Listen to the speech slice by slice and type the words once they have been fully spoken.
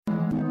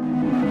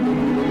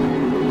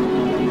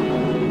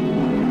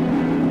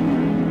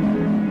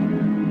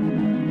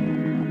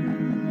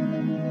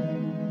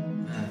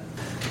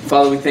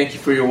Father, we thank you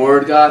for your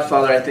word, God.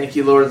 Father, I thank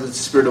you, Lord, that the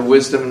spirit of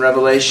wisdom and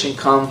revelation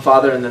come,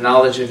 Father, in the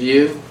knowledge of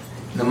you.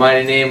 In the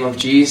mighty name of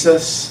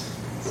Jesus.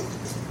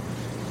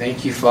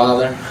 Thank you,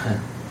 Father.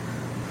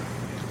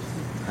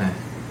 I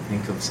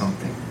think of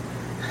something.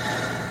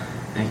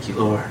 Thank you,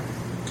 Lord.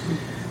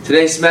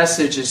 Today's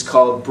message is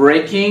called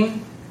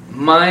Breaking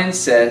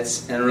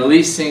Mindsets and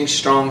Releasing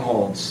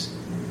Strongholds.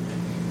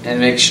 And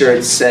make sure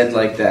it's said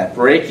like that.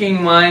 Breaking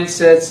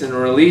mindsets and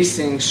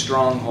releasing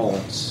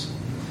strongholds.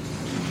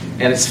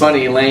 And it's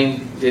funny,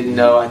 Elaine didn't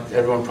know.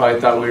 Everyone probably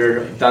thought we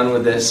were done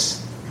with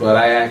this. But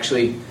I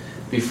actually,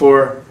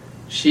 before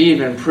she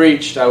even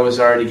preached, I was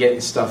already getting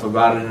stuff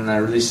about it. And I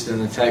released it in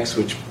the text,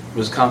 which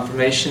was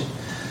confirmation.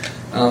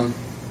 And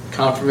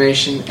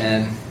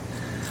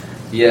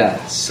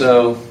yeah,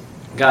 so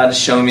God has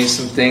shown me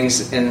some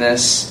things in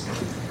this.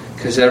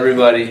 Because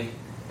everybody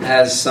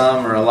has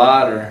some or a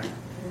lot.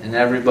 And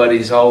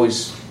everybody's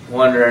always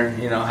wondering,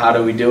 how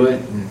do we do it?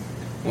 And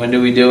when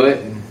do we do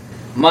it?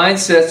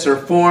 Mindsets are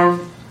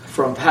formed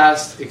from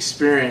past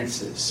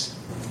experiences.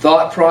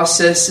 Thought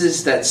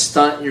processes that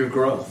stunt your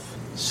growth.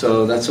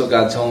 So that's what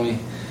God told me.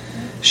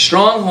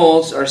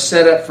 Strongholds are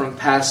set up from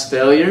past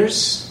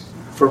failures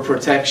for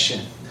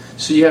protection.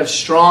 So you have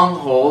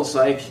strongholds,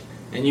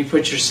 and you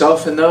put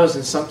yourself in those,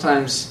 and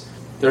sometimes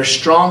there are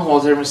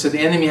strongholds. Everyone said the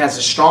enemy has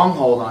a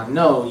stronghold on.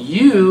 No,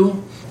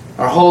 you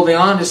are holding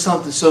on to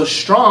something so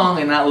strong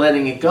and not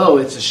letting it go.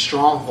 It's a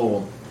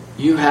stronghold.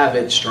 You have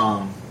it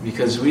strong.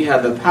 Because we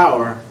have the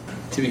power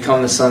to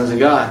become the sons of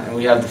God. And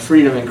we have the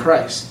freedom in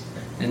Christ.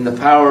 And the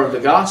power of the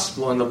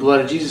gospel and the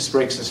blood of Jesus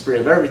breaks us free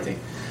of everything.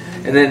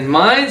 And then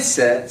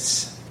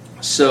mindsets.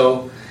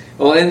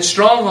 In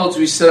strongholds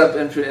we set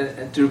up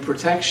through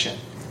protection.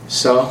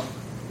 So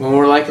when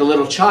we're like a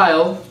little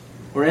child,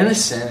 we're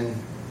innocent.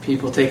 And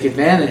people take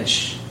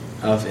advantage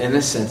of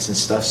innocence and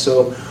stuff.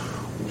 So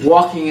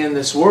walking in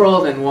this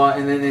world and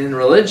then in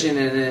religion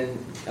and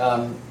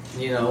in,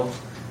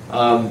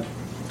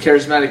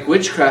 charismatic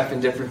witchcraft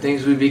and different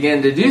things, we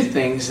begin to do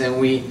things,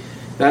 and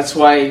that's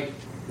why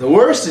the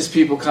worst is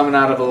people coming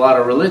out of a lot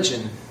of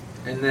religion.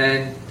 And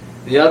then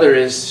the other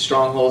is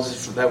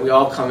strongholds that we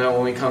all come in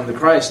when we come to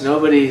Christ.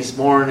 Nobody is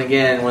born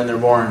again when they're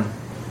born.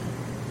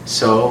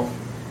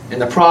 And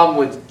the problem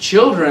with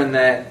children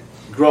that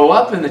grow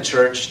up in the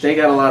church, they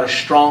got a lot of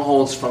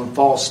strongholds from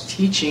false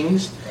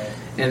teachings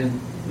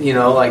and,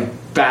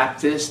 like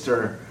Baptist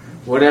or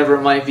whatever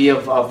it might be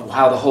of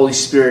how the Holy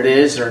Spirit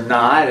is or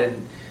not,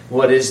 and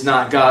what is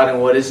not God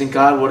and what isn't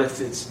God. What if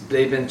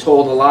they've been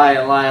told a lie,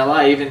 a lie, a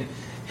lie? Even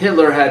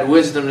Hitler had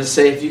wisdom to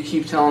say, if you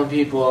keep telling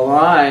people a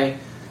lie,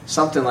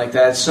 something like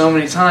that, so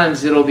many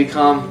times it'll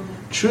become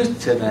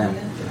truth to them.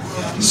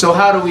 So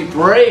how do we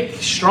break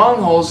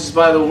strongholds? Is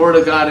by the Word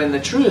of God and the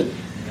truth.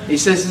 He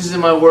says, this is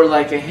my word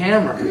like a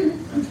hammer.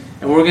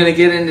 And we're going to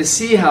get in to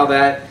see how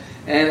that,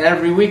 and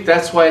every week,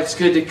 that's why it's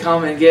good to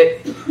come and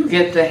get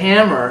the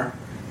hammer,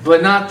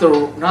 but not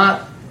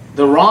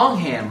the wrong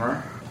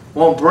hammer.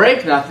 Won't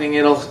break nothing.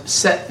 It'll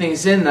set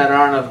things in that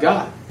aren't of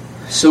God.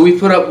 So we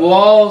put up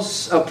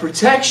walls of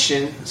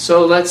protection.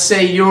 So let's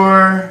say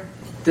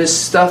this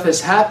stuff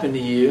has happened to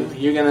you.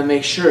 You're going to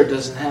make sure it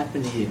doesn't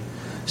happen to you.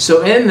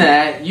 So in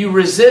that, you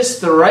resist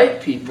the right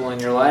people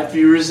in your life.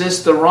 You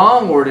resist the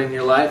wrong word in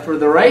your life or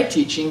the right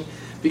teaching,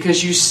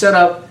 because you set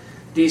up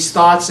these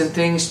thoughts and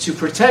things to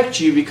protect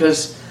you,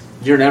 because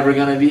you're never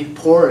going to be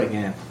poor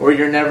again, or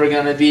you're never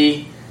going to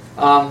be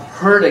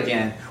hurt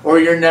again, or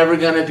you're never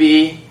going to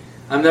be,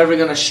 I'm never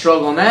going to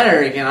struggle in that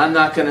area again. I'm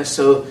not going to.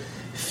 So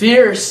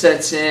fear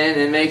sets in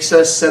and makes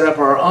us set up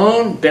our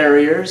own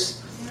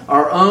barriers,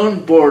 our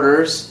own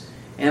borders,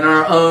 and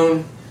our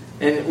own.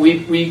 And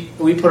we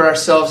put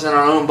ourselves in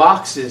our own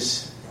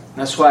boxes.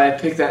 That's why I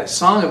picked that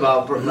song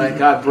about let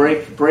God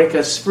break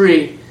us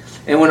free.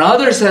 And when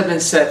others have been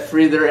set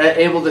free, they're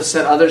able to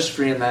set others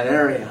free in that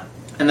area.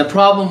 And the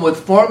problem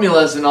with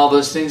formulas and all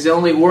those things, they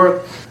only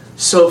work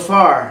so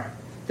far.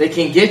 They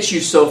can get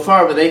you so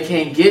far, but they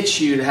can't get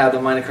you to have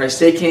the mind of Christ.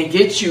 They can't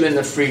get you in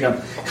the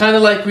freedom. Kind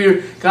of like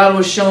God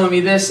was showing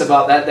me this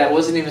about that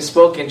wasn't even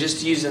spoken,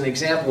 just to use an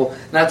example,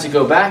 not to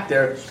go back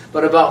there,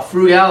 but about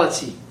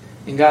frugality.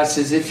 And God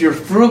says, if you're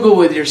frugal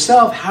with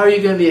yourself, how are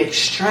you going to be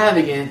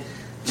extravagant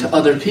to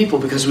other people?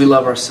 Because we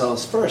love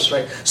ourselves first,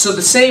 right? So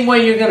the same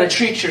way you're going to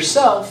treat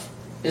yourself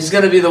is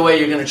going to be the way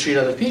you're going to treat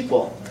other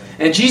people.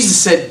 And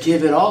Jesus said,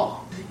 give it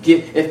all.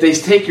 If they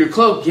take your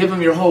cloak, give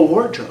them your whole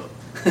wardrobe.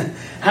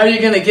 How are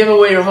you going to give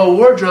away your whole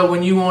wardrobe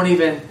when you won't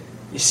even...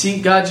 You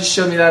see, God just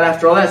showed me that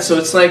after all that. So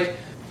it's like,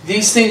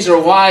 these things are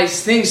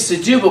wise things to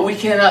do, but we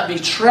cannot be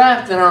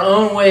trapped in our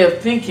own way of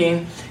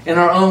thinking and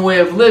our own way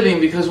of living,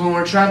 because when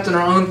we're trapped in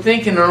our own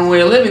thinking, our own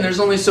way of living,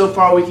 there's only so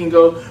far we can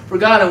go for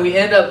God, and we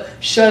end up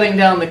shutting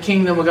down the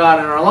kingdom of God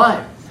in our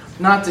life.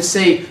 Not to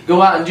say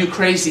go out and do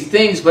crazy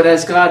things, but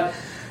as God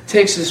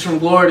takes us from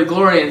glory to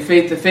glory and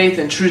faith to faith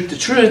and truth to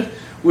truth,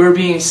 we're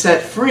being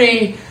set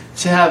free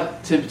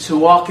to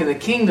walk in the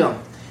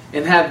kingdom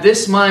and have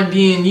this mind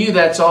be in you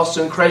that's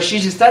also in Christ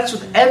Jesus. That's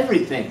with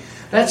everything.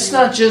 That's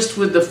not just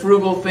with the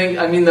frugal thing.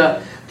 I mean,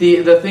 the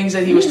the things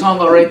that he was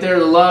talking about right there,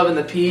 the love and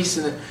the peace.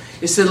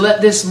 It said,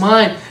 let this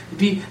mind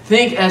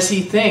think as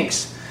he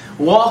thinks,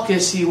 walk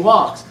as he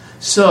walks.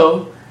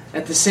 So,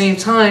 at the same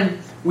time,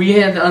 we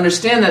had to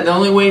understand that the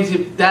only way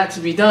that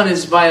to be done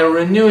is by a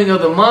renewing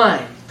of the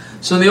mind.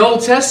 So in the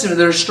Old Testament,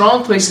 there are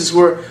strong places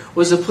where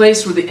was a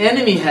place where the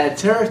enemy had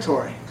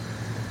territory.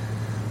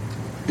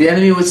 The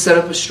enemy would set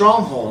up a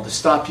stronghold to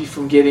stop you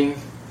from getting.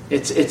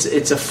 It's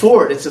a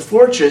fort. It's a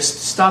fortress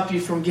to stop you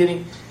from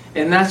getting.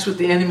 And that's what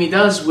the enemy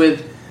does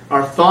with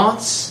our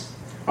thoughts,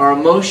 our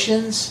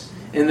emotions,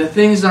 and the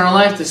things in our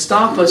life to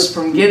stop us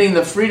from getting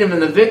the freedom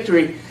and the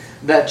victory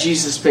that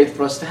Jesus paid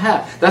for us to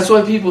have. That's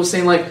why people are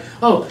saying like,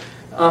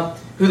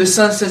 who the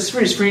Son sets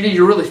free is free.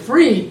 You're really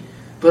free,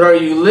 but are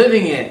you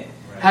living it?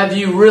 Have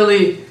you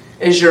really,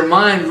 is your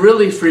mind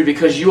really free?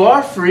 Because you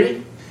are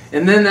free.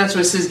 And then that's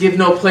what it says, give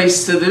no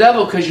place to the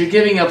devil, because you're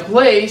giving a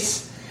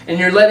place and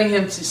you're letting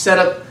him to set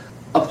up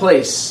a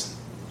place,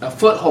 a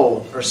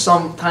foothold, or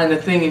some kind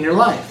of thing in your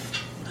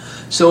life.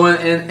 So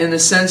in the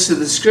sense of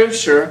the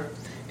Scripture,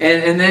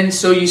 and then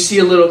so you see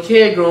a little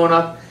kid growing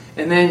up,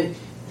 and then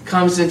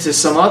comes into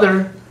some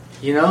other,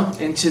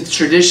 into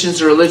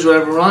traditions or religion,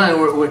 whatever we're on,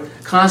 and we're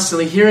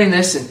constantly hearing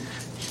this,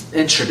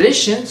 and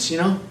traditions,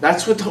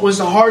 that's what was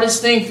the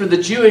hardest thing for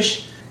the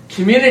Jewish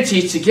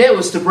community to get,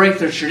 was to break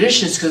their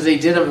traditions, because they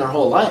did them their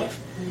whole life.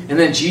 And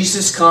then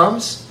Jesus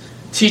comes,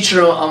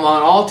 teacher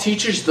among all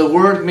teachers, the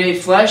Word made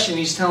flesh, and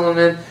He's telling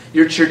them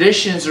your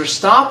traditions are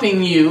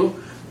stopping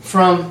you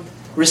from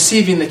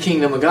receiving the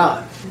kingdom of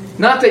God.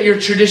 Not that your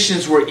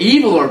traditions were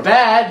evil or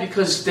bad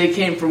because they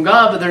came from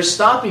God, but they're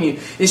stopping you.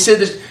 He said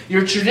that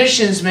your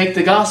traditions make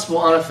the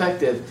gospel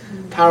ineffective,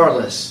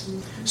 powerless.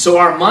 So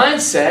our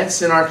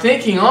mindsets and our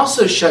thinking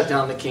also shut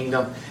down the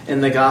kingdom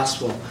and the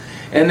gospel.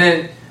 And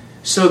then,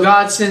 so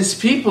God sends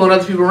people and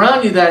other people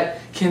around you that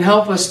can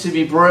help us to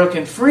be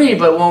broken free,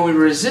 but when we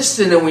resist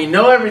it and we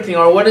know everything,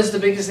 or what is the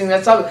biggest thing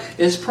that's up,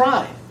 is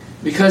pride.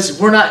 Because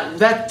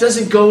that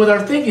doesn't go with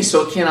our thinking,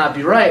 so it cannot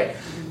be right.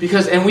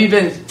 And we've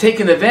been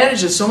taken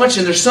advantage of so much,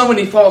 and there's so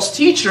many false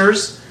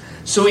teachers,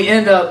 so we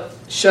end up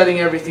shutting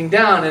everything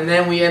down, and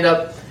then we end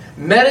up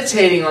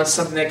meditating on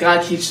something that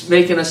God keeps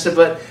making us to,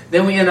 but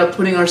then we end up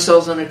putting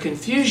ourselves under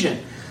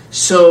confusion.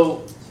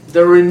 So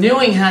the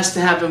renewing has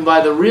to happen by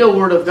the real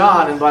Word of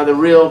God and by the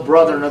real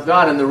brethren of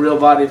God and the real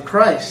body of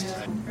Christ.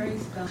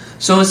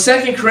 So in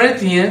 2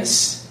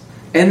 Corinthians,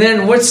 and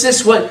then what's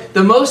this? What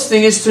the most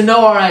thing is to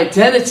know our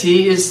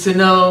identity, is to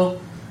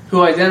know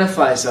who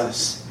identifies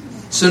us.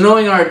 So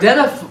knowing our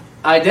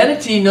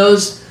identity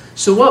knows,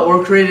 so what?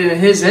 We're created in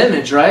His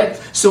image, right?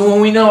 So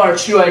when we know our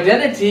true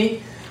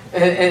identity,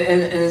 and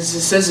it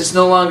says it's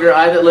no longer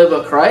I that live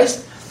but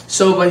Christ,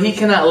 but He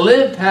cannot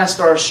live past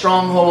our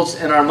strongholds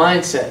and our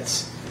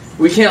mindsets.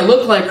 We can't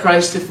look like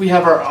Christ if we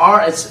have our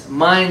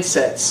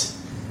mindsets.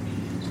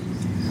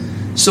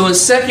 So in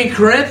 2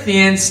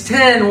 Corinthians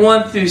 10,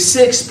 1 through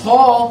 6,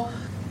 Paul,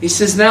 he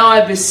says, now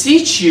I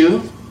beseech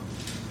you,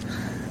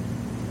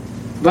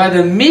 by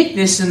the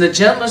meekness and the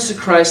gentleness of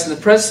Christ in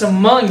the presence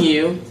among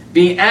you,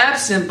 being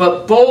absent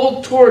but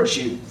bold towards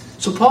you.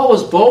 So Paul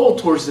was bold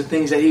towards the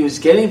things that he was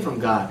getting from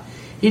God.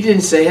 He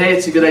didn't say, hey,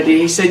 it's a good idea.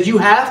 He said, you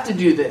have to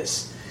do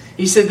this.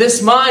 He said,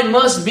 this mind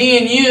must be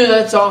in you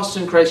that's also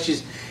in Christ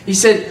Jesus. He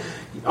said,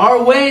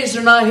 our ways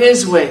are not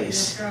His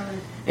ways.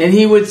 And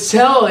he would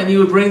tell, and he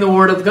would bring the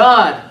Word of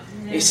God.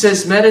 He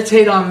says,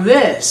 meditate on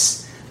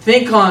this.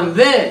 Think on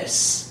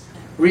this.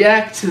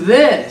 React to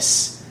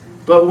this.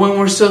 But when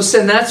we're so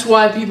sin, that's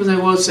why people say,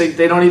 well,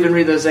 they don't even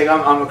read those. Like,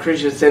 I'm a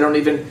Christian. They don't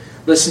even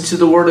listen to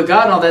the Word of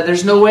God and all that.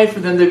 There's no way for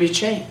them to be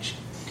changed.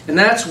 And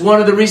that's one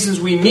of the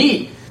reasons we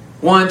meet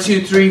 1,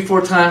 2, 3,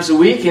 4 times a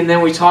week. And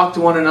then we talk to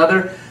one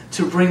another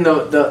to bring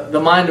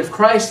the mind of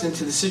Christ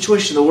into the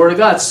situation, the Word of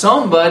God.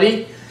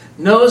 Somebody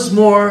knows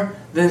more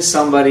than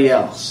somebody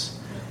else.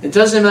 It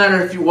doesn't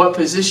matter what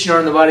position you are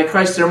in the body of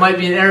Christ. There might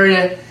be an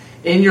area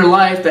in your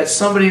life that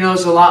somebody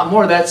knows a lot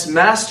more, that's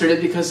mastered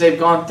it because they've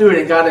gone through it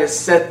and God has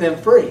set them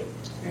free.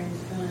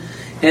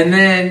 And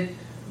then,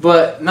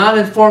 but not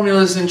in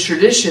formulas and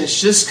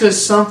traditions. Just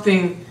because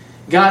something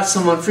got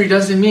someone free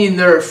doesn't mean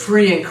they're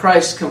free in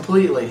Christ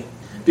completely.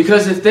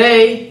 Because if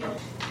they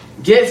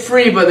get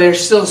free but they're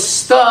still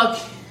stuck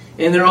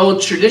in their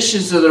old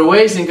traditions or their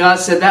ways, and God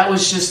said that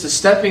was just a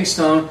stepping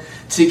stone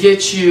to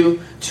get you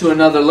to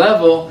another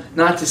level,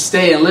 not to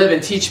stay and live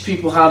and teach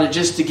people how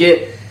to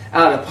get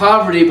out of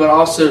poverty, but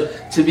also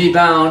to be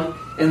bound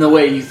in the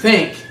way you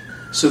think.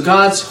 So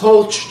God's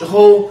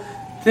whole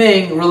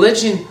thing,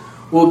 religion,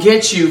 will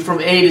get you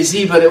from A to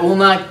Z, but it will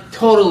not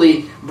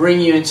totally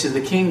bring you into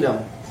the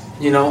kingdom.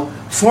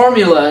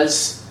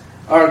 Formulas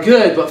are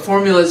good, but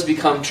formulas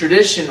become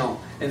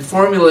traditional, and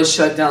formulas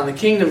shut down the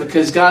kingdom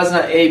because God's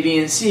not A, B,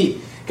 and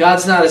C.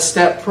 God's not a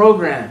step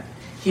program.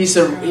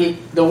 The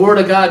Word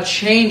of God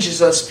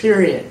changes us.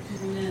 Period.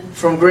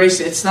 From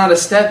grace, it's not a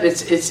step.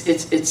 It's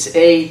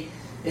a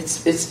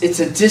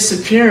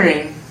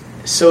disappearing,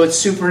 so it's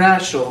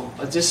supernatural,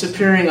 a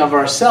disappearing of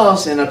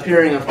ourselves and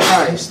appearing of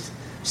Christ.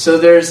 So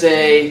there's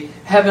a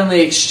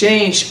heavenly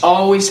exchange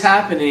always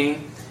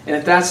happening And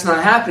if that's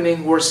not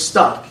happening, we're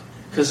stuck.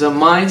 Because of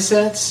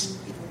mindsets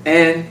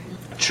and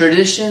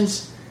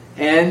traditions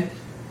and,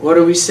 what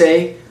do we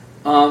say?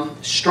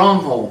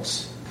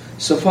 Strongholds.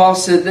 So Paul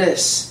said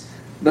this,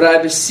 but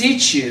I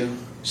beseech you.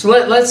 So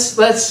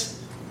let's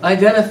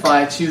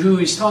identify to who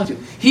he's talking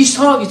to. He's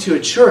talking to a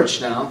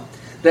church now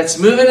that's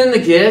moving in the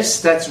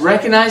gifts, that's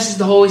recognizes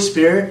the Holy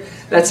Spirit,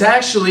 that's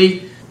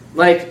actually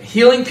like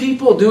healing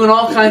people, doing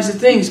all kinds of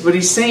things. But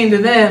he's saying to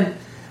them,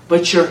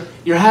 but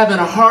you're having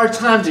a hard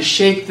time to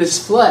shake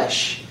this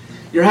flesh.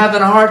 You're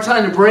having a hard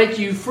time to break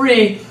you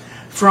free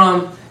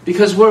from,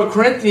 because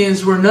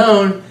Corinthians were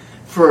known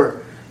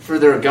for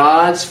their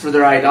gods, for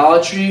their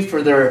idolatry,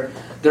 for their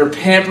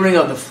pampering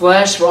of the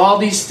flesh, for all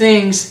these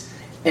things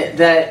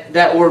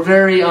that were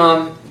very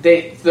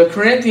the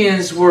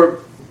Corinthians were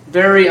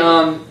very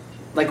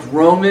like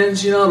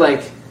Romans,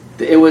 like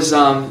it was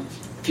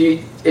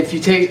if you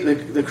take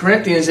the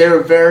Corinthians, they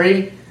were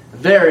very,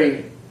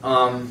 very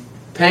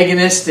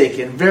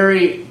paganistic and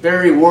very,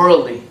 very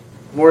worldly,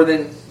 more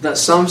than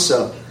some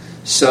so.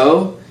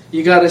 So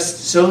you got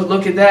to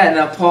look at that.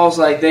 Now Paul's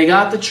like, they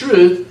got the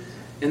truth,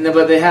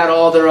 but they had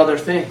all their other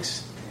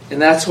things,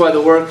 and that's why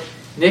the work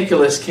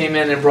Nicholas came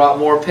in and brought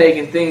more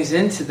pagan things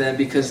into them,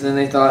 because then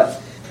they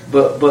thought,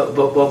 but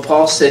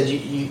Paul said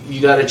you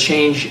got to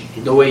change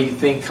the way you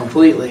think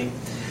completely.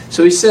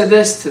 So he said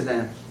this to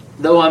them: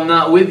 though I'm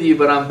not with you,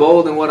 but I'm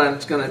bold in what I'm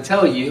going to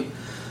tell you.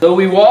 Though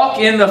we walk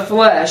in the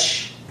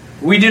flesh,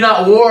 we do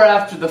not war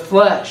after the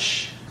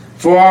flesh.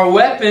 For our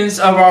weapons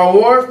of our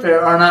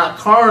warfare are not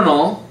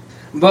carnal,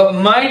 but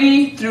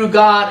mighty through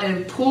God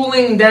in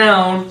pulling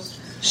down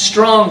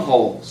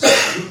strongholds.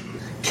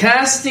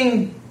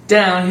 Casting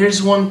down,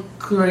 here's one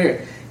right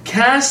here.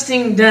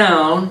 Casting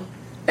down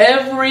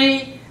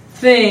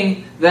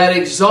everything that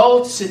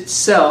exalts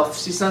itself.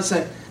 See, it's not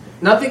saying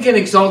nothing can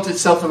exalt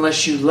itself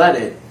unless you let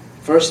it,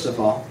 first of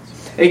all.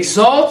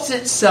 Exalts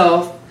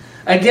itself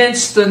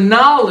against the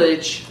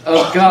knowledge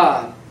of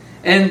God,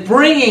 and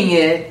bringing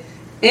it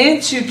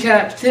into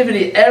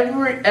captivity,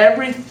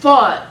 every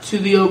thought to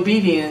the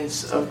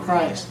obedience of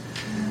Christ.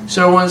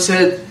 So one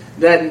said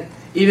that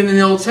even in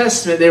the Old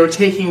Testament, they were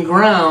taking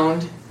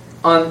ground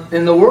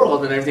in the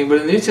world and everything.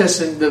 But in the New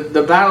Testament,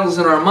 the battle's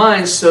in our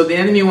minds, so the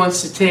enemy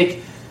wants to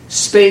take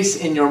space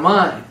in your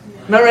mind.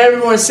 Remember,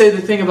 everyone say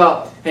the thing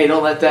about, hey,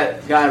 don't let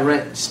that guy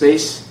rent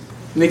space.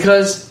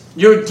 Because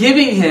you're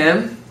giving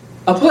him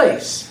a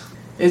place.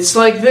 It's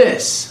like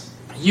this.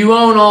 You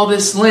own all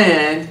this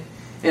land,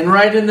 and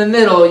right in the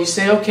middle, you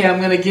say, okay, I'm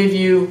going to give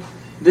you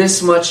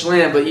this much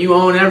land, but you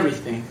own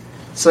everything.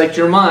 It's like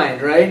your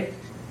mind, right?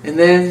 And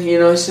then,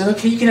 you say,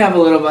 okay, you can have a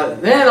little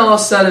bit. Then all of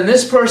a sudden,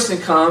 this person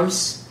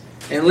comes,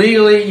 and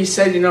legally, you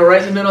said,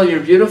 right in the middle of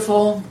your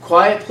beautiful,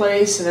 quiet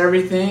place and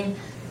everything,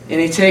 and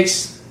he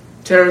takes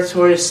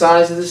territory the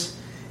size of this,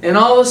 and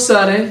all of a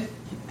sudden,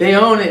 they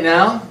own it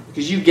now,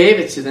 because you gave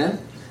it to them.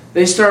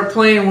 They start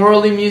playing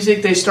worldly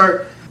music, they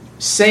start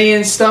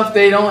saying stuff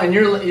they don't, and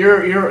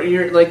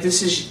you're like,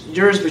 this is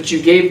yours, but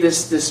you gave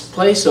this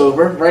place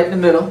over right in the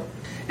middle,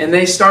 and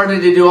they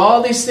started to do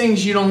all these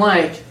things you don't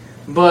like,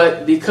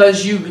 but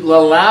because you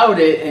allowed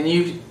it,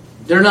 and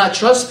they're not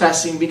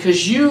trespassing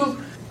because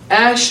you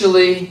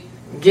actually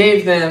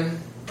gave them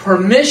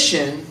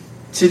permission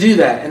to do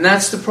that. And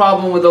that's the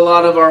problem with a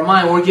lot of our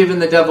mind. We're giving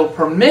the devil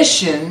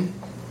permission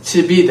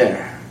to be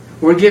there.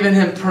 We're giving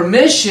him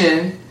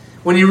permission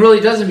when he really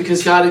doesn't,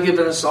 because God has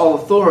given us all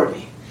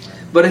authority.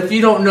 But if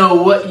you don't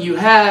know what you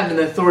have and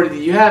the authority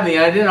that you have, and the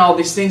idea and all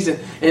these things,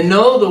 and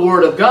know the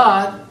Word of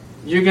God,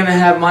 you're going to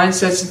have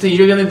mindsets and things.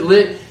 You're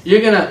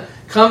going to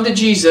come to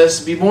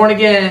Jesus, be born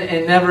again,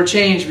 and never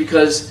change,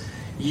 because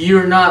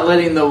you're not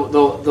letting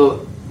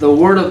the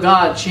Word of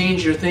God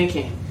change your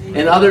thinking.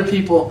 And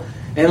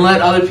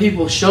let other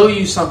people show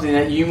you something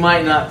that you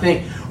might not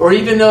think. Or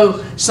even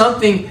though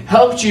something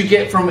helped you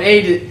get from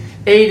A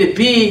to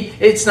B,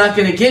 it's not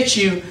going to get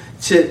you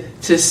to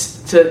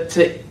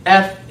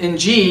F and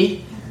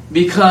G,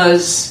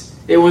 because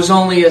it was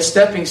only a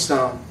stepping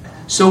stone.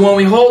 So when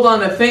we hold on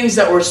to things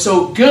that were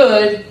so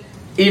good,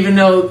 even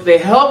though they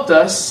helped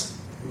us,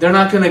 they're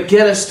not going to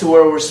get us to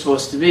where we're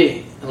supposed to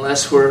be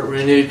unless we're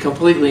renewed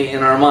completely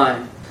in our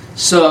mind.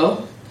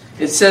 So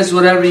it says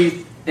whatever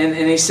you, and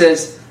he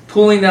says,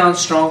 pulling down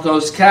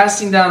strongholds,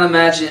 casting down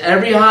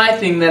every high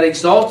thing that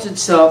exalts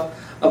itself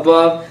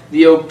above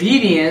the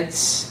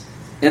obedience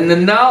and the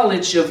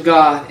knowledge of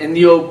God and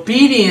the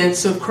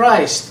obedience of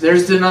Christ.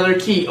 There's another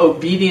key,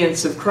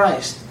 obedience of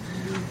Christ.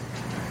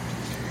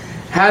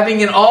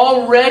 Having in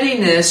all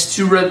readiness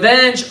to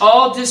revenge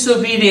all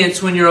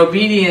disobedience when your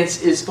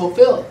obedience is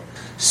fulfilled.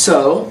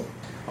 So,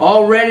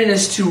 all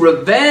readiness to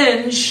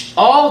revenge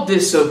all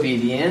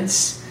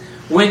disobedience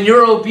when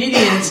your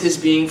obedience is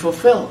being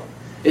fulfilled.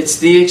 It's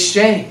the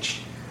exchange.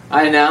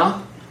 I'm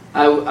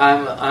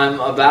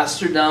a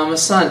bastard, now I'm a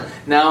son.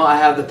 Now I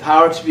have the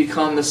power to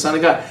become the Son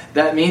of God.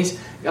 That means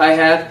I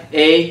have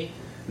a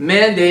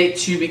mandate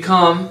to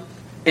become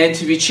and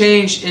to be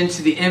changed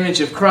into the image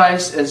of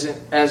Christ,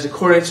 as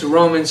according to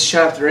Romans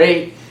chapter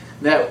 8,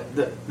 that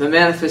the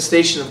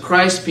manifestation of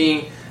Christ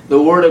being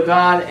the Word of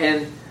God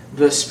and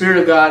the Spirit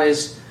of God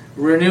is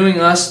renewing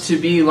us to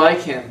be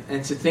like Him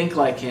and to think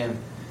like Him.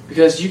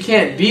 Because you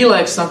can't be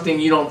like something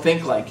you don't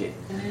think like it.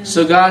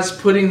 So God's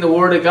putting the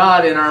Word of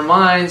God in our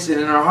minds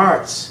and in our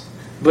hearts.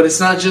 But it's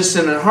not just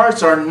in our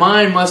hearts. Our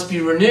mind must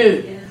be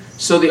renewed. Yes.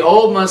 So the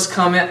old must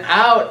come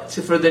out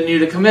for the new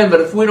to come in.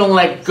 But if we don't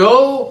let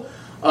go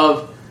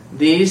of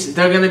these,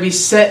 they're going to be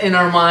set in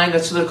our mind.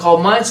 That's what they're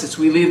called, mindsets.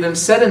 We leave them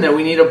set in there.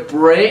 We need to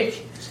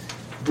break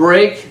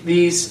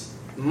these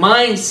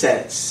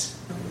mindsets.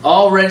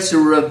 All ready to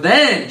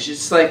revenge.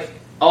 It's like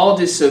all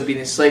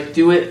disobedience. Like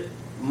do it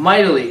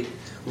mightily.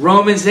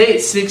 Romans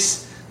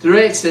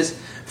 8:6-8 says,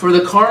 "For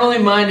the carnally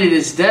minded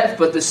is death,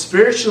 but the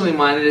spiritually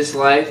minded is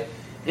life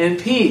and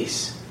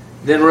peace."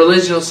 Then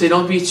religion will say,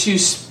 don't be too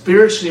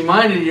spiritually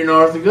minded, you're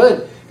not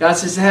good. God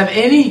says to have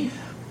any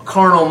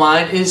carnal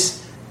mind is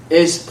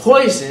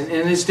poison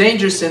and is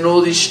dangerous and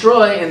will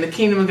destroy, and the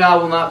kingdom of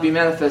God will not be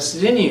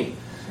manifested in you.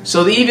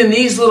 So even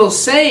these little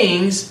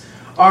sayings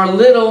are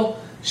little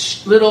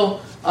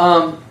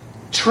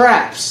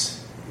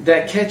traps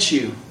that catch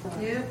you.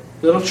 Yeah.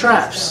 Little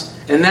traps.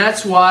 And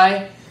that's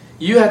why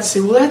you have to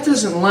say, well, that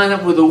doesn't line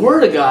up with the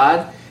Word of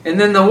God. And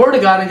then the Word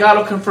of God, and God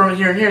will confirm it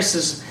here and here,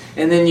 says,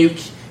 and then you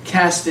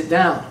cast it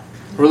down.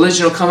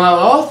 Religion will come out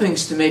with all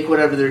things to make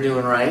whatever they're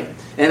doing right,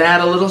 and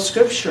add a little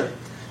Scripture.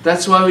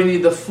 That's why we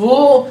need the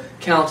full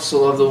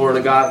counsel of the Word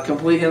of God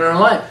complete in our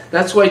life.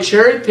 That's why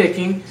cherry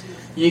picking,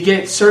 you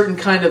get certain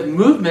kind of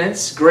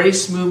movements,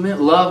 grace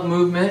movement, love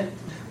movement,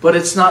 but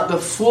it's not the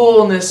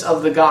fullness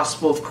of the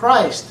gospel of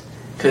Christ.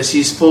 Because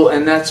He's full,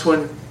 and that's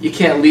when you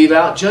can't leave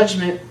out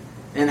judgment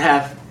and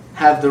have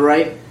the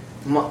right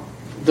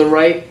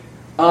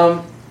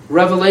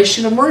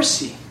revelation of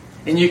mercy.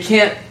 And you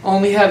can't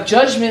only have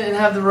judgment and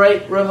have the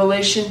right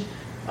revelation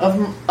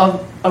of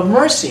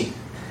mercy.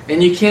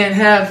 And you can't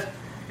have,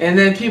 and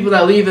then people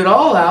that leave it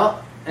all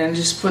out and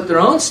just put their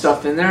own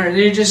stuff in there, and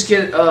you just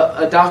get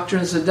a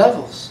doctrines of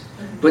devils.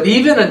 But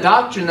even a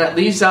doctrine that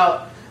leaves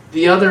out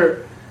the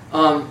other,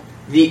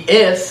 the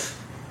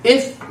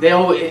if they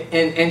always,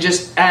 and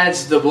just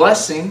adds the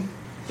blessing.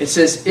 It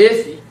says,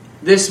 if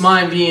this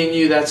mind be in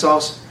you, that's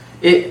also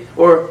it.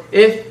 Or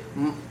if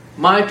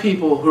my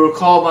people who are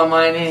called by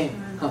my name.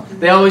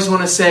 They always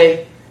want to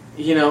say,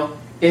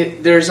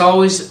 there's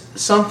always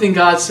something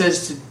God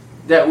says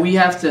that we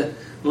have to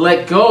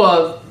let go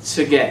of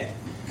to get.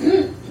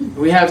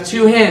 We have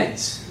two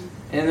hands,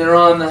 and they're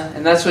on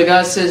and that's why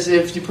God says,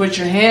 if you put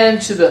your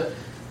hand to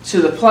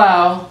the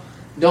plow,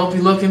 don't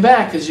be looking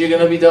back, because you're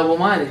going to be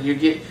double-minded.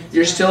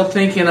 You're still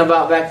thinking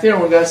about back there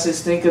when God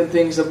says think of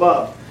things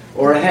above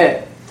or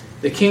ahead.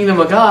 The kingdom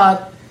of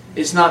God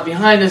is not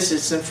behind us,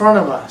 it's in front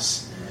of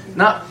us.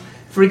 Not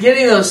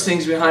forgetting those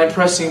things behind,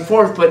 pressing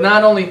forth, but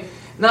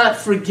not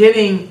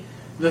forgetting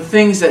the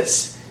things that,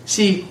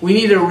 we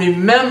need to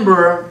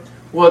remember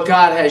what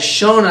God has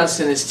shown us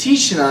and is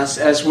teaching us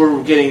as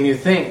we're getting new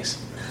things.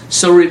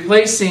 So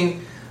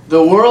replacing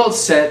the world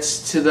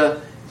sets to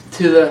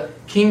the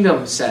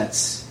kingdom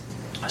sets.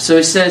 So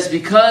he says,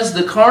 because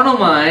the carnal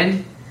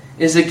mind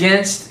is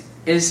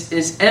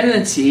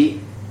enmity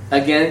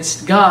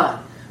against God,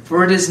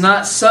 for it is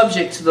not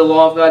subject to the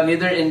law of God,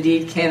 neither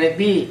indeed can it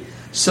be.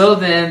 So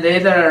then, they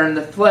that are in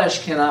the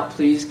flesh cannot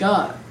please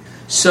God.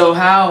 So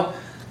how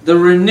the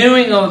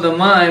renewing of the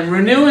mind,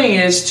 renewing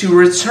is to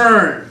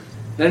return.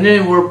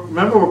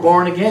 Remember, we're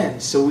born again,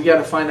 so we got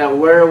to find out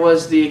where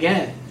was the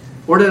again.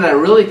 Where did I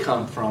really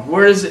come from?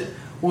 Where is it?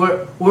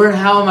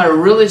 How am I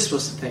really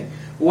supposed to think?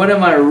 What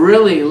am I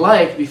really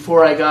like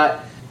before I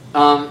got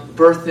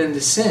birthed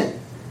into sin?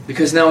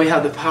 Because now we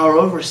have the power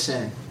over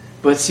sin.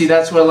 But see,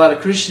 that's why a lot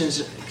of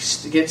Christians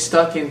get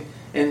stuck in,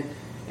 and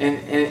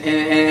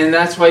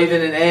that's why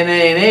even in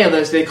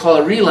AA they call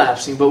it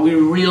relapsing. But we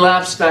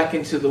relapse back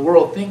into the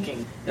world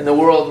thinking and the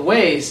world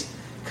ways,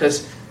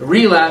 because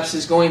relapse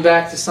is going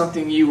back to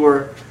something you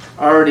were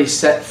already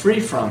set free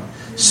from.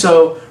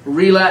 So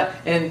relapse,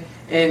 and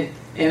in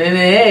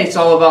AA it's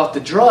all about the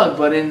drug,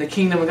 but in the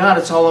kingdom of God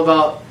it's all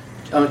about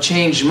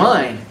changed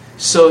mind.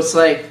 So it's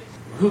like,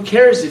 who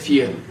cares if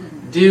you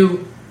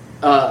do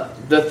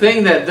the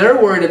thing that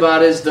they're worried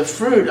about is the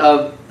fruit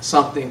of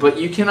something, but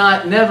you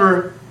cannot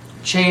never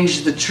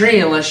change the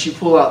tree unless you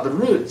pull out the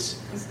roots.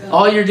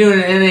 All you're doing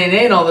in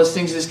NAA and all those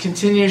things is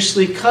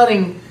continuously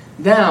cutting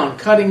down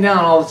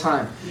all the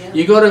time. Yep.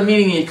 You go to a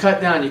meeting and you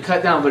cut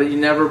down, but you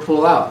never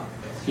pull out.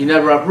 You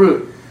never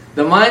uproot.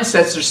 The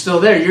mindsets are still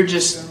there. You're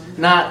just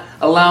not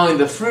allowing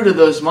the fruit of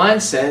those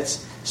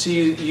mindsets, so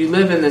you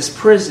live in this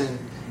prison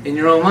in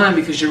your own mind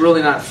because you're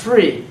really not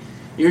free.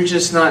 You're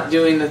just not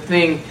doing the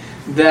thing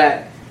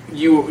that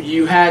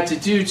you had to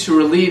do to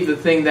relieve the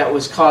thing that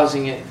was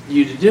causing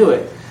you to do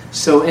it.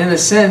 So in a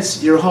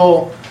sense, your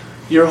whole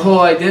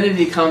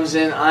identity comes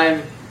in,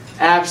 I'm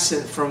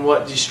absent from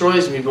what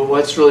destroys me, but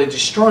what's really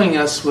destroying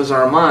us was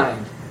our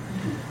mind.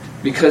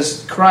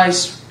 Because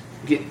Christ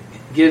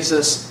gives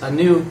us a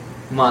new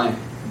mind.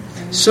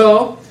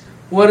 So,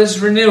 what is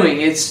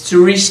renewing? It's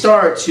to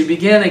restart, to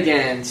begin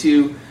again,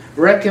 to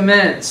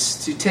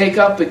recommence, to take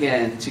up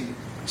again,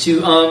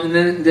 and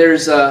then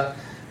there's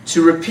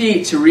to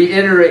repeat, to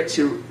reiterate,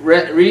 to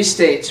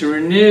restate, to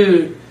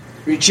renew,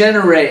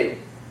 regenerate,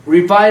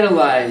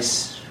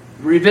 revitalize,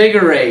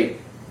 revigorate,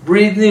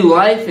 breathe new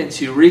life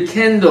into,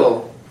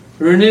 rekindle,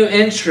 renew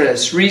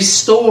interest,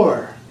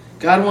 restore.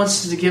 God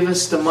wants to give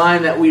us the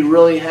mind that we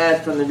really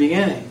had from the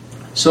beginning.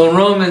 So in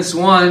Romans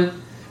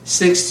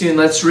 1:16,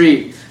 let's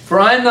read. For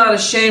I am not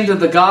ashamed of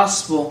the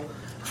gospel,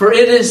 for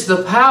it is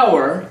the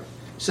power.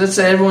 So let's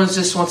say everyone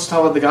just wants to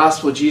talk about the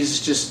gospel,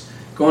 Jesus just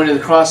going to the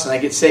cross and I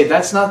get saved.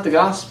 That's not the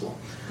gospel.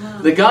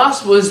 The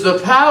gospel is the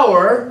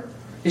power.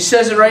 He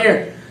says it right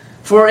here.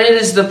 For it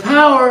is the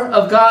power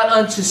of God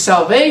unto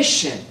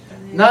salvation,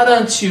 not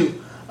unto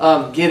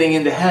getting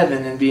into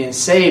heaven and being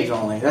saved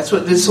only. That's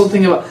what this whole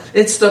thing about.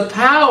 It's the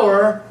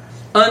power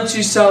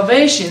unto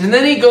salvation. And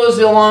then he goes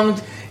along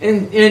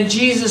and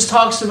Jesus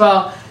tells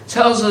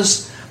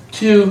us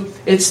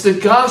it's the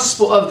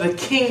gospel of the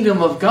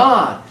kingdom of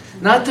God.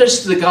 Not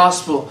just the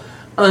gospel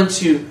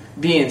unto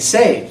being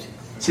saved.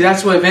 See,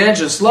 that's what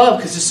evangelists love,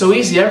 because it's so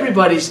easy.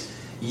 Everybody's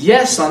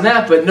yes on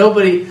that, but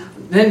nobody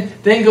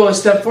then go a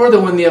step further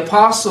when the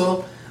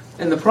apostle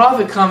and the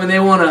prophet come and they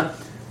want to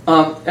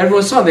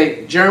everyone's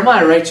talking.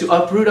 Jeremiah, right? To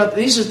uproot up.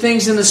 These are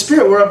things in the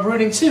spirit we're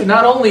uprooting too.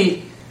 Not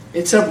only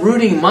it's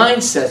uprooting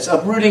mindsets,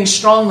 uprooting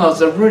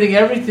strongholds, uprooting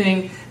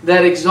everything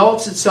that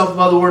exalts itself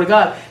above the Word of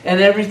God, and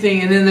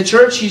everything. And in the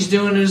church, he's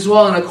doing it as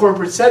well in a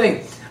corporate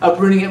setting,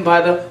 uprooting it by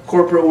the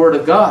corporate Word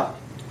of God.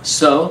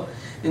 So,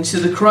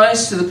 into the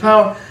Christ, to the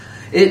power.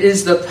 It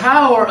is the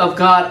power of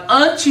God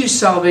unto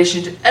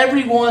salvation to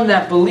everyone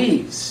that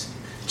believes,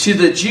 to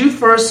the Jew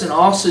first and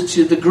also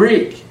to the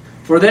Greek.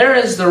 For there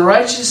is the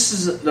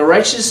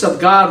righteousness of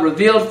God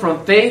revealed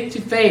from faith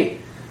to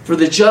faith, for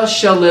the just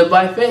shall live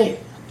by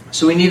faith.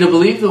 So we need to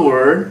believe the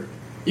Word.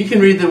 You can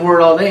read the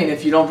Word all day, and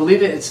if you don't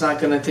believe it, it's not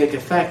going to take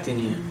effect in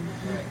you.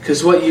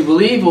 Because what you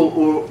believe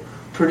will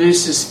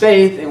produces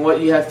faith, and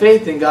what you have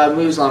faith in, God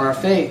moves on our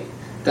faith.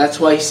 That's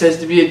why he says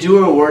to be a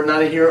doer of the Word,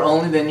 not a hearer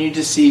only, then you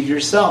deceive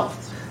yourself.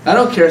 I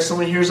don't care if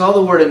someone hears all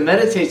the Word and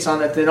meditates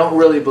on it, they don't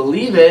really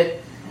believe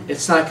it,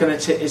 it's not going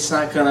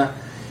to...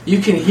 You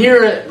can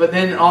hear it, but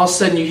then all of a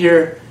sudden you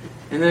hear,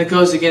 and then it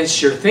goes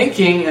against your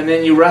thinking, and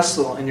then you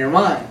wrestle in your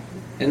mind.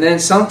 And then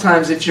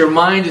sometimes if your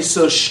mind is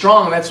so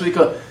strong, that's what we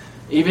go.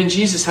 Even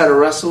Jesus had to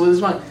wrestle with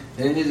his mind.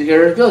 And then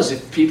there it goes.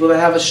 If people that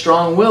have a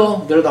strong will,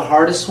 they're the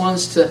hardest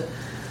ones to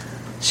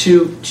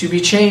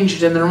be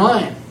changed in their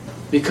mind.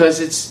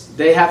 Because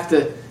they have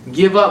to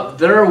give up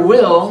their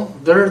will,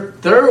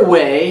 their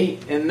way,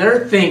 and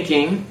their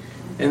thinking.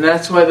 And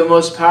that's why the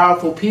most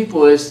powerful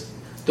people is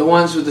the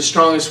ones with the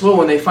strongest will,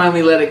 when they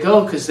finally let it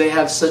go, because they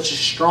have such a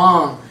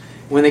strong...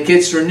 When it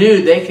gets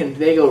renewed,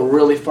 they go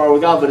really far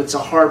with God, but it's a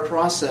hard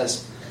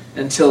process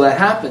until that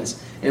happens.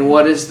 And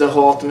what is the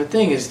whole ultimate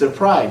thing? Is their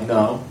pride.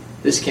 No,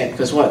 this can't,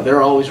 because what?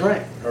 They're always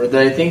right, or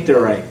they think they're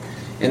right.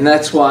 And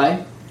that's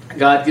why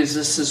God gives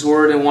us His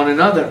Word in one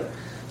another.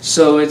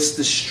 So it's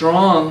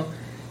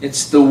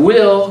the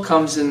will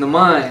comes in the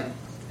mind,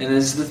 and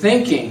it's the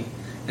thinking.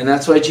 And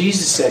that's why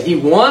Jesus said He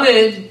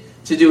wanted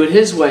to do it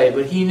His way,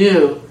 but He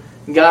knew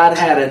God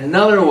had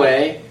another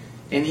way,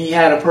 and He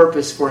had a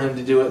purpose for Him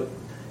to do it.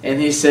 And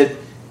He said,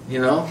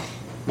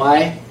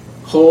 my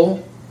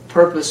whole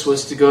purpose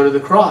was to go to the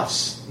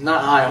cross.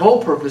 Not my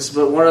whole purpose,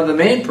 but one of the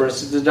main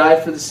purposes, to die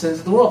for the sins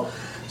of the world.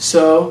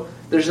 So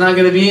there's not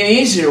going to be an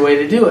easier way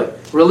to do it.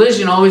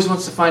 Religion always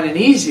wants to find an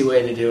easy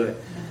way to do it.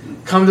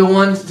 Come to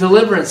one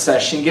deliverance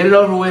session, get it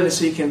over with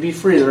so you can be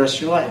free the rest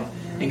of your life.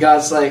 And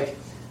God's like,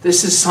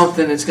 this is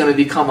something that's going to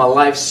become a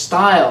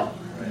lifestyle,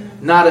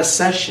 not a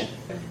session.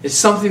 It's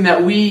something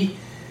that we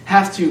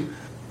have to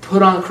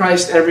put on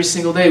Christ every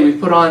single day. We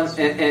put on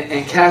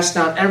and cast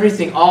down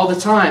everything all the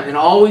time, and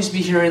always be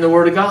hearing the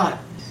Word of God.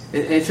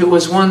 If it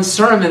was one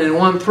sermon and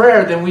one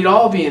prayer, then we'd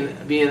all be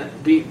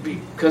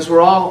because we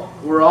all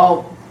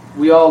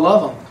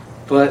love Him.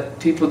 But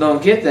people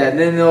don't get that, and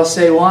then they'll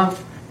say, "Well,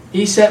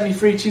 He set me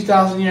free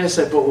 2,000 years."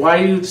 I said, "But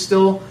why are you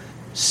still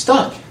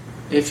stuck?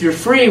 If you're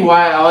free,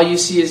 why all you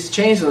see is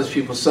change in those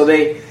people?" So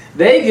they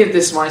get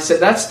this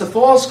mindset. That's the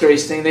false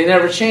grace thing. They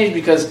never change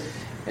because,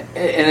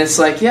 and it's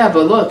like, yeah,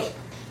 but look.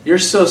 You're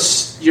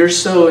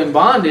so in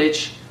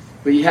bondage,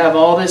 but you have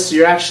all this.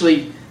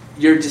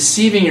 You're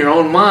deceiving your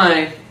own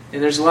mind,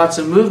 and there's lots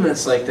of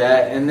movements like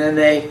that. And then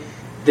they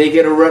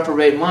get a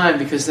reprobate mind,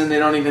 because then they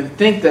don't even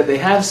think that they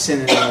have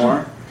sin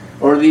anymore,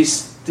 or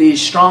these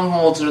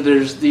strongholds, or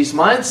there's these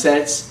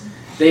mindsets.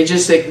 They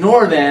just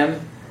ignore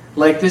them,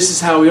 like this is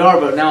how we are.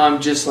 But now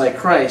I'm just like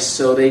Christ.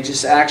 So they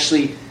just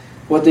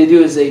what they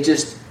do is they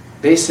just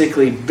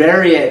basically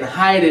bury it and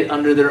hide it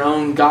under their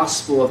own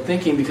gospel of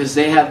thinking, because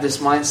they have this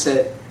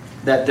mindset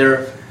that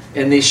they're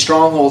in these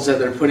strongholds that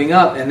they're putting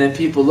up, and then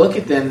people look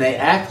at them, they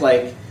act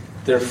like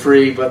they're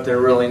free, but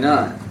they're really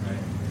not.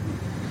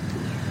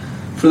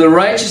 For the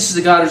righteousness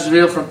of God is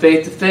revealed from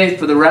faith to faith,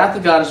 for the wrath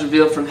of God is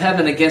revealed from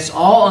heaven against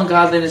all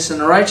ungodliness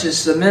and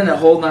unrighteousness of men that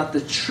hold not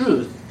the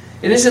truth.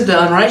 It isn't the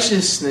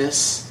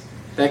unrighteousness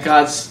that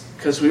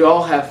because we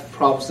all have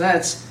problems.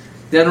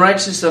 the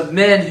unrighteousness of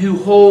men who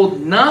hold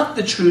not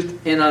the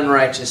truth in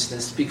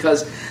unrighteousness,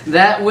 because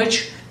that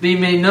which be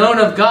made known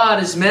of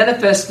God is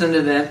manifest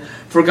unto them,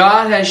 for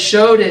God has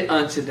showed it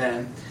unto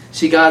them.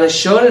 See, God has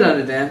showed it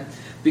unto them,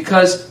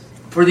 because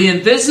for the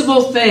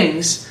invisible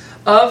things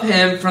of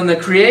Him from the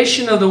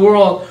creation of the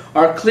world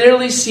are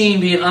clearly seen,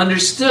 being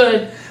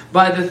understood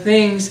by the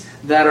things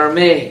that are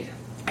made.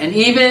 And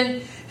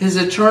even His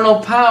eternal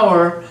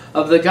power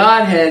of the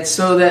Godhead,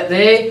 so that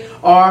they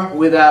are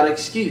without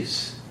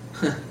excuse.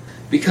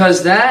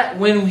 Because that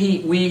when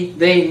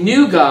they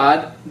knew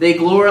God, they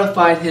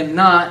glorified Him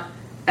not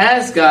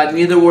as God,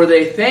 neither were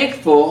they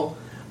thankful,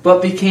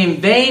 but became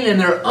vain in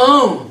their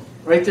own.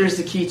 Right there's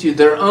the key to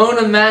their own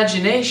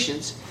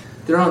imaginations.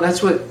 Their own.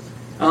 That's what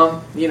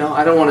I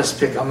don't want to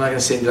pick. I'm not going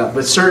to say that,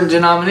 but certain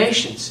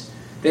denominations,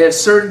 they have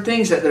certain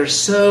things that they're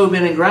so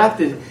been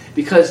engrafted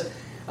because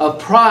of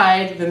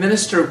pride. The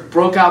minister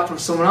broke out from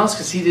someone else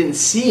because he didn't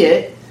see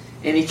it,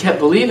 and he kept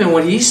believing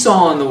what he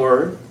saw in the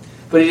Word.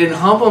 But he didn't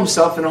humble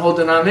himself in a whole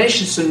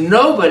denomination. So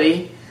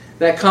nobody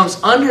that comes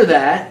under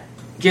that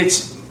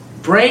gets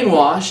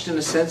brainwashed, in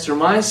a sense, or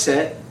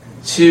mindset,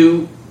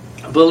 to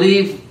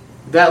believe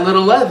that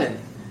little leaven.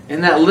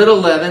 And that little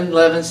leaven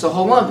leavens the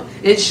whole lump.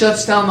 It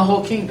shuts down the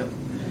whole kingdom.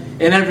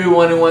 And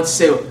everyone who wants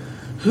to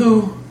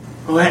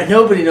say,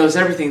 nobody knows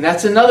everything.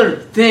 That's another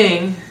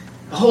thing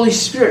the Holy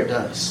Spirit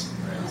does.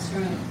 That's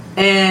right.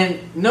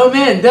 And no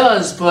man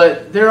does,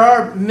 but there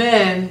are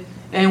men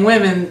and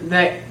women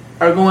that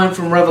are going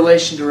from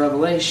revelation to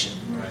revelation,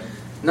 Right.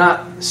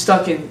 not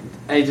stuck in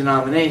a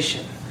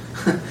denomination.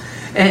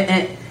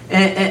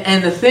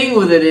 and the thing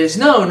with it is,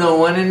 no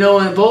one and no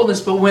one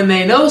boldness, but when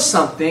they know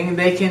something,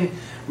 they can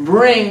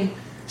bring.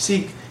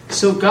 See,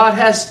 so God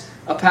has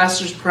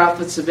pastors,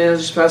 prophets,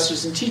 evangelists,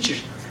 pastors, and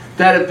teachers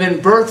that have been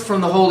birthed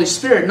from the Holy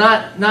Spirit,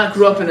 not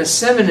grew up in a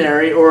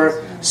seminary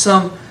or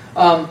some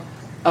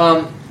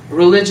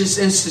religious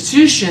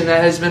institution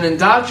that has been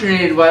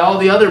indoctrinated by all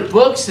the other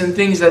books and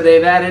things that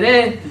they've added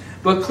in,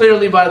 but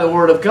clearly by the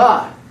Word of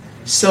God.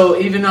 So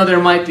even though there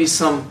might be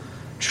some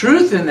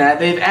truth in that,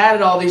 they've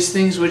added all these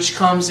things which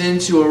comes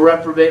into a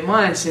reprobate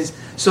mind.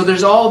 So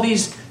there's all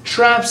these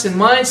traps and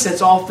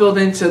mindsets all filled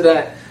into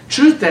that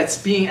truth that's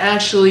being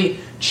actually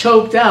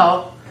choked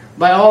out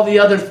by all the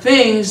other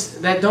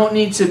things that don't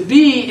need to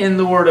be in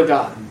the Word of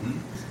God.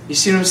 You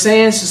see what I'm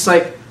saying? It's just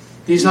like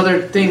these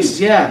other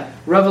things,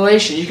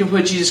 Revelation, you can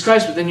put Jesus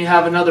Christ, but then you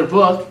have another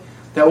book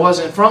that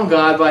wasn't from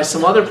God by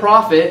some other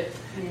prophet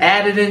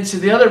added into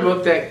the other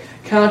book that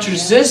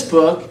counters this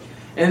book,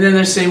 and then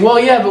they're saying, well,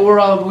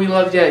 but we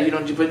love, you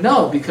don't do, but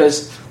no,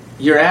 because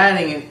you're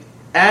adding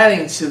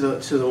to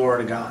the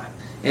Word of God.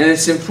 And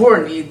it's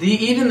important.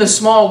 Even the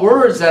small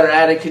words that are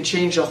added can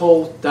change the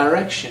whole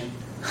direction.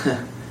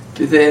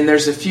 Then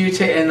there's a few,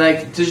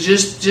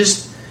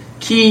 just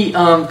key,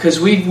 because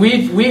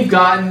we've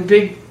gotten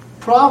big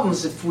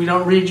problems if we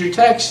don't read your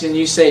text and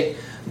you say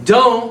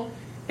don't,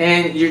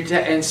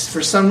 and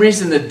for some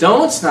reason the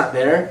don't's not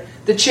there,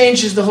 that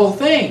changes the whole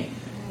thing.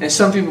 And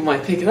some people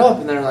might pick it up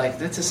and they're like,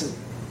 that doesn't.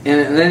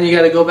 And then you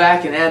got to go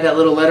back and add that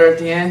little letter at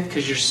the end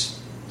because you're,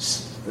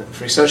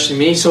 especially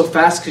me, so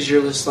fast because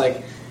you're just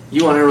like,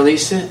 you want to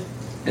release it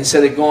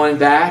instead of going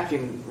back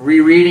and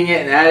rereading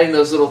it and adding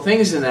those little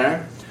things in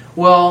there.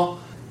 Well,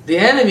 the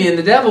enemy and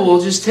the devil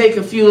will just take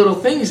a few little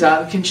things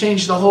out and can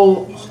change the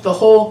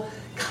whole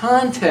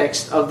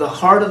context of the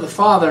heart of the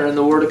Father and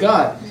the Word of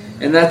God.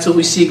 And that's what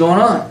we see going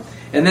on.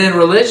 And then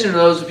religion,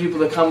 those people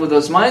that come with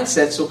those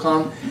mindsets will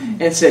come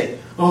and say,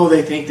 oh,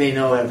 they think they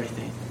know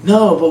everything.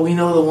 No, but we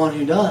know the one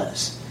who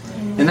does.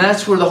 And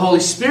that's where the Holy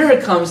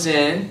Spirit comes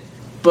in,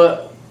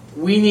 but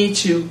we need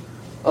to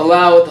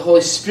allow what the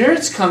Holy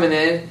Spirit's coming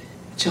in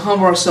to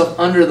humble ourselves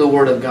under the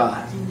Word of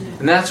God.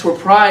 And that's where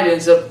pride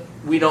ends up,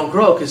 we don't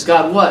grow. Because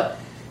God what?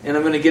 And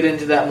I'm going to get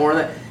into that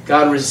more.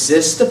 God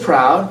resists the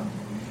proud.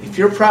 If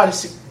you're proud,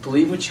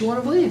 believe what you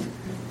want to believe.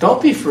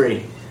 Don't be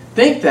free.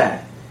 Think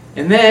that.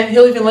 And then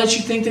He'll even let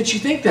you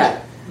think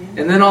that.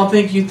 And then I'll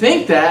think you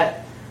think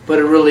that, but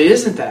it really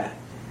isn't that.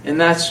 And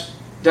that's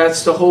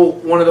the whole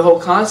one of the whole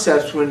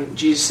concepts when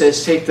Jesus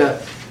says, take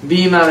the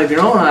beam out of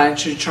your own eye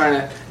and you're trying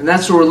to. And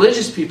that's where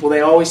religious people,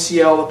 they always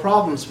see all the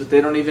problems, but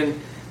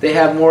they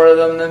have more of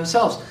them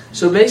themselves.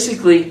 So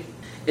basically,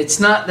 it's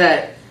not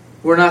that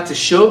we're not to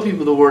show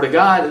people the Word of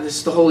God.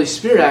 It's the Holy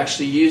Spirit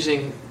actually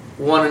using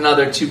one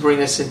another to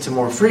bring us into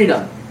more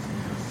freedom.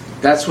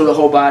 That's where the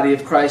whole body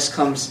of Christ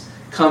comes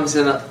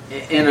in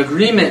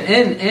agreement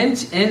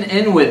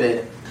in with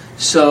it.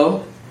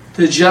 So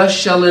the just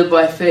shall live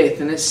by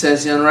faith, and it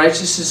says the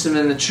unrighteousness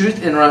and the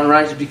truth in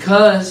unrighteous,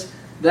 because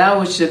that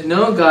which have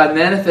known God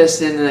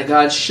manifested, and that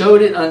God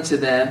showed it unto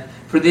them,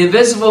 for the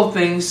invisible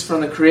things from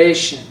the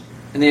creation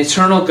and the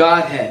eternal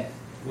Godhead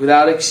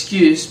without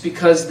excuse,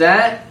 because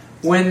that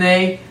when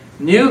they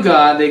knew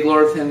God, they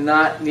glorified Him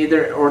not,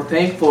 neither or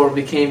thankful, or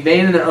became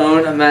vain in their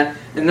own.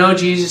 And no,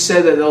 Jesus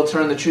said that they'll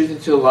turn the truth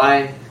into a lie,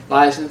 and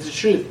lies into the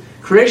truth.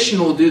 Christian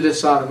will do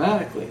this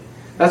automatically.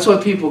 That's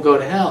why people go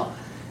to hell.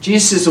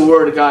 Jesus is the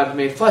Word of God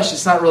made flesh.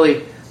 It's not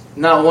really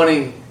not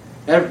wanting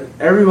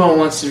everyone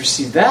wants to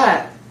receive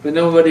that, but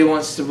nobody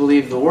wants to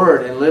believe the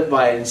Word and live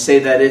by it and say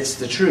that it's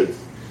the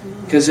truth.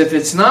 Because if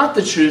it's not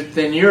the truth,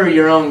 then you're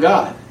your own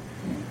God.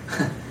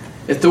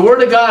 If the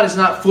Word of God is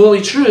not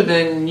fully true,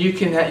 then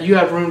you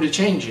have room to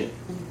change it.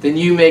 Then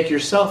you make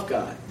yourself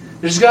God.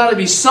 There's got to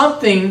be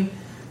something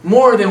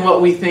more than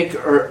what we think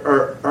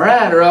are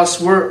at, or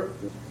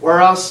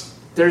else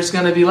there's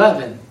going to be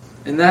leaven.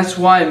 And that's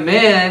why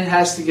man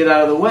has to get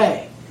out of the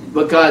way.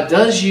 But God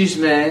does use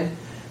men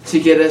to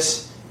get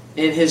us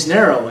in His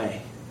narrow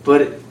way.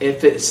 But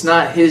if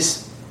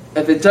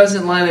it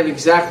doesn't line up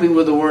exactly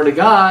with the Word of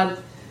God,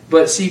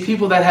 but see,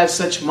 people that have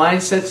such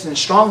mindsets and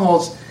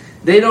strongholds,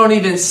 they don't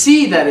even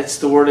see that it's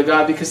the Word of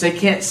God because they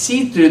can't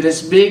see through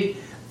this big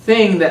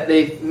thing that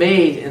they've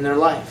made in their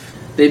life.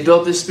 They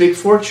built this big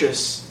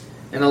fortress,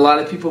 and a lot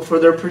of people, for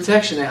their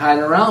protection, they hide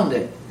around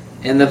it.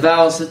 And the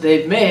vows that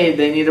they've made,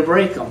 they need to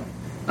break them.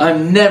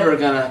 I'm never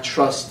going to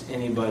trust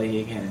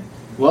anybody again.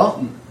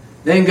 Well,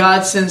 then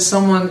God sends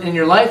someone in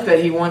your life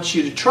that He wants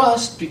you to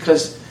trust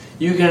because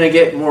you're going to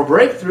get more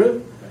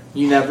breakthrough.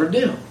 You never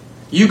do.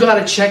 You got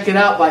to check it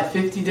out by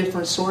 50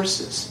 different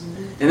sources.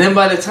 And then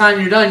by the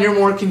time you're done, you're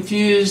more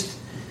confused,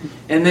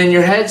 and then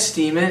your head's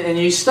steaming, and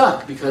you're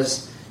stuck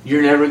because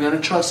you're never going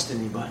to trust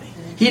anybody.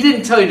 He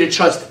didn't tell you to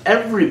trust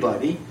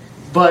everybody,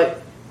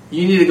 but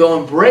you need to go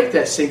and break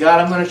that. Say,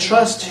 God, I'm going to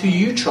trust who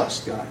you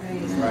trust, God.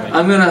 Right.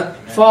 I'm going to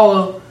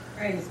follow.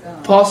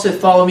 Paul said,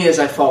 follow me as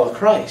I follow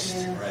Christ.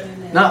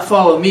 Yeah. Not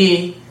follow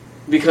me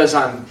because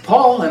I'm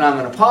Paul and I'm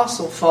an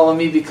apostle. Follow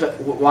me because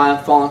why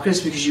I'm following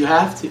Christ, because you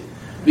have to.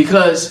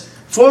 Because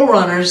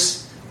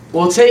forerunners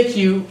will take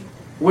you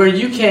where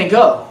you can't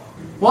go.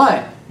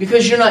 Why?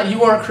 Because you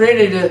weren't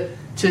created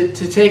to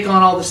take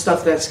on all the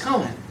stuff that's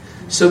coming.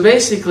 So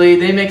basically,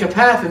 they make a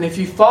path, and if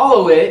you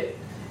follow it,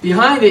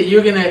 behind it,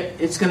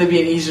 it's going to be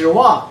an easier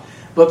walk.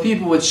 But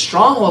people with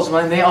strongholds,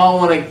 man, they all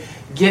want to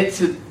get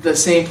to the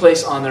same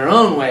place on their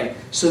own way.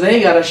 So they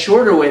got a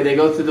shorter way. They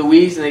go through the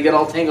weeds, and they get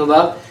all tangled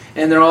up,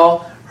 and they're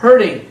all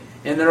hurting.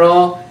 And they're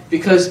all,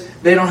 because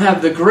they don't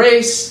have the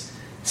grace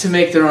to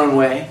make their own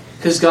way,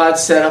 because God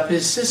set up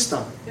His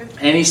system.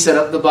 And He set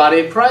up the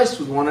body of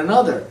Christ with one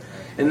another.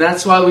 And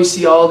that's why we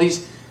see all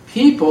these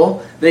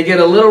people, they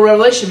get a little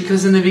revelation,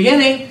 because in the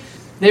beginning,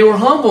 they were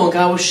humble and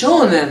God was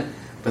showing them.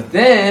 But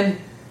then,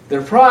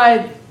 their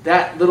pride,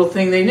 that little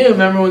thing they knew.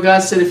 Remember when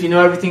God said, if you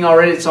know everything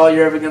already, it's all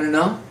you're ever going to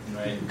know?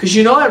 Because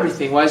you know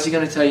everything. Why is He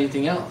going to tell you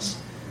anything else?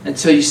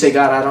 Until you say,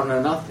 God, I don't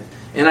know nothing.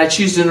 And I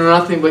choose to know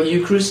nothing but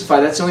you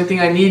crucify. That's the only thing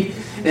I need.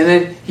 And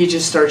then He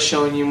just starts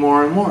showing you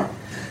more and more.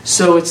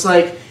 So it's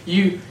like,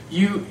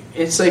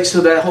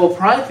 so that whole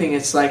pride thing,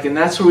 it's like, and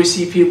that's where we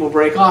see people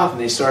break off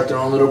and they start their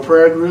own little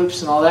prayer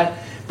groups and all that.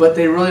 But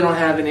they really don't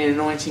have any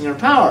anointing or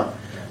power.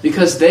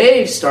 Because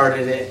they've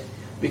started it.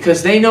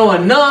 Because they know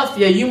enough.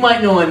 Yeah, you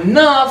might know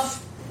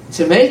enough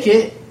to make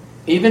it.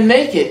 Even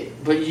make it.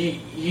 But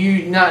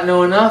you not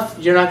know enough,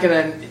 you're not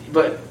going to...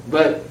 But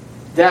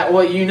that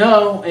what you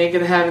know ain't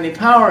going to have any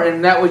power.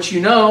 And that what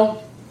you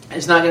know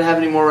is not going to have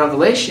any more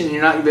revelation. And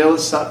you're not going to be able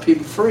to set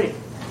people free.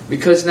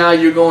 Because now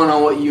you're going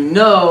on what you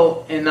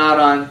know and not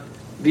on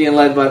being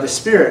led by the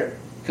Spirit.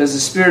 Because the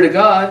Spirit of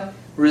God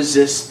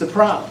resists the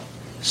proud.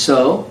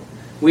 So,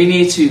 we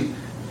need to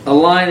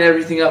align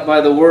everything up by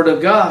the Word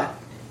of God.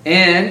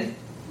 And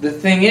the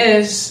thing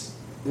is,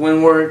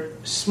 when we're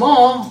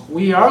small,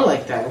 we are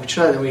like that.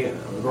 We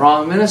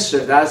wrong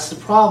minister. That's the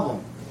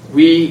problem.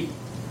 We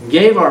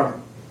gave our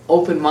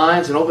open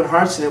minds and open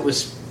hearts, and it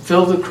was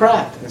filled with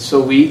crap. And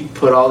so we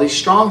put all these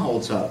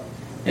strongholds up.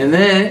 And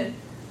then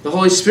the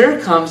Holy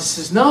Spirit comes and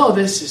says, no,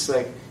 this is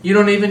like, you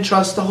don't even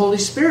trust the Holy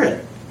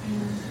Spirit.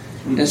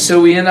 And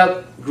so we end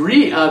up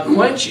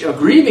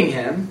grieving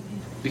Him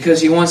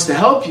because He wants to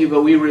help you,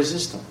 but we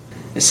resist Him.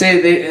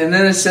 And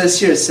then it says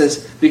here,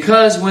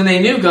 because when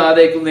they knew God,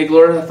 they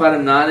glorified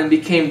Him not and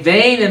became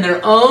vain in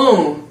their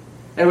own,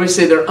 everybody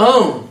say their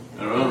own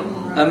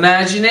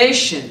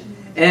imagination,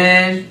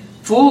 and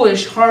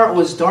foolish heart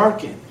was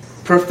darkened.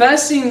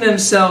 Professing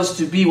themselves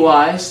to be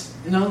wise,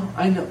 and then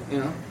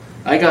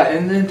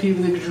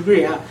people that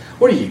agree,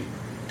 what are you,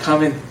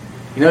 coming,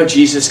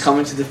 Jesus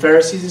coming to the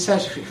Pharisees and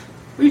Sadducees,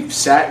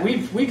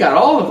 we got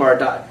all of our,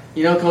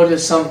 go to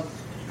some,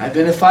 I've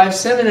been to 5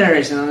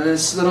 seminaries, and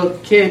this little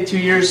kid, 2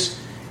 years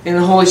in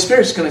the Holy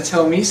Spirit, is going to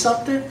tell me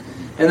something?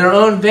 And their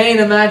own vain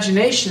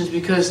imaginations,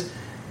 because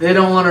they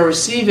don't want to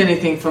receive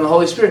anything from the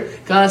Holy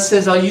Spirit. God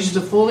says, I'll use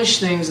the foolish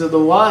things of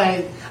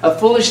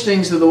foolish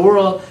things of the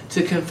world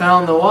to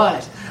confound the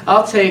wise.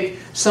 I'll take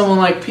someone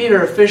like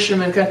Peter, a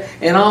fisherman,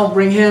 and I'll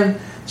bring him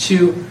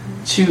to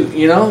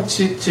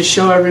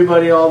show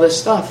everybody all this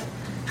stuff.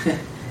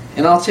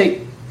 And I'll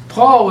take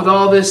Paul with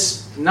all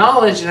this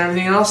knowledge and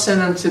everything, and I'll send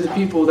them to the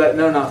people that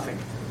know nothing.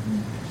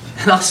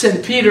 And I'll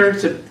send Peter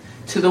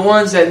to the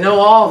ones that know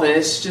all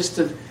this, just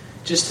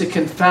to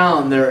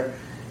confound and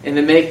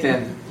to make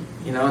them,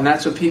 and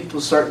that's what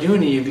people start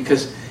doing to you,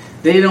 because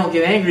they don't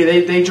get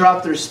angry. They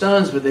drop their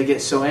stones, but they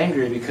get so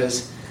angry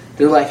because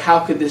they're like,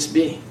 how could this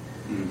be?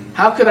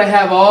 How could I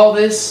have all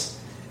this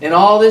and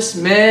all this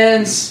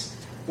man's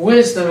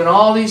wisdom and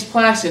all these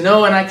plaques, and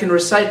I can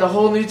recite the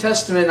whole New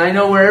Testament, and I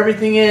know where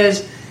everything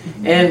is,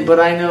 but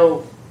I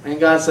know, and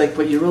God's like,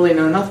 but you really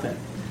know nothing.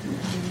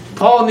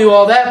 Paul knew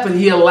all that, but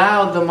he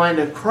allowed the mind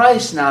of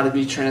Christ now to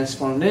be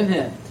transformed in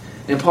him.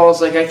 And Paul's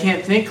like, I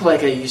can't think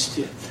like I used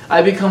to.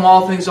 I become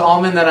all things to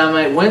all men that I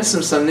might win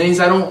some things.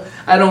 I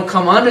don't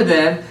come under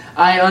them.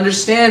 I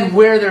understand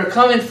where they're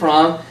coming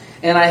from,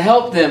 and I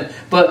help them.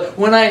 But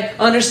when I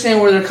understand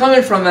where they're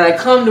coming from, and I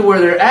come to where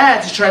they're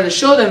at to try to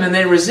show them, and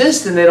they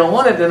resist and they don't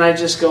want it, then I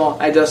just go,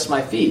 I dust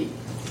my feet.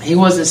 He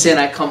wasn't saying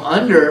I come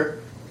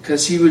under,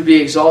 because he would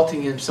be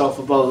exalting himself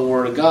above the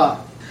Word of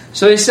God.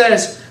 So he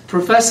says,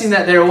 professing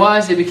that they are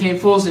wise, they became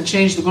fools and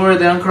changed the glory of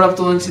the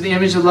uncorruptible into the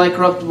image of the like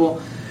corruptible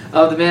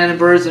of the man and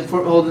birds and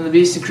foothold the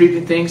beasts and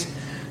creeping things.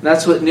 And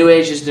that's what New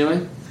Age is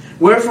doing.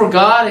 Wherefore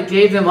God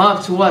gave them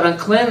up to what?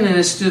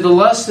 Uncleanness, to the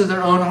lust of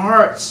their own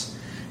hearts,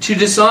 to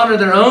dishonor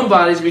their own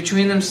bodies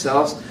between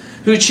themselves,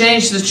 who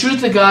changed the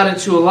truth of God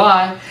into a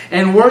lie,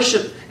 and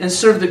worship and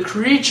serve the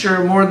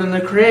creature more than the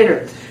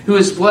Creator, who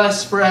is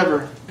blessed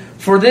forever.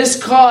 For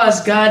this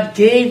cause God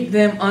gave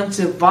them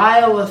unto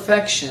vile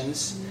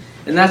affections.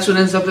 And that's what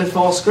ends up in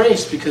false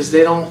grace, because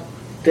they don't,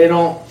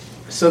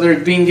 so they're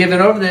being given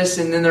over this,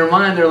 and in their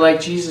mind they're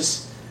like,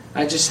 Jesus,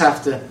 I just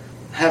have to,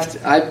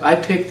 I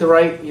picked the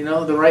right,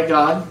 the right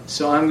God,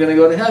 so I'm going to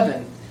go to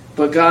heaven.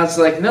 But God's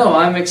like, no,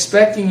 I'm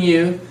expecting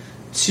you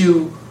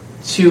to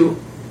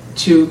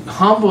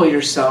humble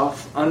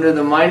yourself under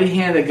the mighty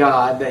hand of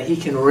God, that He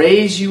can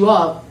raise you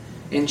up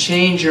and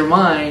change your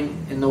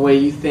mind in the way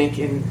you think,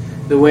 in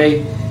the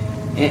way,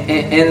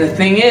 and the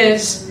thing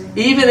is,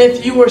 even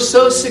if you were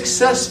so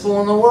successful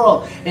in the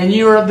world and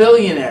you're a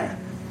billionaire,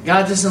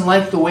 God doesn't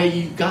like the way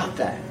you got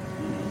that.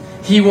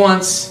 He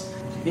wants,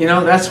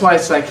 that's why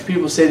it's like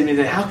people say to me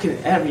that how can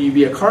ever you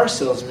be a car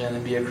salesman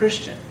and be a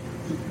Christian?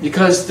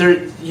 Because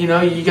you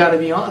got to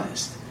be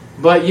honest.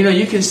 But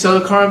you can sell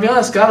the car and be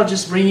honest. God will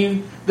just bring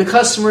you the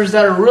customers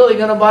that are really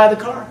going to buy the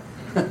car.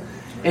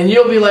 And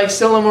you'll be like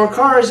selling more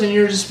cars, and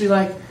you'll just be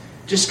like,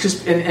 just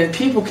because, and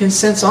people can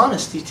sense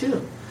honesty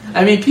too.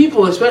 I mean,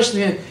 people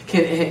especially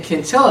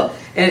can tell it.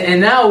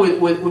 And now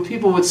with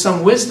people with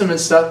some wisdom and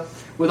stuff,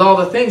 with all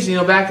the things,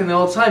 back in the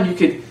old time, you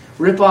could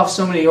rip off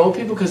so many old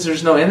people because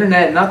there's no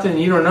internet, nothing,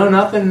 you don't know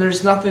nothing,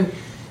 there's nothing,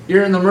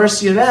 you're in the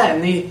mercy of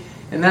that.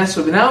 And that's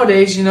what, but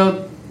nowadays,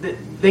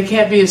 they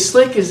can't be as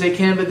slick as they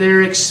can, but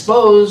they're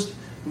exposed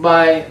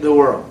by the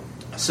world.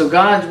 So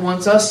God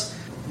wants us,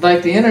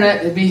 like the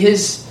internet, to be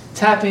His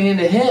tapping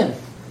into Him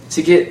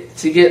to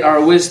get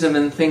our wisdom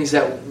and things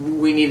that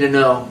we need to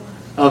know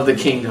of the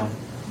kingdom.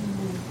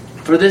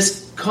 For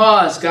this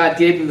cause God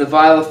gave them the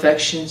vile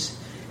affections,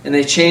 and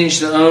they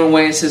changed their own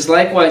way. It says,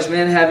 likewise,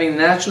 men having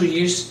natural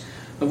use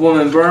of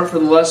woman burn for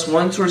the lust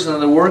one towards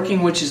another,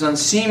 working which is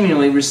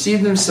unseemly,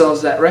 receive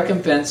themselves that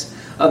recompense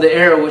of the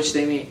error which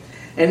they meet.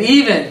 And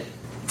even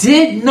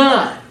did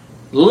not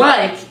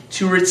like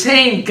to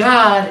retain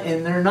God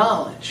in their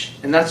knowledge.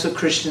 And that's what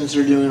Christians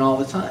are doing all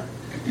the time.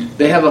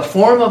 They have a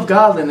form of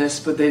godliness,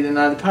 but they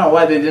deny the power.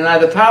 Why? They deny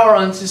the power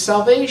unto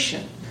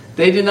salvation.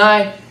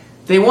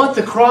 They want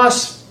the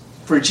cross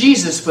for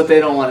Jesus, but they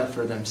don't want it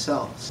for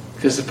themselves.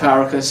 Because the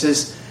power,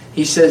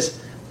 He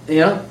says,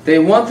 they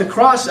want the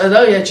cross.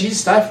 Oh yeah,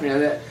 Jesus died for me.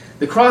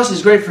 The cross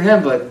is great for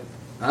Him, but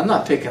I'm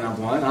not picking up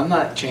one. I'm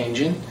not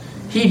changing.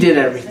 He did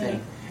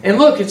everything. And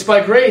look, it's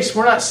by grace.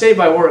 We're not saved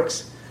by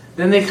works.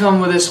 Then they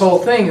come with this whole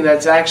thing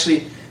that's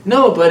actually,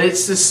 no, but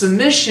it's the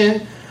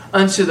submission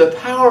unto the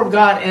power of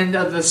God and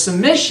of the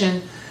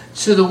submission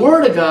to the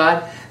Word of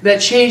God that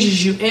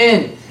changes you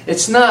in.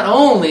 It's not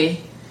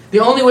only, the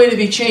only way to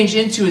be changed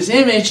into His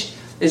image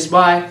is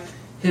by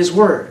His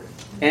Word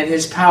and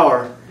His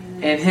power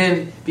and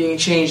Him being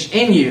changed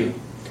in you.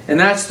 And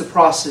that's the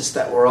process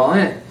that we're all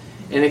in.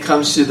 And it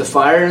comes through the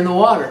fire and the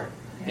water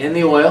and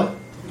the oil.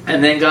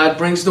 And then God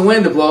brings the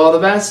wind to blow all the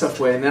bad stuff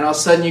away. And then all of a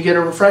sudden you get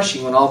a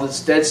refreshing when all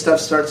this dead stuff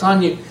starts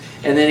on you.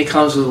 And then He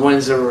comes with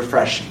winds that are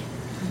refreshing.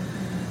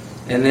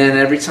 And then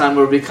every time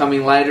we're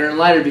becoming lighter and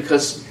lighter,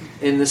 because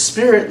in the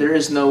Spirit there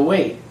is no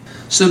weight.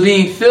 So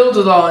being filled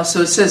with all,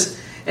 so it says,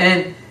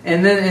 and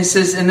then it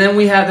says, and then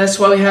we have, that's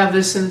why we have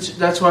this, and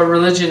that's why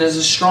religion is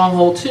a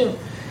stronghold too.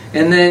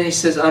 And then he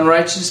says,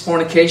 unrighteous,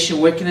 fornication,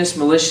 wickedness,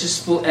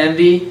 malicious, full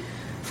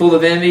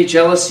of envy,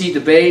 jealousy,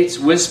 debates,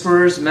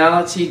 whisperers,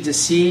 malice,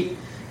 deceit,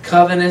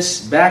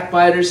 covetous,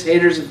 backbiters,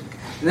 haters of,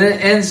 and then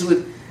it ends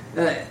with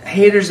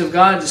haters of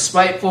God,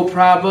 despiteful,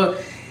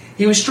 proud.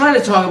 He was trying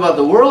to talk about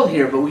the world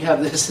here, but we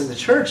have this in the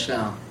church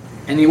now.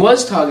 And he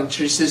was talking to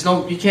church. He says,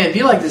 no, you can't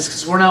be like this,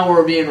 because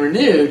we're being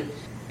renewed,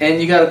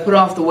 and you got to put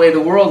off the way the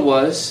world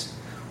was,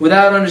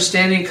 without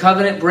understanding,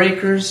 covenant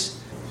breakers,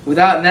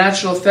 without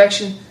natural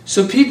affection.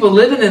 So people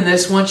living in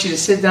this want you to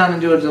sit down and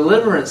do a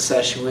deliverance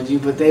session with you,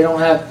 but they don't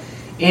have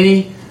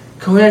any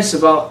coherence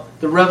about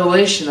the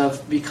revelation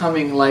of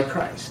becoming like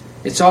Christ.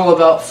 It's all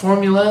about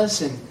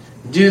formulas and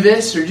do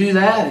this or do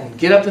that and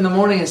get up in the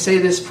morning and say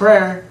this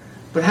prayer.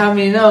 But how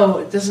many know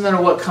it doesn't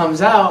matter what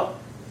comes out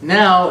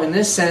now in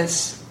this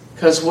sense,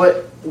 because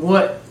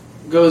what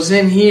goes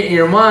in here in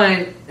your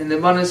mind, in the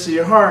abundance of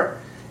your heart,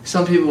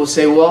 some people will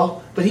say,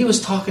 well, but he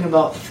was talking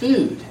about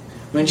food.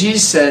 When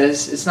Jesus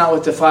says, it's not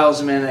what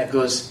defiles a man that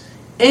goes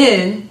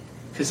in,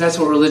 because that's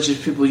what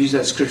religious people use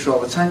that scripture all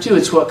the time too.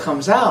 It's what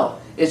comes out.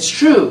 It's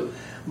true.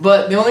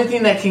 But the only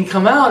thing that can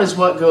come out is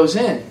what goes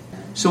in.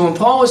 So when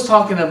Paul was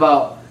talking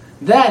about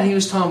that, he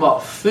was talking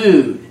about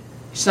food.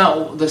 It's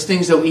not the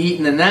things that we eat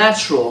in the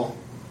natural,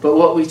 but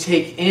what we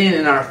take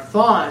in our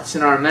thoughts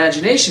and our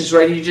imaginations,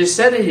 right? You just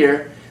said it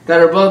here, that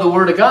are above the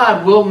Word of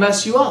God will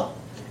mess you up.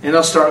 And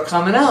they'll start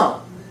coming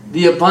out.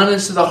 The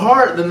abundance of the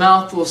heart, the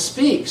mouth will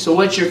speak. So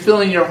what you're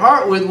filling your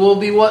heart with will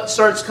be what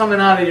starts coming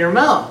out of your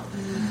mouth.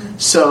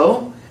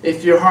 So,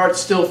 if your heart's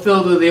still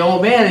filled with the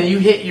old man and you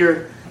hit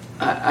your...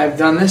 I've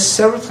done this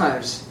several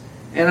times.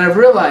 And I've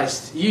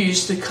realized you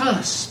used to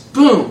cuss.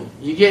 Boom!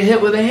 You get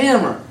hit with a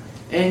hammer.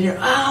 And you're,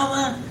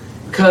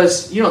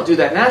 because you don't do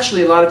that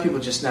naturally. A lot of people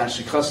just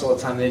naturally cuss all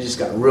the time. They just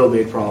got real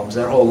big problems.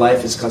 Their whole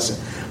life is cussing.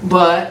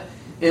 But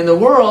in the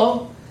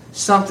world,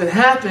 something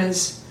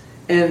happens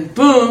and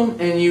boom,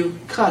 and you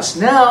cuss.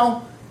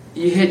 Now,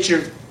 you hit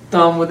your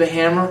thumb with a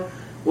hammer.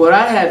 What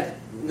I have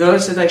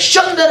noticed is like,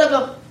 shut that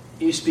up!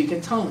 You speak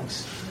in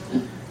tongues.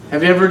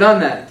 Have you ever done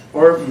that?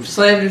 Or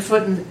slammed your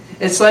foot in...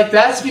 It's like,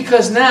 that's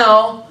because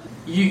now,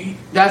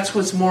 that's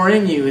what's more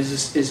in you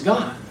is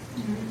God.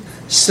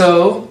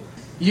 So,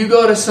 you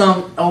go to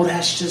some,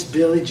 that's just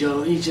Billy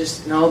Joe.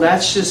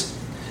 That's just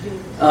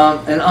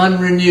an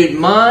unrenewed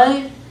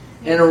mind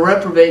and a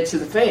reprobate to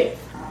the faith.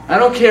 I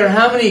don't care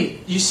how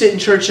many you sit in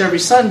church every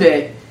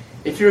Sunday,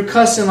 if you're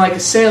cussing like a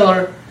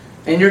sailor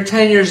and you're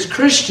 10 years a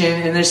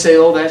Christian and they say,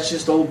 that's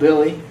just old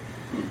Billy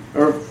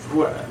or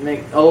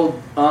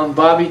old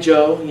Bobby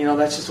Joe,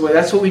 that's just the way,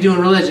 that's what we do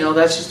in religion,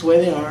 that's just the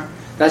way they are.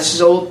 That's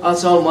just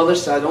that's old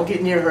mother's side. Don't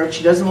get near her.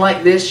 She doesn't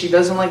like this, she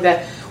doesn't like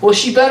that. Well,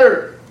 she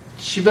better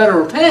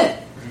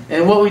repent.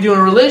 And what we do in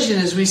religion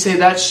is we say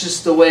that's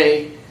just the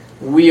way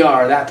we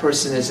are, that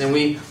person is. And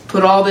we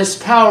put all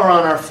this power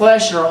on our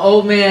flesh and our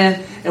old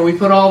man, and we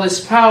put all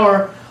this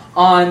power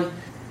on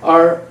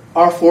our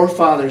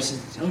forefathers.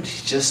 And,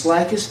 he's just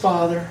like his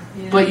father.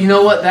 Yeah. But you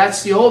know what?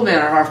 That's the old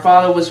man. Our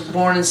father was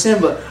born in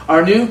sin, but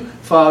our new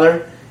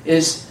father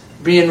is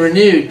being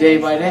renewed day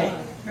by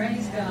day.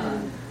 Praise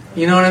God.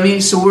 You know what I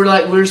mean? So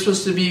we're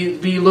supposed to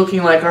be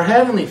looking like our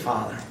heavenly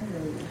Father.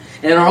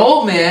 And our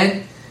old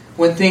man,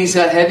 when things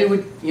got heavy,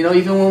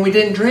 even when we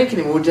didn't drink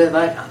anymore, we're just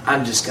like,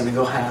 I'm just going to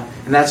go have.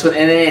 And that's what,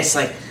 and it's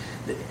like,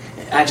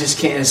 I just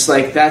can't, it's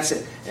like, that's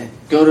it.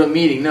 Go to a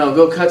meeting. No,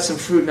 go cut some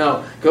fruit.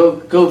 No,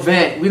 go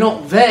vent. We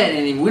don't vent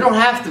anymore. We don't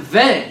have to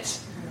vent.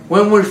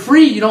 When we're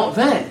free, you don't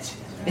vent.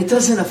 It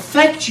doesn't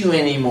affect you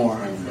anymore.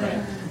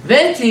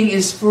 Venting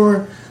is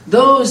for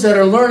those that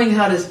are learning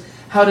how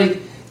to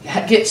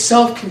get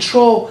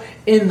self-control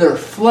in their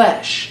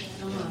flesh.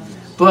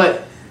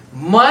 But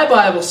my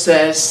Bible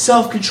says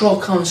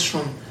self-control comes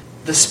from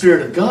the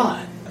Spirit of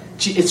God.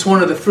 It's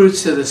one of the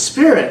fruits of the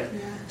Spirit.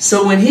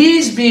 So when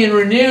He's being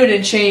renewed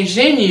and changed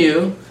in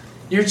you,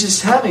 you're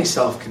just having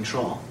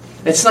self-control.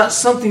 It's not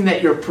something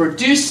that you're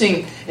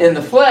producing in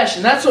the flesh.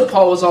 And that's what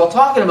Paul was all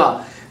talking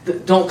about.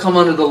 Don't come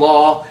under the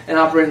law and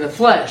operate in the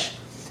flesh.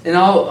 And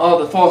all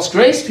the false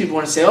grace people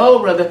want to say,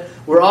 brother,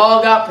 we're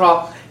all got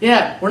problems.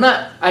 Yeah, we're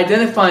not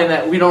identifying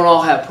that we don't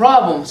all have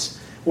problems.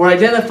 We're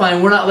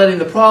identifying we're not letting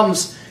the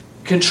problems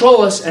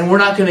control us, and we're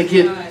not going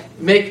to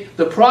make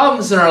the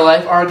problems in our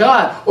life our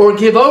God, or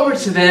give over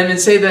to them and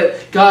say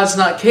that God's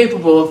not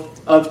capable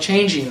of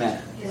changing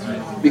that.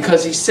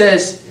 Because He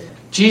says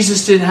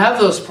Jesus didn't have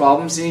those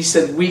problems, and He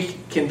said we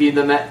can be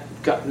the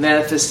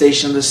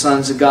manifestation of the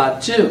sons of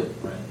God too.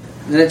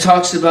 And it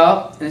talks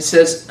about, and it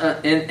says,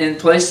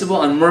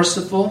 implacable,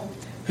 unmerciful,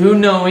 who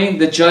knowing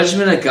the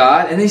judgment of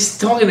God, and He's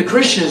talking to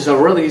Christians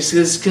though, really,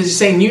 because He's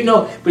saying,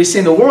 but He's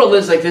saying the world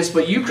lives like this,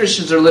 but you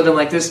Christians are living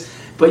like this,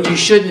 but you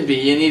shouldn't be.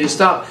 You need to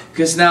stop,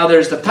 because now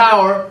there's the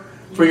power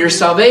for your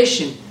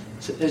salvation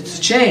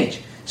to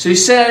change. So He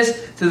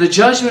says, to the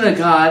judgment of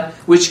God,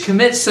 which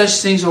commits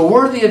such things are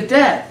worthy of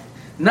death,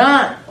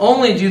 not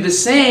only do the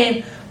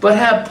same, but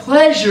have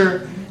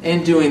pleasure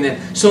in doing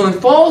them. So in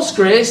false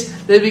grace,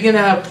 they begin to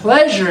have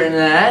pleasure in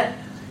that.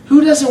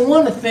 Who doesn't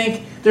want to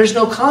think there's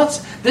no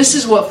consequence? This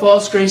is what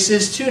false grace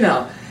is too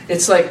now.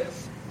 It's like,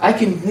 I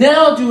can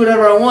now do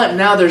whatever I want.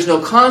 Now there's no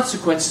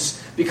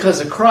consequences because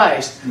of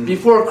Christ.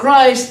 Before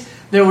Christ,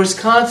 there was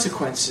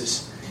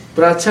consequences.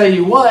 But I'll tell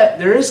you what,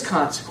 there is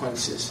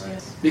consequences.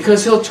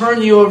 Because He'll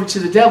turn you over to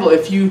the devil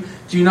if you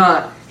do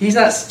not. He's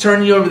not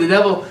turning you over to the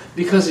devil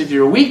because of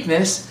your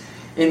weakness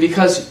and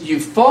because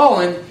you've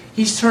fallen.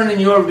 He's turning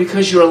you over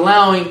because you're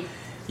allowing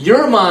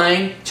your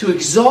mind to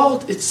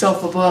exalt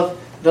itself above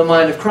the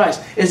mind of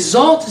Christ.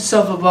 Exalt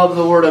itself above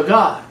the Word of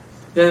God.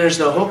 Then there's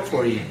no hope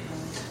for you.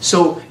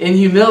 So in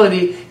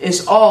humility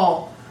is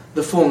all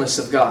the fullness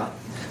of God.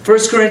 1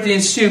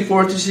 Corinthians 2,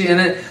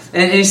 4-6,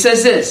 and he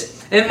says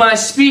this, "In my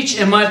speech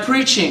and my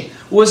preaching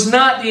was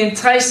not the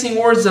enticing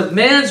words of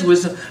man's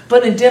wisdom,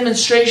 but in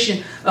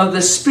demonstration of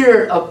the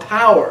Spirit of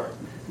power."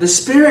 The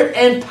Spirit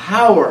and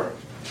power.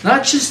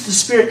 Not just the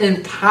Spirit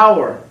and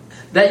power.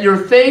 That your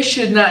faith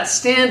should not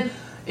stand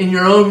in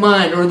your own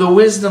mind or the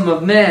wisdom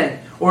of men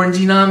or in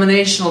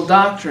denominational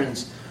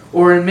doctrines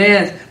or in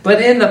man's,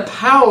 but in the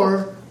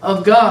power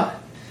of God.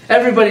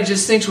 Everybody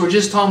just thinks we're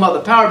just talking about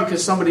the power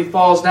because somebody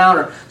falls down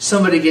or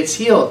somebody gets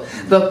healed.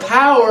 The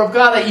power of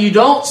God that you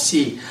don't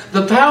see.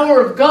 The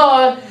power of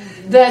God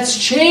that's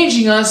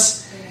changing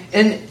us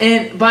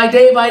and by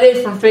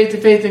day from faith to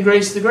faith and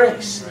grace to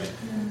grace.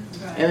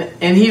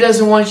 And He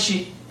doesn't want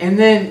you, and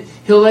then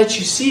He'll let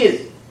you see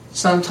it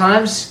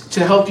sometimes to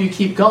help you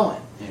keep going.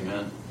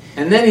 Amen.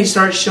 And then He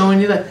starts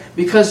showing you that.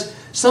 Because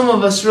some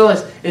of us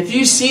realize, if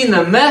you've seen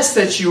the mess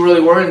that you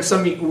really were, and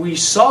some of you, we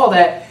saw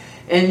that,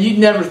 and you'd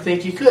never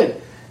think you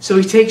could. So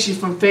He takes you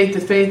from faith to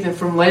faith and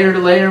from layer to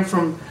layer and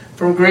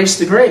from grace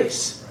to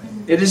grace.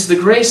 It is the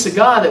grace of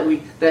God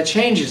that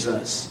changes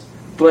us.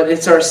 But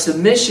it's our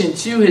submission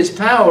to His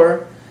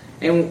power,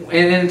 and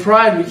in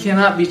pride we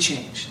cannot be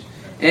changed.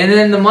 And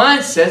then the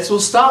mindsets will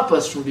stop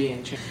us from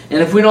being changed.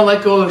 And if we don't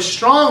let go of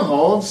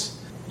strongholds,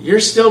 you're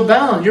still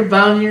bound. You're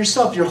bound in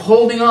yourself. You're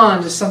holding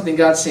on to something.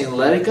 God's saying,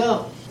 let it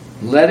go.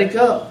 Let it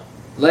go.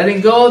 Letting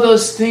go of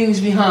those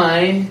things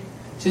behind.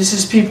 This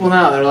is people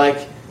now. They're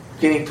like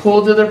getting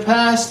pulled to their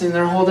past and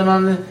they're holding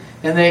on to,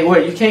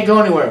 and you can't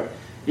go anywhere.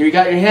 You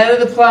got your hand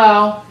to the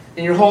plow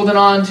and you're holding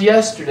on to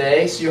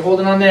yesterday. So you're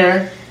holding on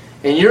there.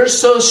 And you're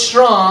so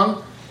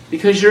strong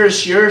because you're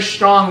a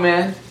strong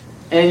man.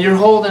 And you're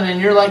holding, and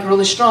you're like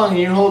really strong, and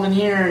you're holding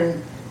here,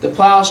 and the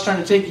plow's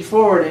trying to take you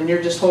forward, and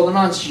you're just holding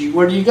on. So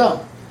where do you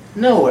go?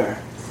 Nowhere.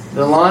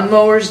 The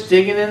lawnmower's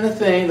digging in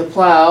the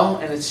plow,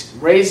 and it's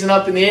raising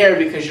up in the air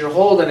because you're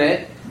holding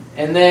it,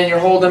 and then you're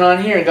holding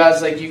on here. And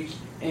God's like, you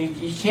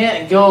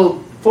can't go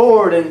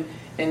forward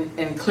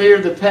and clear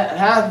the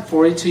path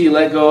for you until you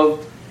let go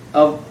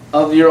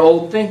of your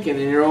old thinking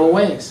and your old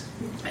ways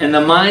and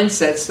the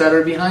mindsets that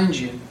are behind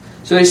you.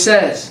 So He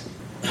says,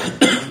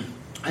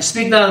 I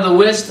speak not of the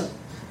wisdom.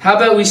 How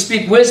about we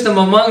speak wisdom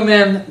among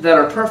them that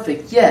are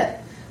perfect,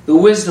 yet the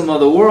wisdom of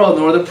the world,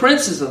 nor the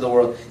princes of the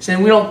world.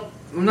 Saying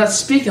I'm not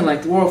speaking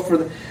like the world,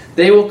 for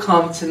they will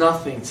come to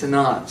nothing, to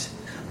naught.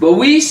 But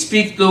we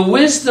speak the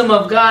wisdom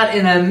of God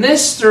in a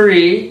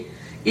mystery,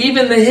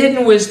 even the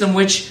hidden wisdom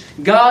which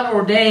God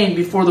ordained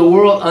before the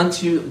world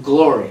unto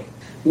glory,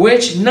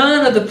 which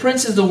none of the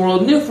princes of the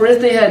world knew, for if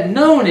they had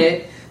known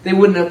it, they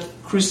wouldn't have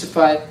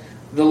crucified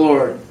the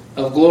Lord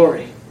of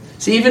glory.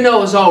 See, even though it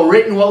was all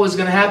written what was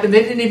going to happen,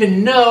 they didn't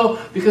even know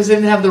because they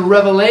didn't have the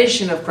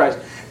revelation of Christ.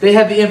 They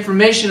had the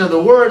information of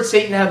the Word.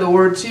 Satan had the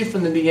Word too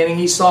from the beginning.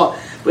 He saw,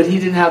 but he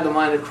didn't have the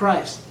mind of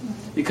Christ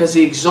because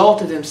he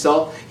exalted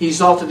himself. He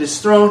exalted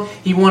his throne.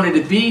 He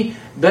wanted to be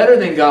better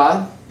than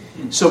God.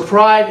 So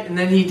pride, and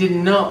then he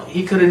didn't know.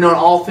 He could have known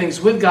all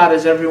things with God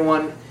as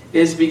everyone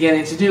is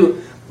beginning to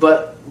do,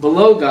 but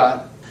below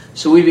God.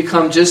 So we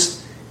become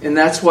just, and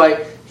that's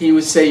why He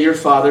would say, your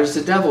father is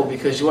the devil,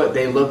 because what?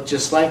 They looked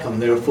just like him.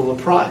 They were full of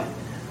pride.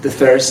 The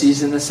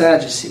Pharisees and the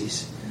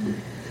Sadducees.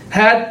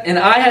 And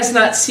eye has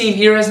not seen,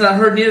 ear has not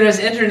heard, neither has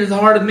entered into the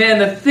heart of man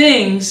the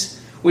things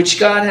which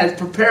God has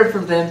prepared for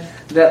them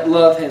that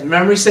love Him.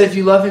 Remember He said, if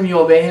you love Him, you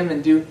obey Him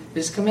and do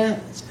His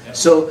commandments. Yep.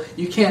 So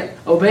you can't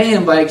obey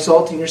Him by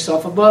exalting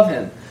yourself above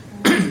Him.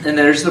 And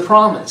there's the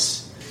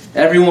promise.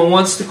 Everyone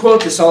wants to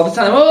quote this all the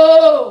time.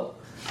 Oh!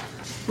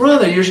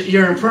 Brother,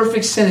 you're in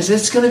perfect sin.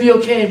 It's going to be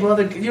okay,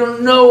 brother. You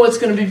don't know what's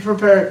going to be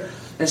prepared.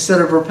 Instead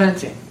of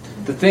repenting.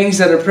 The things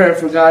that are prepared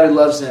for God who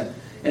loves them.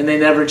 And they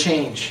never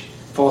change.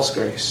 False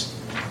grace.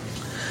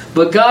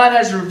 But God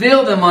has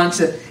revealed them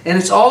unto, and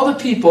it's all the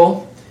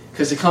people,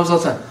 because it comes all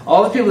the time,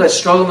 all the people that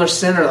struggle in their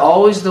sin are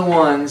always the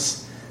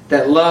ones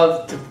that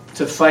love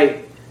to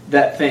fight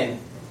that thing.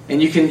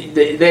 And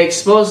they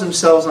expose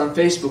themselves on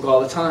Facebook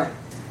all the time.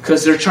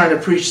 Because they're trying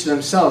to preach to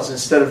themselves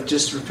instead of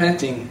just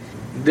repenting.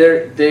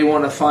 They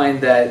want to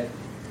find that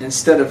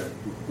instead of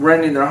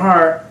rending their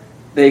heart,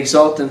 they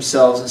exalt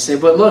themselves and say,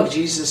 but look,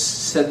 Jesus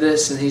said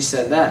this and He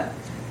said that.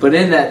 But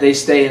in that they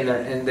stay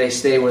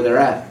where they're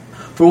at.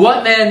 For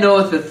what man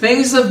knoweth the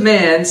things of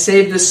man,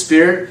 save the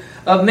Spirit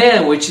of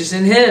man which is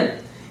in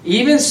him?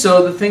 Even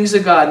so the things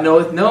of God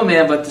knoweth no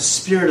man but the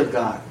Spirit of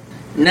God.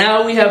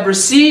 Now we have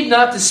received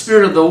not the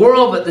spirit of the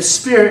world, but the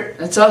Spirit,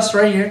 that's us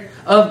right here,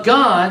 of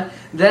God,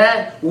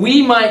 that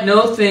we might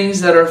know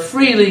things that are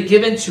freely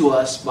given to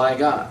us by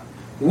God.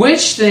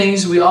 Which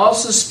things we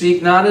also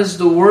speak, not as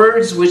the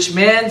words which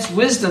man's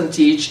wisdom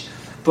teach,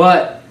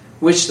 but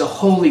which the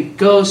Holy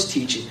Ghost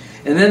teaches.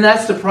 And then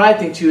that's the pride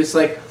thing too. It's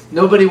like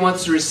nobody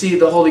wants to receive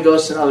the Holy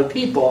Ghost in other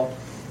people.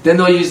 Then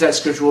they'll use that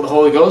scripture, well, the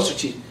Holy Ghost will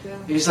teach. Yeah.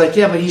 He's like,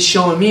 yeah, but He's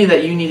showing me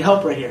that you need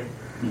help right here.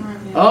 Yeah.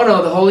 Oh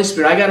no, the Holy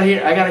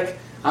Spirit.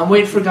 I'm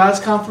waiting for God's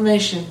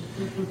confirmation.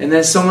 And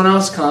then someone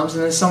else comes,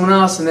 and then someone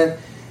else, and then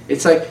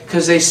it's like,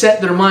 because they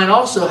set their mind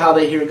also how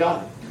they hear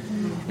God.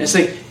 And it's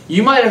like,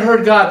 you might have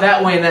heard God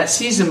that way in that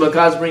season, but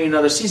God's bringing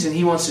another season.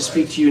 He wants to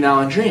speak to you now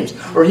in dreams.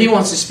 Or He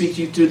wants to speak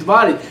to you through the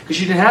body, because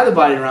you didn't have the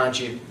body around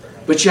you.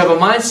 But you have a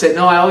mindset,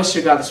 no, I always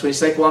hear God this way.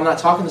 It's like, well, I'm not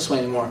talking this way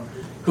anymore.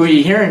 Who are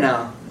you hearing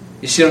now?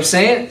 You see what I'm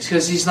saying? It's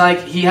because He's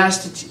like, He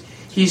has to,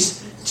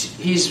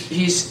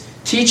 He's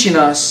teaching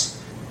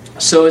us.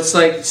 So it's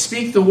like,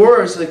 speak the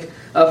words, like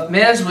of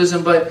man's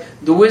wisdom, but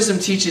the wisdom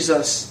teaches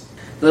us.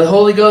 The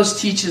Holy Ghost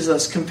teaches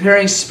us,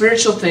 comparing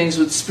spiritual things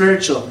with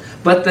spiritual.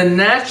 But the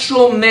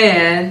natural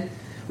man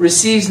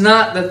receives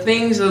not the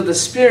things of the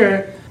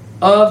Spirit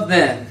of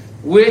them,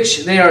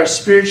 which they are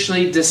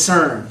spiritually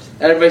discerned.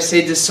 Everybody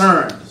say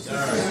discerned.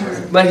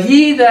 Discerned. But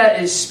he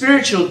that is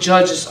spiritual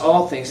judges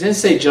all things. It didn't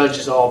say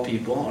judges all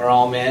people, or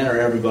all men, or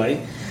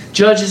everybody.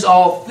 Judges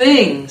all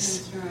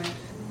things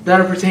that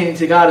are pertaining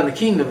to God in the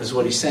kingdom, is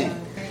what he's saying.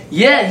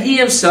 Yet he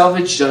himself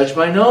is judged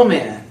by no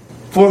man.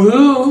 For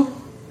who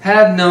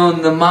have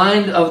known the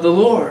mind of the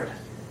Lord,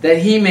 that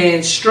he may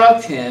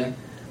instruct him?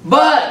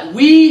 But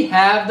we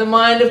have the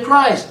mind of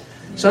Christ.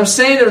 So I'm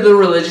saying to the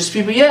religious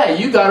people, yeah,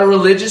 you got a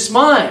religious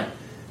mind.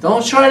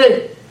 Don't try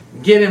to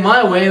get in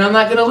my way, and I'm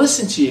not going to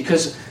listen to you,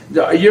 because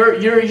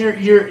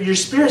your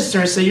spirit's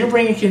starting to say you're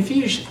bringing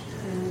confusion.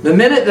 The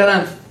minute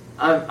that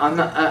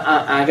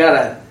I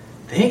gotta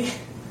think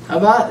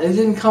about it, it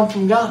didn't come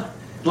from God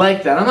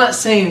like that. I'm not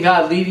saying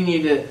God leading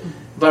you to,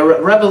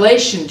 but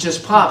revelation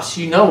just pops.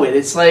 You know it.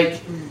 It's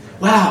like,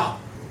 wow,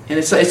 and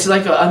it's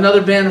like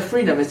another band of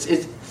freedom.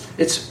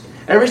 It's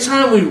every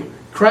time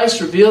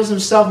Christ reveals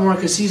Himself more,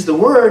 because He's the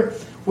Word,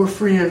 we're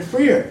freer and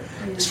freer.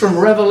 It's from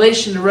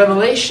revelation to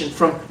revelation,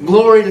 from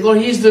glory to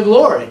glory. He's the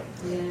glory.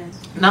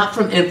 Not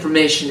from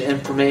information to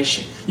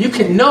information. You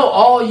can know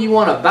all you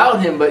want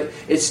about Him, but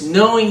it's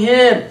knowing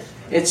Him.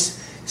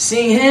 It's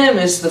seeing Him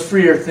is the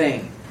freer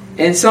thing.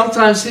 And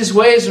sometimes His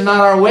ways are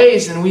not our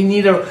ways, and we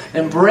need to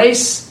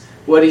embrace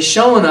what He's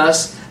showing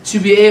us to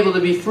be able to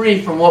be free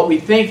from what we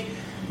think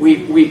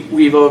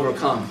we've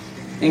overcome.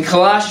 In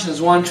Colossians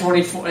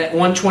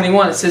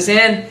 1:21, it says,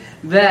 "And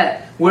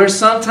that we're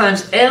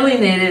sometimes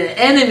alienated and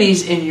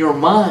enemies in your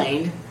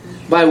mind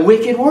by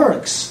wicked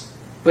works.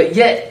 But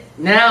yet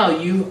now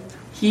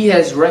He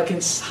has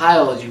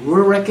reconciled you."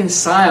 We're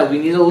reconciled. We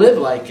need to live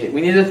like it.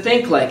 We need to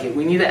think like it.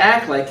 We need to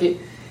act like it.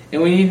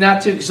 And we need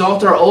not to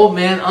exalt our old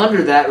man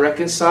under that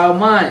reconciled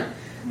mind.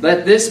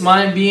 Let this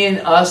mind be in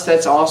us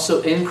that's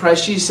also in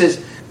Christ Jesus.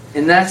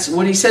 And that's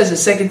what he says in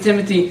 2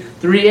 Timothy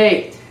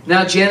 3:8.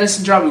 Now Jannes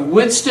and Jambres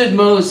withstood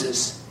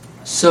Moses.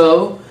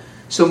 So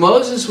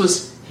Moses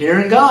was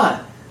hearing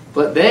God.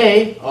 But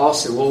they all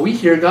said, well, we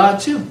hear God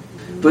too.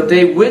 But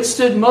they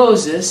withstood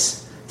Moses.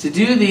 To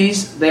do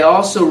these, they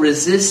also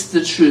resist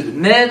the truth.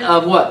 Men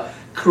of what?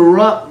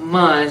 Corrupt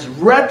minds,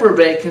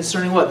 reprobate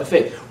concerning what? The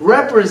faith.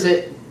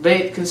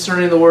 Reprobate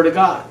concerning the Word of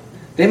God.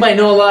 They might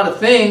know a lot of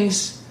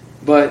things,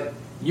 but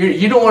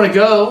you don't want to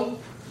go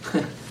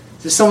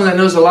to someone that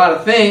knows a lot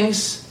of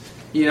things.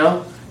 You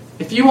know,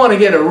 if you want to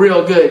get a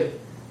real good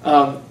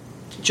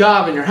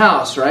job in your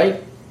house,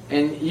 right?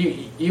 And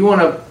you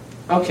want to,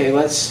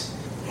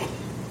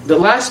 the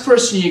last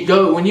person you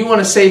go, when you want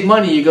to save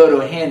money, you go to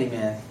a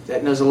handyman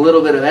that knows a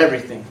little bit of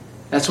everything.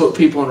 That's what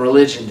people in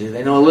religion do.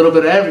 They know a little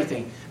bit of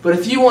everything. But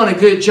if you want a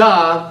good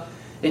job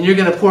and you're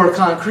going to pour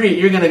concrete,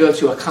 you're going to go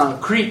to a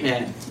concrete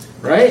man,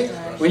 right?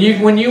 When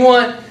you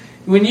want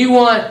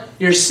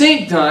your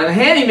sink done, a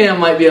handyman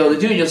might be able to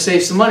do it. You'll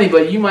save some money,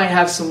 but you might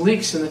have some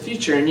leaks in the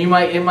future, and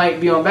it might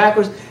be on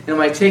backwards, and it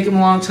might take them a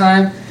long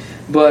time.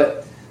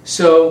 But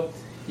so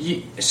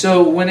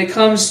when it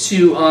comes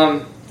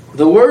to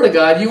the Word of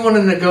God, you want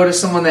to go to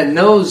someone that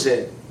knows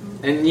it,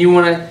 and you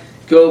want to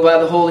go by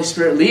the Holy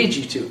Spirit leads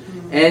you to.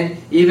 And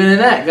even in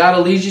that, God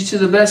will lead you to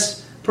the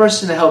best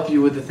person to help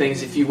you with the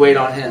things if you wait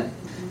on Him.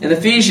 In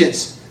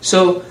Ephesians,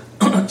 so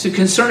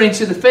concerning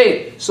to the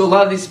faith, so a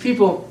lot of these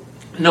people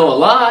know a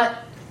lot,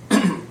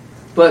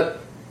 but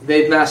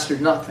they've mastered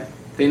nothing.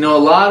 They know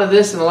a lot of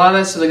this and a lot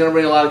of that, so they're going to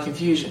bring a lot of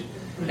confusion.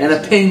 And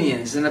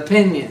opinions.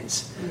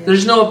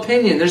 There's no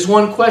opinion. There's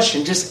one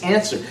question. Just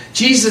answer.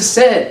 Jesus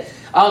said,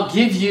 I'll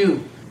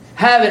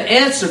have an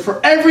answer for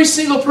every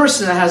single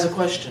person that has a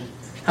question.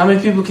 How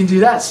many people can do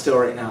that still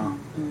right now?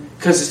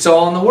 Because it's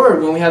all in the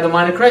Word. When we have the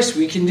mind of Christ,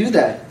 we can do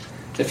that.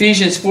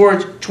 Ephesians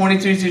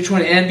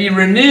 4:23-20. And be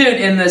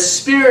renewed in the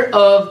spirit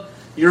of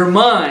your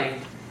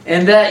mind,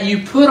 and that you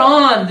put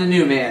on the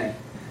new man.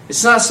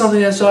 It's not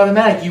something that's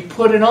automatic. You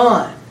put it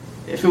on.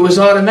 If it was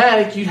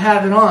automatic, you'd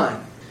have it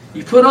on.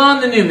 You put on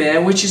the new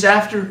man, which is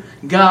after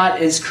God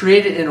is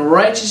created in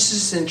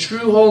righteousness and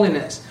true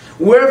holiness.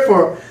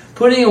 Wherefore,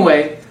 putting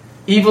away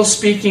evil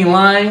speaking,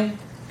 lying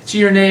to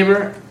your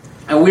neighbor,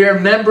 and we are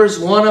members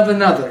one of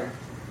another.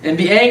 And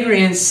be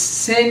angry and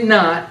sin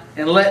not,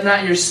 and let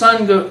not the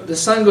sun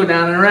go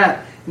down in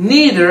wrath.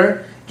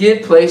 Neither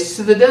give place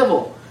to the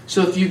devil.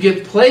 So if you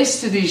give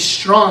place to these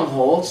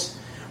strongholds,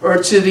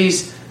 or to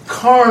these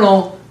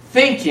carnal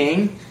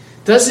thinking,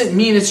 doesn't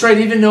mean it's right,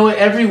 even though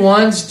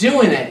everyone's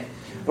doing it.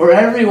 Or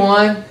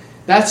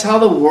that's how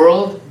the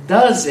world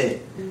does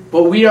it.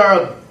 But we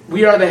are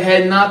the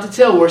head, not the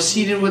tail. We're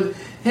seated with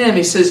Him.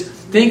 He says,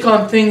 think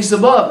on things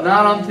above,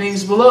 not on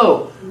things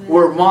below.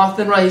 We're moth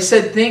and rust. He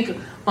said, think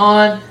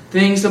on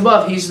things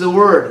above. He's the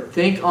Word.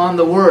 Think on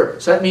the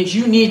Word. So that means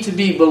you need to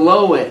be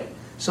below it.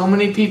 So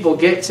many people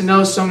get to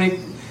know so many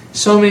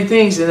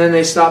things, and then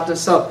they stop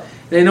themselves.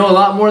 They know a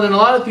lot more than a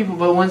lot of people,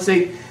 but once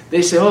they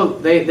say,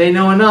 they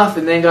know enough,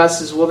 and then God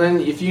says, well then,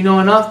 if you know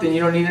enough, then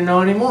you don't need to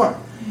know anymore.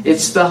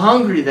 It's the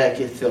hungry that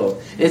get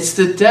filled. It's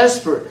the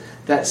desperate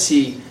that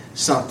see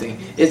something.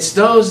 It's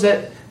those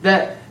that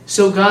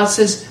so God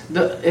says,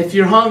 if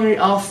you're hungry,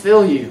 I'll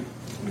fill you.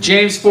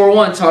 James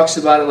 4:1 talks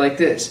about it like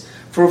this.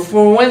 For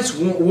whence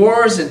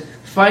wars and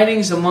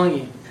fightings among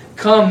you?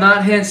 Come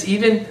not hence,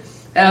 even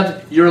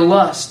of your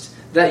lust,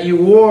 that you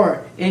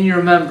war in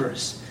your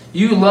members.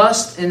 You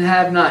lust and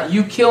have not.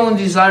 You kill and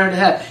desire to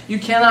have. You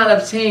cannot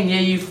obtain,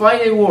 yea, you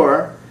fight a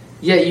war,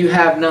 yet you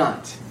have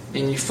not.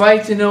 And you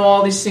fight to know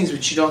all these things,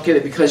 but you don't get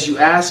it because you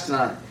ask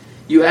not.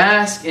 You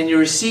ask and you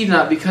receive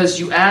not because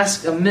you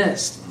ask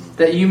amiss,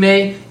 that you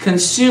may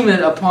consume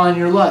it upon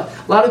your lust.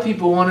 A lot of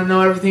people want to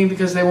know everything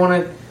because they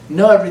want to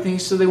know everything,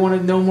 so they want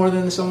to know more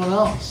than someone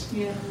else.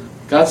 Yeah.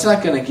 God's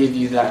not going to give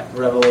you that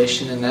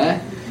revelation in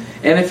that.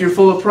 And if you're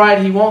full of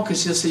pride, He won't,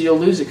 because He'll say you'll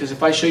lose it. Because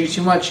if I show you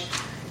too much,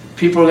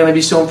 people are going to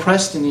be so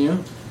impressed in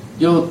you,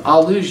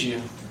 I'll lose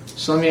you.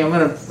 So I'm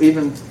going to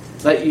even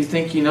let you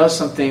think you know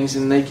some things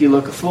and make you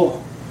look a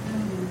fool.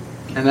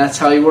 And that's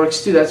how He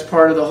works too. That's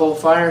part of the whole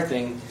fire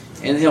thing.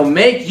 And He'll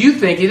make you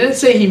think. He didn't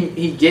say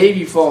He gave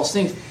you false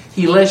things.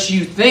 He lets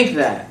you think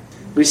that.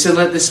 But He said,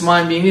 let this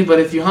mind be in you. But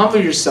if you humble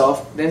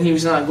yourself, then He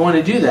was not going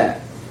to do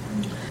that.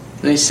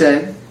 And He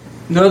said,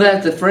 know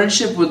that the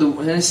friendship with the...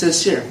 And it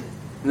says here,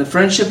 and the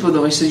friendship of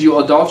the... He says, you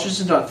adulterers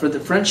and adulterers, for the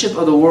friendship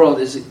of the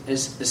world is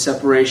a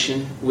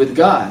separation with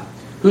God.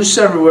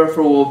 Whosoever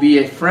wherefore will be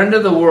a friend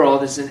of the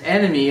world is an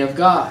enemy of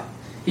God.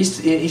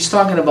 He's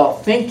talking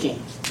about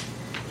thinking.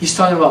 He's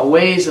talking about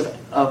ways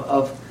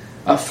of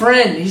a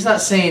friend. He's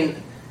not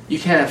saying you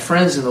can't have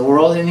friends in the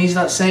world. And He's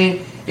not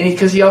saying...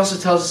 because He also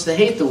tells us to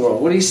hate the world.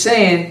 What He's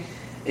saying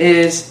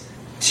is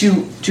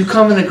to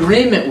come in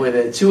agreement with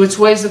it, to its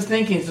ways of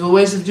thinking, to the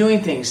ways of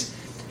doing things.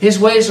 His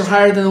ways are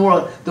higher than the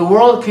world. The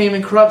world came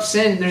in corrupt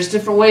sin. There's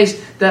different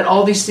ways that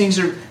all these things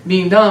are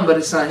being done, but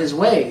it's not His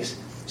ways.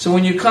 So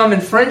when you come in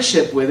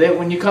friendship with it,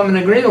 when you come in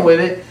agreement with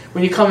it,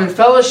 when you come in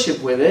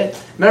fellowship with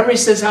it, remember He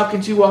says, how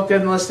can two walk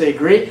together unless they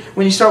agree?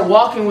 When you start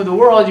walking with the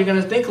world, you're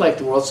going to think like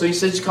the world. So He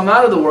says, come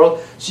out of the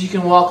world so you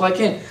can walk like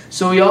Him.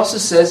 So He also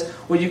says,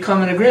 when you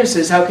come in agreement, He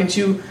says, how can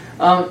two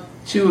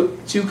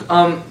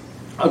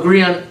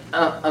agree on,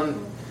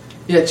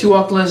 two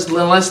walk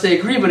unless they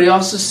agree? But He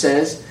also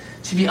says,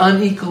 to be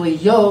unequally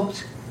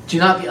yoked, do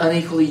not be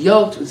unequally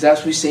yoked.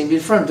 That's what He's saying, be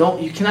firm.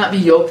 You cannot be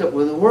yoked up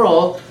with the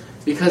world,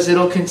 because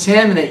it'll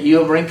contaminate you.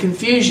 It'll bring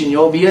confusion.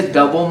 You'll be a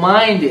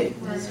double-minded.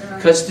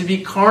 Because to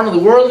be carnally,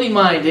 worldly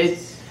minded,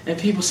 and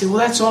people say, well,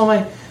 that's all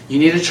my... You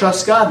need to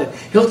trust God. Then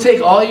He'll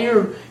take all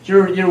your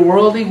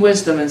worldly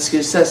wisdom and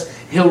success.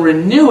 He'll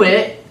renew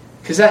it,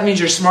 because that means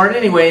you're smart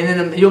anyway, and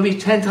then you'll be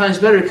 10 times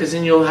better, because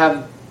then you'll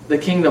have the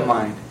kingdom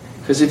mind.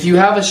 Because if you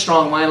have a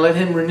strong mind, let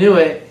Him renew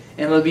it,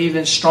 and it'll be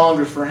even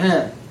stronger for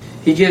Him.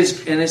 He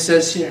gives, and it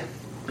says here,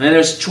 and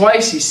there's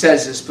twice He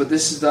says this, but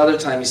this is the other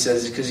time He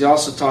says it, because He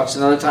also talks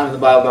another time in the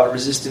Bible about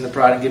resisting the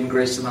proud and giving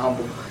grace to the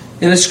humble.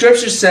 And the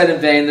Scripture said in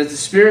vain that the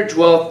Spirit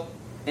dwelleth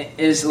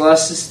is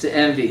lusteth to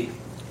envy.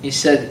 He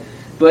said,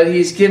 but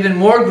He's given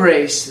more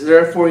grace.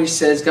 Therefore He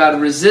says,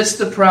 God resists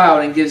the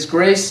proud and gives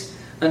grace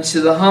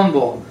unto the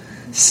humble.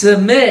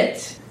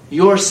 Submit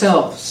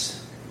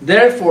yourselves,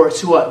 therefore,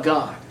 to what?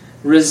 God.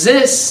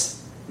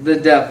 Resist the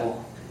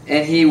devil,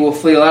 and he will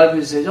flee. A lot of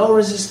people say, oh,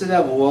 resist the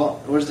devil.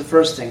 Well, where's the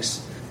first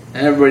things?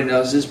 And everybody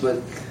knows this,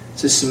 but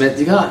to submit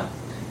to God.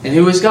 And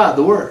who is God?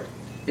 The Word.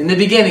 In the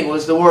beginning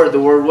was the Word.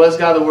 The Word was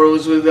God. The Word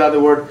was with God.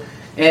 The Word.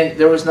 And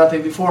there was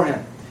nothing before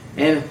Him.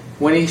 And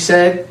when He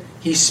said,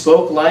 He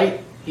spoke light,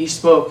 He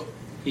spoke.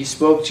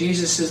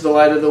 Jesus is the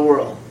light of the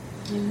world.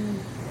 Amen.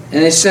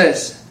 And it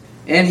says,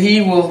 and He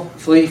will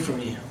flee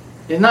from you.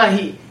 It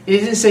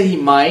didn't say He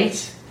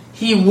might.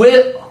 He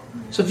will.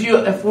 So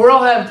if we're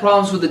all having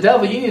problems with the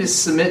devil, you need to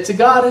submit to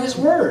God and His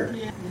Word.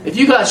 Yeah. If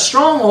you got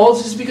strongholds,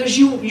 it's because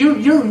you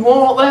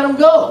won't let them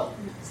go.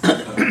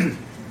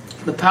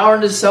 The power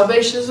into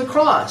salvation is the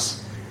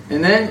cross.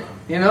 And then,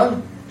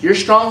 your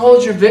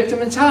strongholds, your victim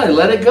mentality.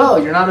 Let it go.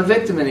 You're not a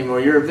victim anymore.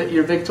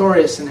 You're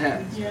victorious in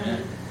Him. Yeah.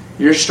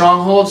 Your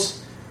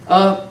strongholds,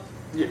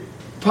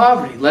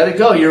 poverty. Let it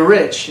go. You're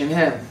rich in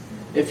Him.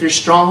 If your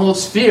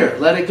strongholds, fear.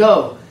 Let it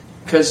go.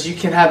 Because you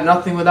can have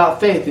nothing without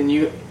faith. And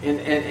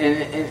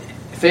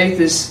faith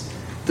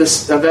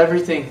is of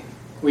everything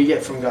we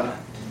get from God.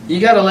 You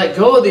got to let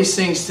go of these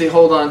things to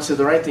hold on to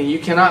the right thing. You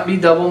cannot be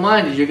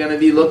double-minded. You're going to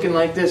be looking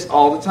like this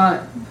all the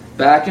time.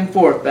 Back and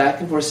forth,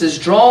 back and forth. It says,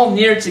 draw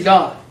near to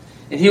God,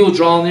 and He will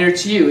draw near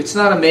to you. It's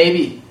not a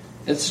maybe.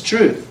 It's the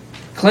truth.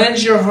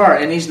 Cleanse your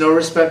heart, and He's no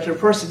respecter of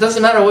person. It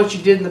doesn't matter what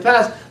you did in the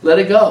past. Let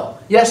it go.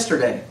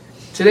 Yesterday.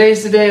 Today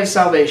is the day of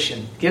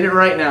salvation. Get it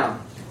right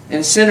now.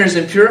 And sinners,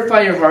 and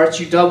purify your hearts,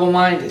 you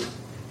double-minded.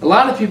 A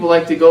lot of people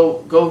like to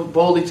go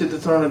boldly to the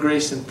throne of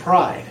grace in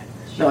pride.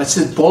 No, it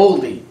says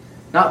boldly.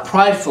 Not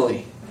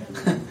pridefully.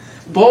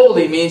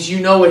 Boldly means you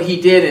know what He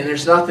did and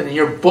there's nothing. And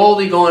you're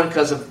boldly going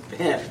because of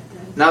Him.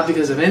 Not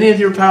because of any of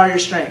your power or your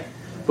strength.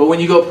 But when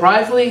you go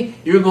pridefully,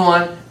 you're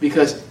going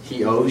because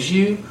He owes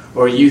you,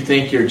 or you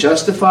think you're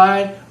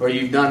justified, or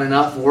you've done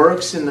enough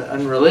works in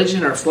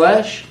religion or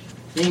flesh.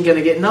 You ain't going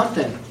to get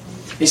nothing.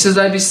 He says,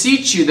 I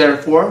beseech you,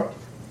 therefore,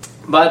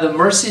 by the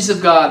mercies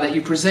of God, that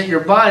you present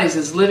your bodies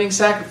as living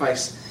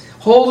sacrifice,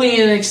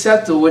 holy and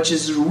acceptable, which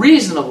is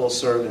reasonable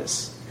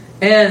service.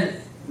 And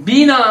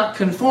be not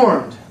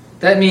conformed.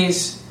 That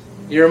means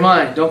your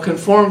mind. Don't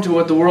conform to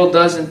what the world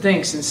does and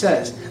thinks and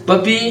says.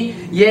 But be,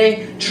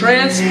 yea,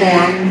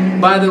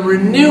 transformed by the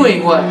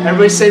renewing, what?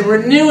 Everybody say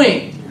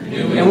renewing.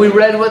 And we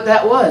read what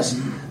that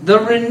was. The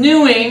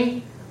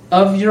renewing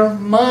of your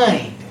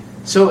mind.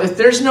 So if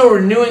there's no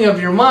renewing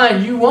of your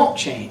mind, you won't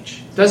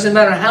change. Doesn't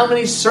matter how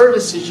many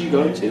services you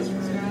go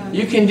to.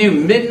 You can do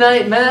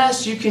midnight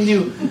mass, you can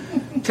do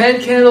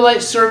 10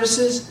 candlelight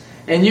services,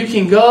 and you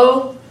can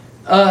go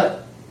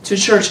to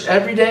church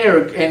every day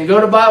and go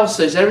to Bible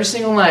studies every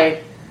single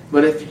night.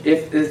 But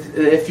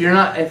if you're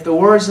not, if the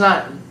Word's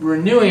not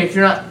renewing, if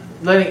you're not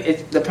letting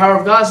it, the power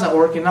of God's not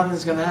working,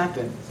 nothing's going to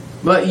happen.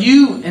 But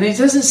you, and it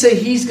doesn't say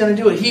He's going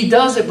to do it. He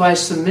does it by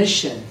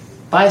submission.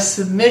 By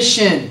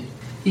submission.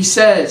 He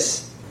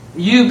says,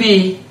 you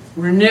be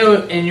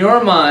renewed in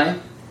your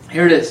mind.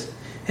 Here it is.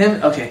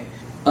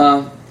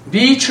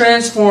 Be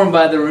transformed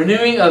by the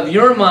renewing of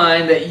your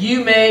mind, that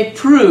you may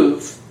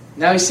prove.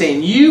 Now he's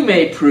saying you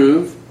may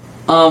prove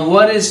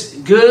what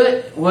is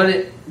good,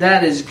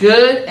 that is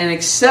good and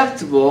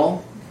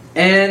acceptable,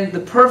 and the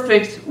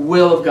perfect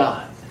will of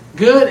God.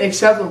 Good,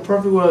 acceptable,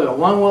 perfect will of God.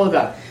 One will of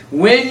God.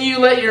 When you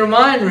let your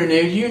mind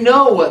renew, you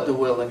know what the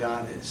will of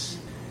God is.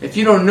 If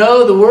you don't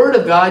know the Word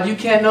of God, you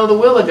can't know the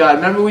will of God.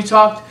 Remember we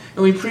talked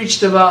and we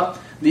preached about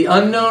the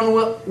unknown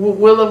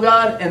will of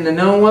God and the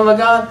known will of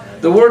God?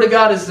 The Word of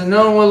God is the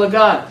known will of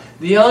God.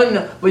 But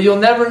you'll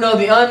never know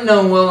the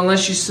unknown will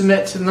unless you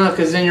submit to the known,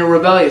 because then you're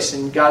rebellious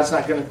and God's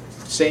not going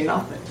to say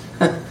nothing.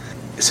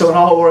 So it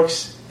all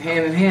works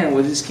hand in hand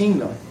with His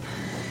kingdom.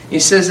 He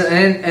says,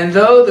 and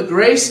though the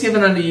grace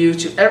given unto you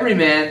to every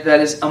man that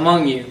is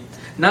among you,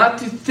 not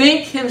to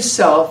think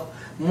himself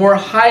more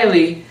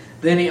highly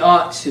than he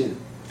ought to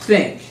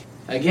think.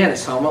 Again,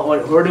 it's talking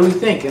about where do we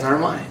think in our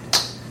mind?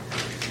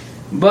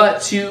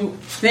 But to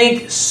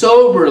think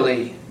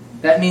soberly,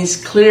 that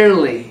means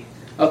clearly,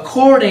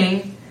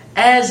 according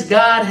as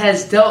God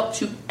has dealt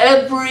to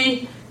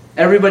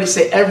everybody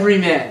say every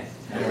man.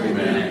 Every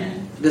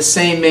man. The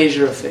same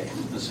measure of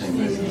faith. The same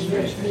measure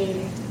of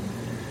faith.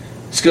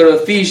 Let's go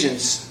to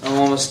Ephesians. I'm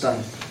almost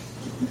done.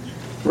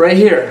 Right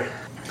here.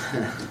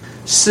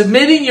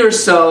 Submitting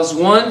yourselves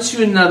one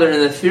to another in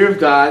the fear of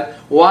God,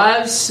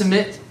 wives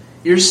submit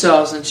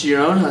yourselves unto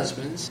your own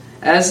husbands,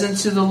 as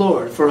unto the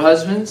Lord. For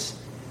husbands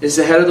is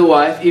the head of the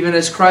wife, even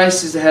as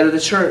Christ is the head of the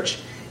church,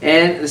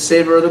 and the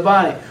Savior of the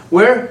body.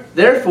 Where,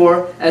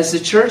 therefore, as the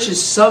church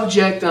is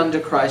subject unto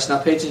Christ, now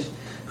pay attention,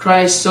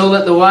 Christ, so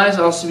let the wives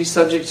also be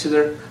subject to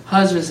their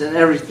husbands in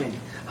everything.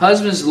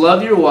 Husbands,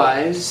 love your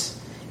wives,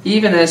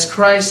 even as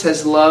Christ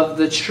has loved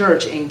the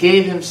church and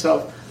gave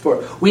Himself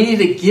for it. We need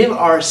to give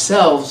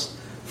ourselves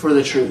for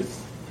the truth.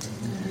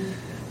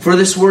 For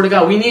this Word of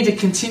God. We need to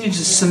continue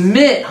to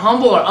submit,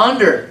 humble, or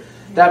under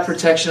that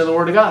protection of the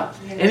Word of God.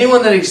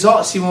 Anyone that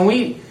exalts,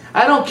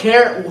 I don't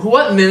care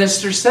what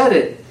minister said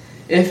it.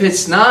 If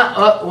it's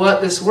not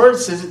what this Word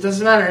says, it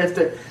doesn't matter.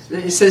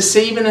 It says,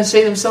 even as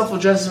Satan himself will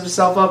dress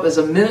himself up as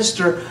a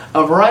minister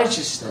of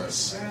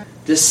righteousness,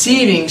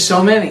 deceiving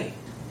so many.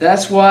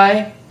 That's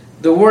why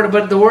the Word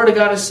of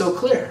God is so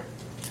clear.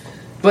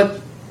 But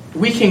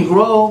we can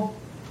grow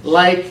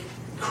like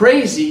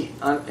crazy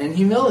in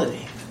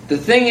humility. The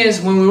thing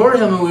is, when we were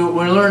Him, we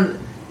learned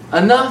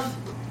enough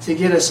to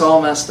get us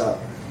all messed up.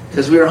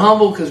 Because we were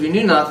humble, because we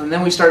knew nothing.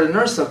 Then we started to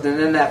learn something. And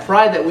then that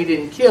pride that we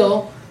didn't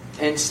kill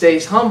and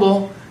stays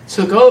humble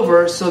took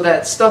over. So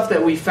that stuff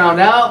that we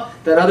found out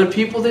that other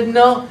people didn't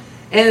know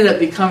ended up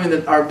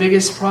becoming our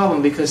biggest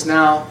problem. Because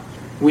now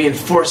we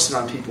enforce it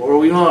on people. Or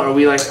we won't. Or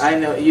we I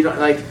know. You don't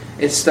like.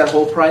 It's that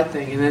whole pride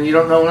thing. And then you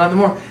don't know nothing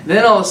more. And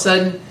then all of a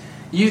sudden,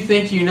 you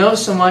think you know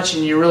so much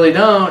and you really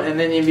don't. And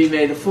then you be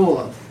made a fool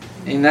of.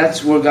 And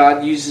that's where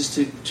God uses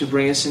to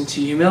bring us into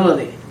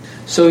humility.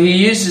 So He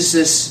uses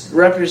this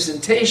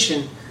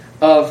representation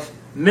of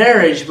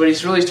marriage, but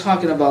He's really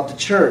talking about the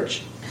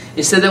church.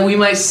 He said that we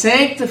might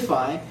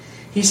sanctify.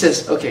 He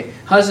says, okay,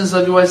 husbands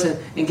love your wives,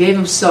 and gave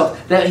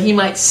Himself, that He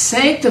might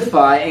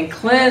sanctify and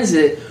cleanse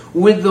it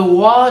with the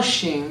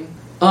washing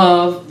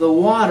of the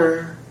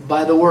water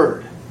by the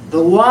Word.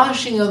 The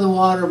washing of the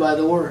water by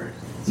the Word.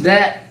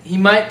 That He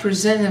might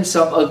present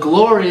Himself a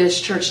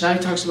glorious church. Now He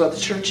talks about the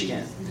church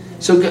again.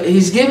 So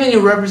He's giving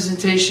you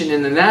representation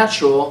in the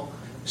natural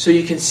so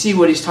you can see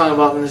what He's talking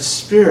about in the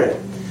spirit.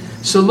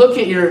 So look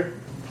at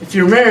if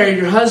you're married,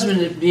 your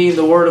husband being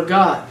the Word of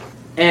God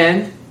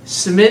and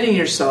submitting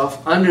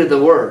yourself under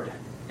the Word.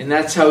 And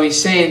that's how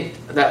He's saying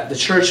that the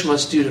church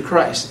must do to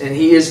Christ. And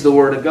He is the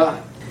Word of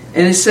God.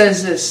 And it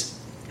says this,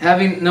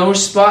 having no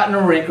spot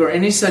nor wrinkle or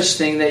any such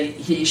thing, that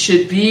he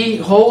should be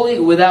holy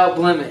without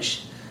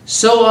blemish.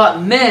 So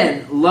ought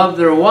men love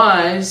their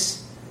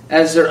wives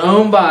as their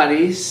own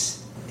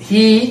bodies.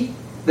 He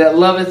that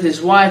loveth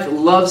his wife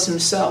loves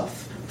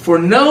himself. For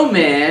no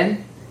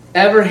man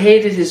ever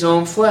hated his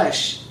own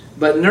flesh,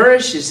 but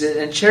nourishes it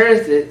and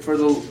cherisheth it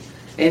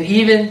and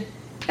even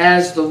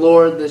as the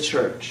Lord the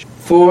church.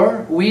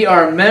 For we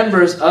are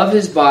members of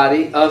his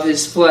body, of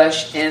his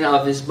flesh, and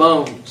of his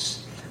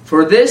bones.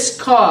 For this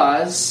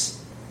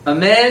cause a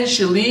man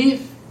shall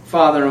leave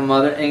father and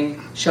mother,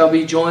 and shall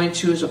be joined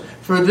to his wife.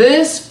 For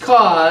this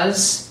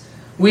cause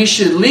we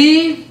should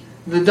leave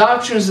the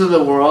doctrines of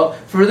the world.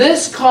 For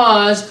this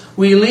cause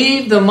we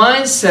leave the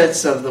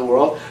mindsets of the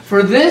world.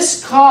 For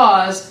this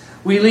cause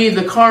we leave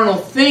the carnal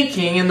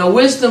thinking and the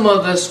wisdom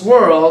of this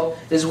world,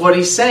 is what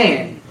he's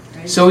saying.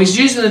 So he's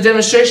using the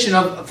demonstration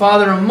of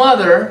father and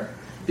mother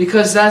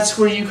because that's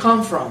where you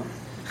come from.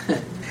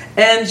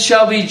 And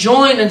shall be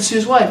joined unto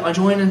his wife.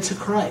 Joined unto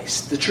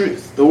Christ, the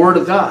truth, the Word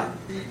of God.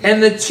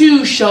 And the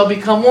two shall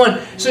become one.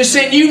 So he's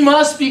saying you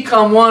must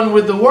become one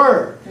with the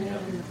Word.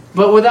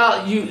 But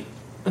without you,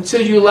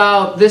 until you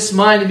allow this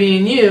mind to be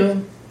in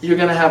you, you're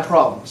going to have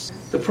problems.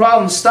 The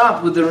problems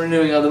stop with the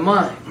renewing of the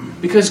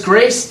mind. Because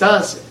grace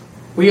does it.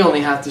 We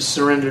only have to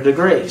surrender to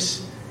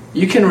grace.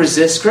 You can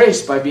resist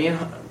grace by being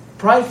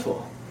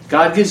prideful.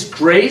 God gives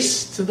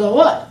grace to the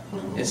what?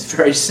 It's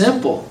very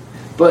simple.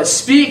 But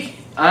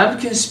I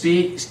can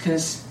speak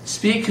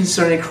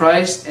concerning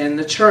Christ and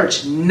the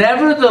church.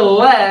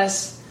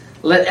 Nevertheless,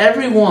 let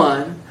every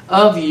one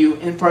of you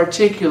in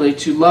particular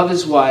to love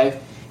his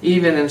wife,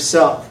 even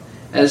himself.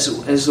 As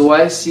the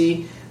wife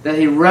see that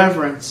he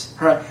reverence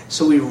her.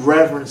 So we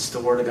reverence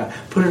the Word of God.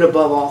 Put it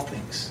above all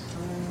things.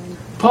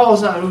 Paul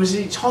was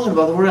he talking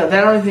about the Word of God.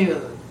 I don't think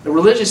the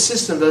religious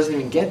system doesn't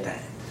even get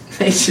that.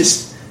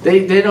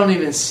 They don't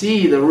even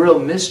see the real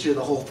mystery of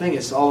the whole thing.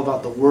 It's all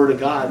about the Word of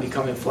God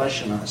becoming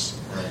flesh in us.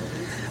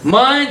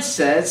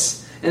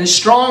 Mindsets and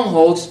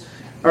strongholds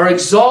are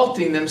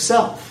exalting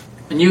themselves.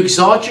 When you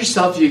exalt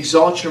yourself, you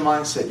exalt your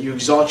mindset. You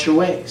exalt your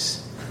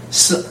ways.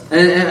 So,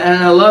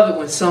 and I love it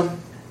when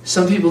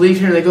some people leave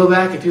here and they go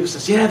back and people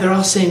say, yeah, they're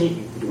all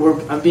saying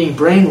I'm being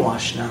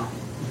brainwashed now.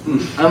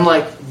 I'm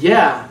like,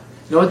 yeah.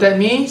 You know what that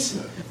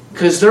means?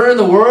 Because they're in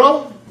the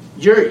world,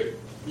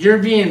 you're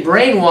being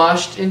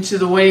brainwashed into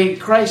the way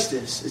Christ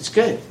is. It's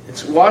good.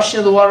 It's washing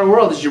of the water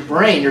world is your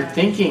brain, your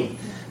thinking,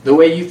 the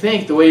way you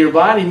think, the way your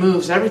body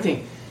moves,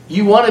 everything.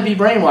 You want to be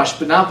brainwashed,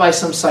 but not by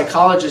some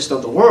psychologist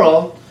of the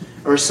world,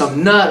 or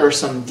some nut, or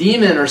some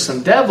demon, or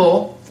some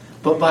devil,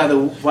 but by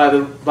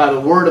the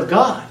Word of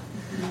God.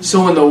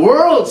 So when the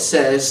world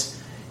says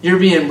you're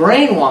being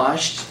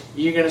brainwashed,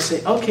 you're going to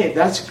say, okay,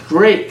 that's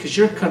great, because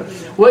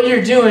what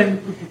you're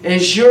doing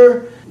is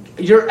you're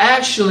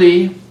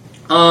actually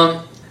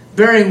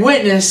bearing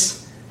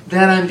witness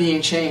that I'm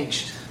being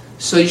changed.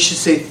 So you should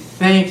say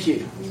thank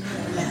you,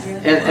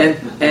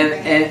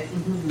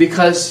 and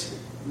because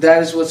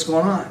that is what's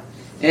going on,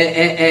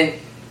 and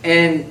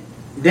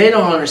they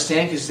don't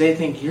understand because they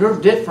think you're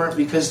different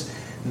because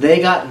they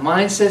got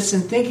mindsets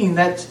and thinking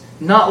that's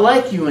not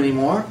like you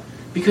anymore.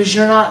 Because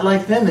you're not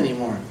like them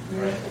anymore.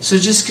 Right. So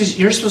just because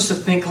you're supposed to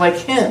think like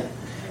him.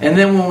 And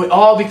then when we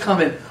all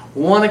become in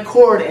one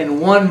accord and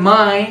one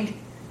mind,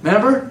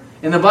 remember?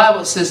 In the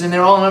Bible it says, and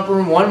they're all in an upper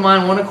room, one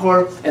mind, one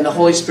accord, and the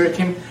Holy Spirit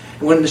came.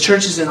 And when the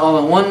church is in all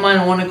in one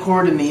mind, one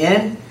accord in the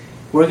end,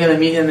 we're going to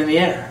meet him in the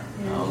air.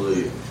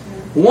 Hallelujah.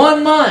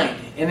 One mind.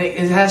 And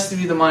it has to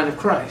be the mind of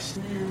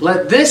Christ.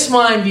 Let this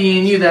mind be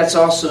in you that's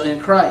also in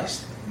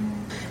Christ.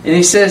 And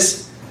he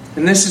says,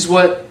 and this is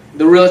what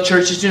the real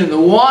church is doing. The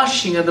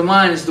washing of the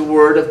mind is the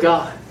Word of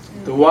God.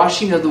 The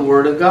washing of the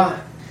Word of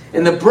God.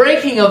 And the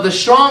breaking of the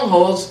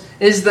strongholds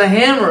is the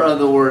hammer of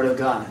the Word of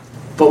God.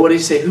 But what do you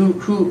say? Who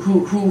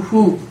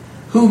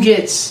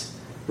gets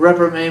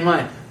reprobate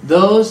mind?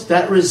 Those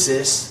that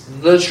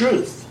resist the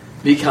truth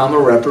become a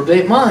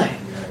reprobate mind.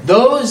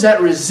 Those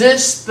that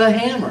resist the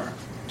hammer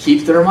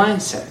keep their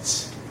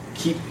mindsets.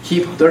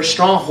 Keep their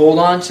strong. Hold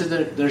on to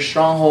their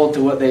stronghold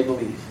to what they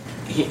believe.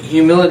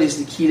 Humility is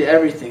the key to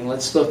everything.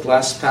 Let's look.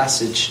 Last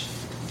passage.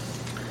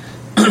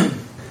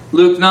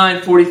 Luke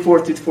 9,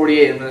 44 through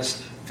 48. I'm going to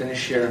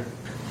finish here.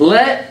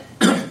 Let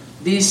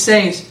these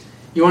sayings...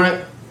 You want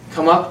to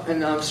come up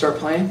and start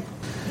playing?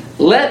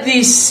 Let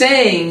these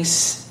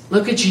sayings...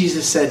 Look what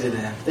Jesus said to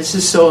them. This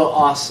is so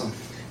awesome.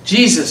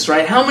 Jesus,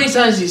 right? How many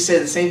times did he say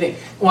the same thing?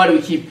 Why do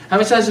we keep... How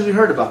many times have we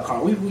heard about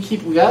Carl? We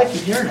got to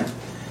keep hearing him.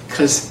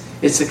 Because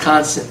it's a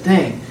constant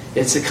thing.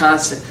 It's a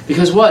constant...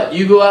 Because what?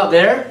 You go out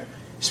there...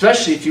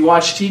 Especially if you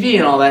watch TV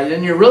and all that,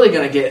 then you're really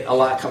going to get a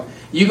lot coming.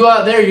 You go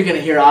out there, you're going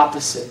to hear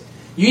opposite.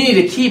 You need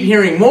to keep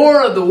hearing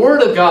more of the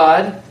Word of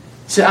God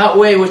to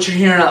outweigh what you're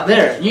hearing out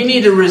there. You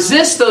need to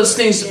resist those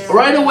things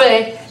right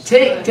away.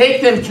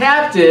 Take them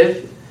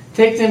captive.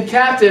 Take them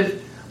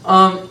captive.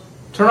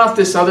 Turn off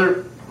this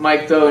other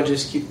mic though and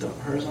just keep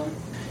hers on.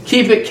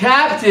 Keep it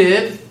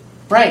captive.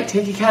 Right,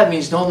 take it captive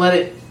means don't let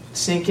it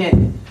sink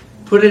in.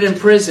 Put it in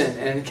prison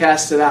and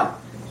cast it out.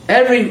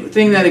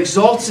 Everything that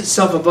exalts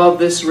itself above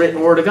this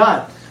written Word of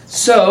God.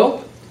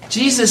 So,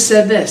 Jesus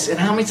said this. And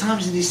how many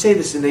times did he say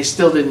this and they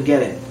still didn't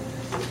get it?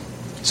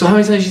 So how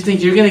many times do you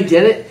think you're going to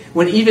get it?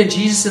 When even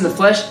Jesus in the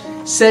flesh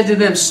said to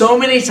them so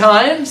many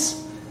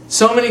times,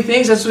 so many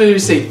things. That's what he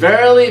would say.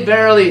 Verily,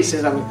 verily. He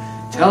says, I'm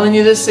telling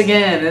you this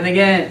again and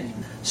again.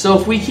 So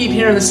if we keep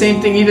hearing the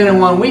same thing even in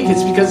 1 week,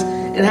 it's because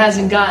it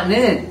hasn't gotten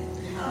in.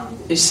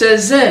 he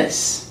says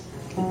this.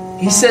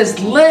 He says,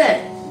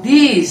 let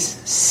these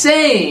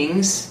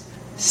sayings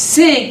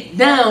sink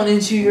down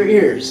into your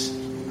ears.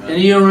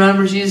 And you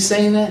remember Jesus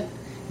saying that?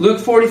 Luke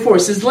 44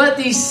 says, let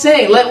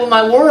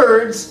my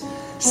words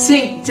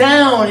sink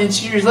down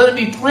into your ears. Let it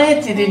be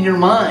planted in your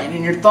mind,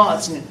 in your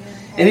thoughts.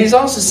 And he's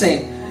also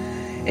saying,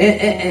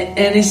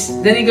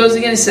 then he goes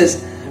again, he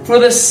says, for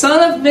the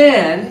Son of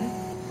Man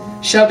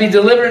shall be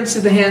delivered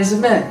into the hands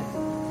of men.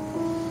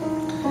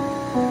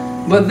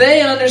 But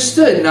they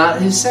understood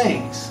not his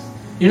sayings.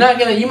 You might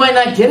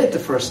not get it the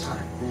first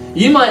time.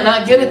 You might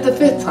not get it the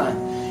 5th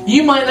time.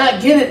 You might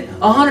not get it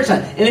 100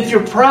 times. And if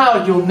you're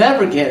proud, you'll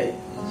never get it.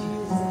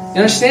 You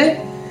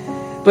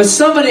understand? But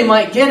somebody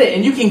might get it,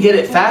 and you can get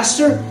it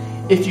faster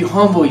if you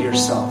humble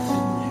yourself.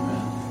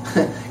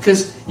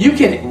 Because you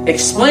can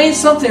explain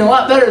something a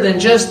lot better than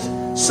just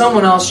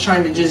someone else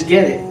trying to just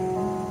get it.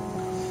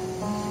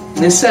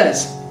 And it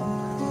says,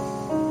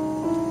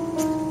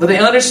 but they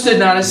understood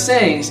not his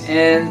sayings,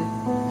 and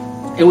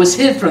it was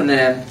hid from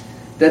them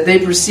that they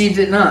perceived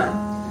it not.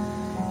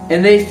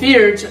 And they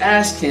feared to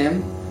ask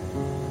him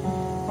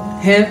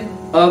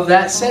of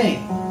that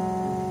saying.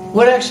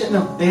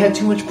 They had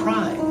too much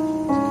pride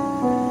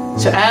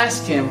to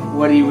ask him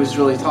what he was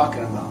really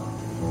talking about.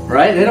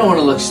 Right? They don't want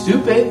to look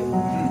stupid.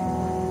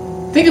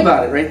 Think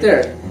about it right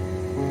there.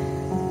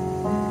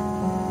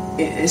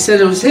 It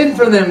said it was hidden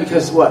from them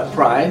because what?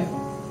 Pride.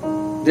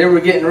 They were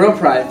getting real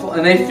prideful.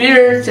 And they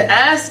feared to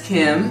ask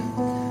him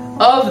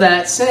of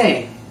that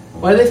saying.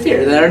 Why do they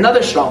fear? They're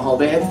another stronghold.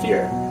 They had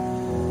fear.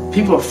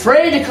 People are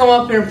afraid to come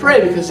up here and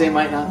pray because they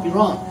might not be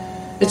wrong.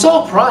 It's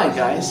all pride,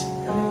 guys.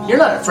 You're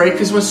not afraid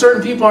because when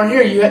certain people aren't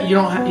here, you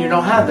don't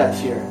have that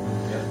fear.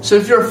 So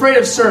if you're afraid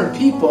of certain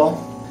people,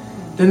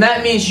 then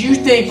that means you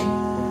think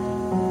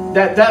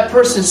that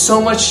person's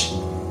so much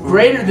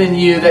greater than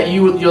you that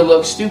you'll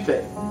look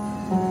stupid.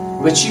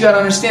 But you got to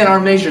understand, our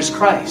measure is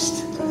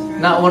Christ,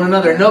 not one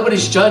another.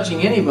 Nobody's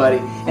judging anybody.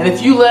 And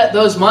if you let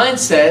those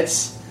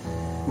mindsets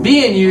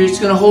be in you, it's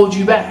going to hold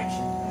you back.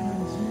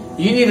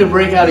 You need to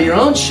break out of your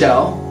own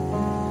shell,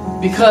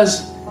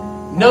 because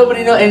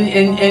nobody knows,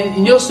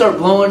 and you'll start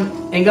blowing,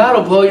 and God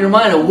will blow your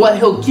mind of what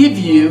He'll give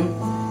you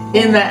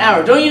in that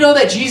hour. Don't you know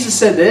that Jesus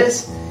said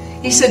this?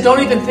 He said,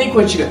 don't even think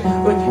what you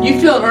got.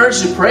 You feel an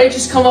urge to pray,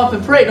 just come up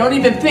and pray. Don't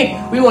even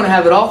think. We want to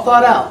have it all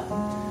thought out.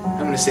 I'm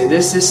going to say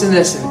this, this, and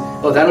this, and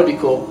oh, that'll be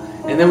cool.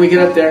 And then we get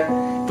up there.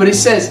 But He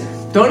says,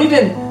 don't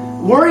even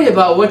worry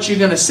about what you're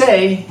going to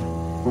say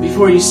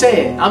before you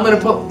say it. I'm going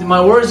to put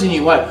my words in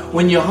you. Why?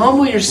 When you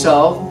humble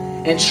yourself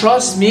and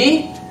trust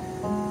me,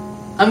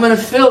 I'm going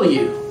to fill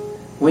you.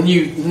 When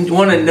you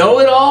want to know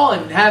it all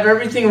and have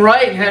everything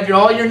right and have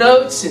all your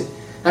notes, and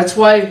that's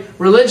why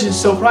religion is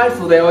so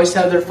prideful. They always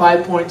have their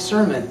 5-point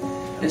sermon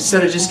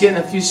instead of just getting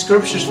a few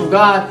scriptures from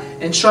God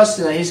and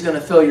trusting that He's going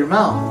to fill your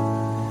mouth.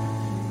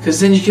 Because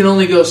then you can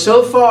only go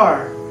so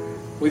far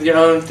with your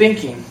own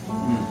thinking.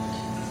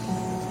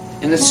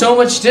 And it's so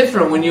much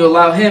different when you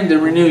allow Him to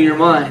renew your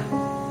mind.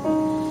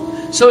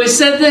 So He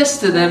said this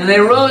to them, and they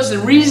arose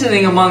and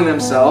reasoning among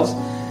themselves.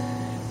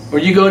 Or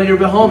you go to your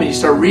home and you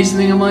start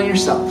reasoning among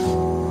yourself.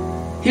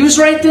 He was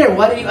right there.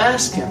 Why did you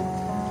ask Him?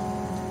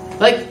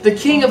 Like the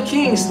King of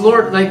Kings,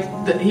 Lord,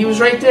 He was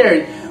right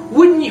there.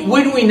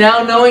 Wouldn't we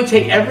now knowing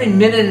take every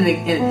minute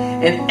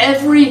and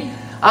every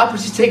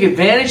opportunity to take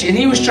advantage? And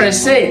He was trying to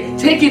say,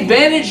 take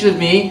advantage of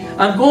me.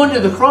 I'm going to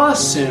the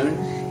cross soon.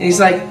 And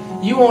He's like,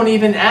 you won't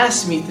even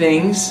ask me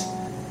things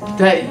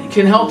that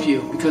can help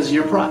you because of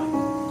your pride.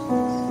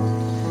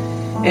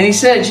 And He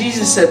said,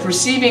 Jesus said,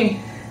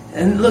 perceiving,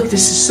 and look,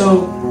 this is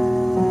so,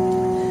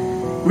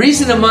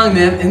 reason among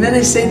them, and then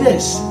they say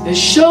this. They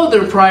show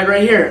their pride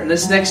right here in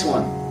this next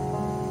one.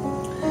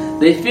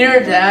 They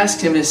feared to ask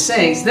Him His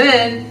sayings.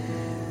 Then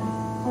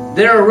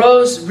there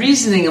arose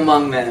reasoning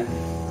among them.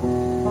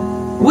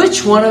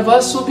 Which one of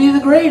us will be the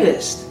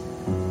greatest?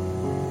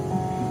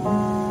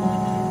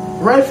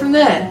 Right from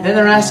that. Then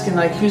they're asking,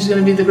 who's going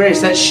to be the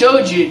greatest? That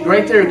showed you,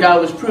 right there,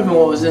 God was proving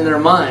what was in their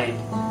mind.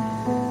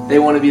 They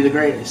want to be the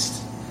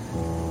greatest.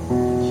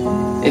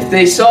 If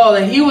they saw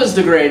that He was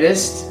the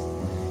greatest,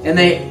 and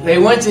they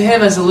went to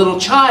Him as a little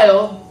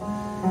child,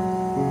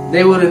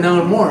 they would have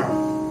known more.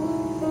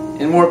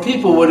 And more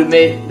people would have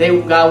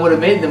God would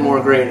have made them more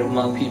great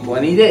among people.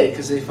 And He did,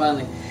 because they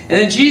finally... And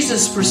then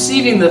Jesus,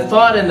 perceiving the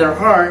thought in their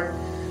heart,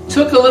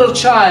 took a little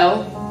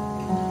child.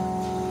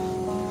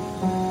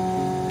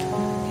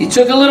 He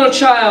took a little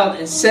child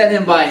and set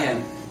him by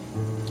Him.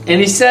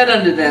 And He said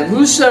unto them,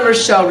 whosoever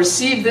shall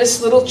receive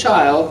this little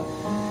child,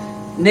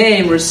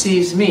 name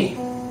receives me.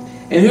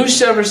 And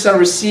whosoever shall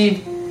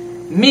receive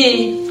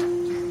me,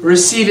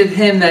 receiveth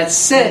Him that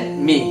sent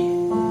me.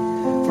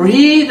 For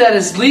he that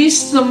is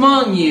least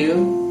among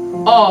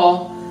you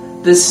all,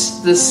 the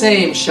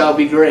same shall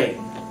be great.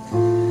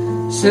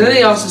 So then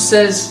He also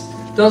says,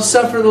 don't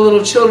suffer the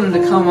little children to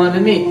come unto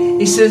me.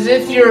 He says,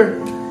 if you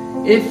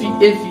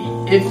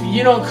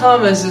don't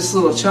come as this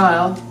little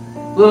child's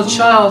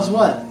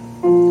what?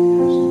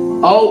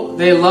 Oh,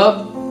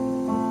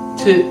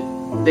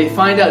 they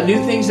find out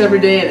new things every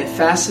day, and it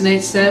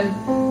fascinates them.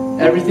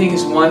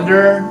 everything's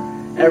wonder,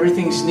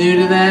 everything's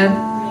new to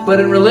them. But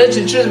in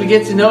religion, sure, we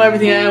get to know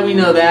everything. We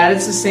know that.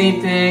 It's the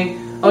same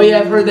thing. Oh yeah,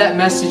 I've heard that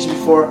message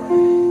before.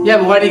 Yeah,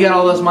 but why do you got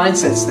all those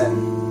mindsets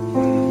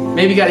then?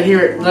 Maybe you got to hear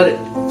it, let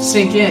it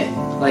sink in,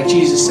 like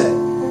Jesus said.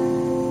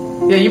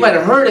 Yeah, you might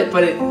have heard it,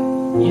 but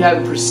you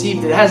haven't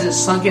perceived it. It hasn't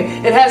sunk in.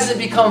 It hasn't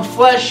become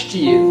flesh to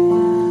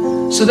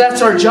you. So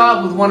that's our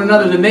job with one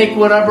another, to make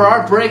whatever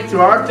our breakthrough,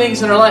 our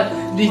things in our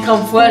life,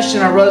 become flesh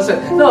in our brothers.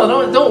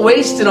 No, don't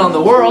waste it on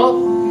the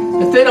world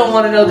if they don't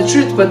want to know the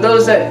truth. But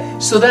those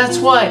that... So that's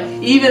why,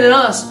 even in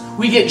us,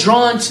 we get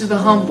drawn to the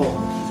humble.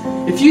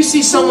 If you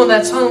see someone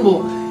that's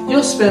humble,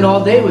 you'll spend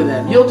all day with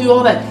them. You'll do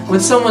all that. When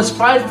someone's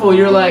prideful,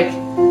 you're like,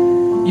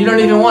 you don't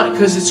even want it,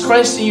 because it's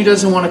Christ in you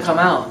doesn't want to come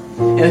out.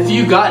 And if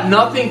you got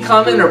nothing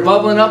coming or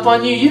bubbling up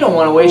on you, you don't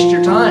want to waste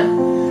your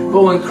time.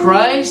 But when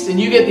Christ and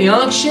you get the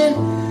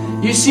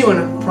unction, you see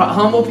when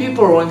humble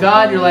people or when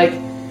God, you're like,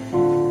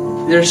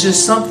 there's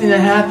just something that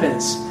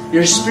happens.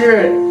 Your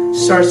spirit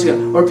starts to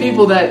go. Or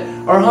people that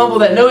are humble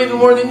that know even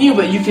more than you,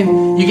 but you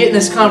get in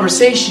this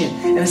conversation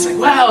and it's like,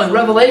 wow, and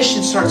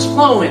revelation starts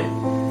flowing.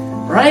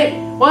 Right?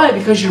 Why?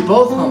 Because you're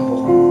both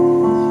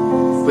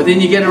humble. But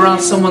then you get around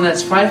someone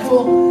that's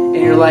prideful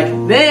and you're like,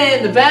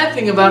 then the bad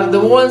thing about it, the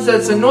ones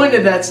that's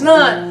anointed that's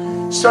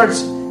not,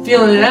 starts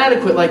feeling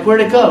inadequate, like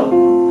where'd it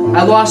go?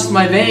 I lost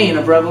my vein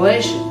of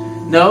revelation.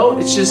 No,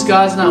 it's just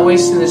God's not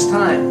wasting His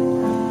time.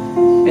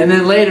 And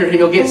then later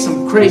he'll get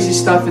some crazy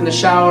stuff in the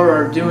shower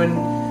or doing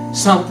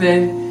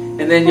something,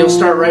 and then you'll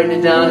start writing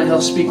it down and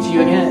He'll speak to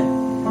you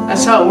again.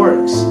 That's how it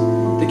works.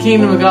 The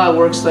kingdom of God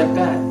works like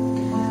that.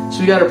 So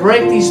we got to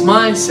break these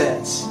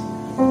mindsets.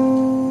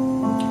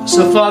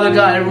 So Father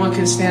God, everyone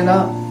can stand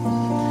up.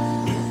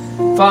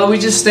 Father, we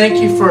just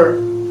thank you for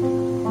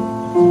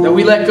that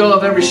we let go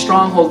of every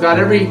stronghold, God,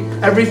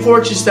 every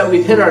fortress that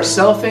we've hid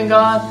ourselves in,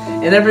 God,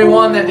 and every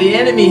one that the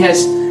enemy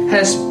has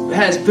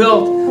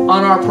built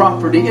on our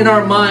property, in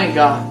our mind,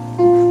 God.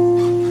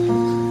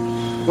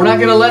 We're not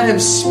going to let him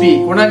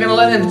speak. We're not going to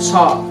let him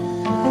talk.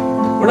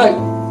 We're not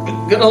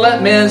going to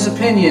let man's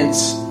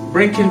opinions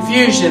bring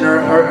confusion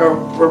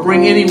or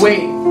bring any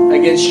weight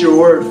against your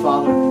word,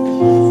 Father.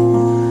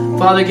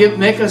 Father,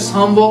 make us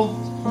humble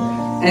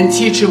and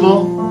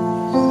teachable.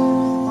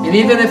 And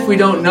even if we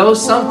don't know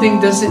something,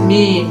 doesn't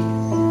mean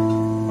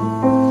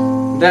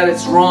that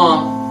it's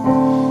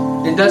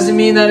wrong. It doesn't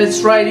mean that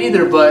it's right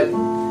either, but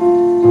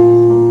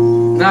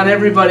not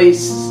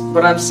everybody's.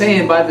 But I'm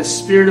saying by the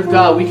Spirit of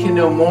God, we can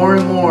know more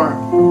and more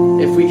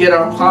if we get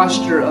our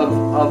posture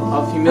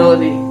of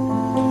humility.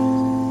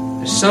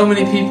 There's so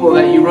many people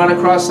that you run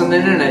across on the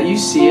internet, you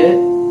see it.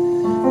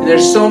 And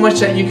there's so much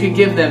that you could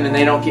give them and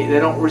they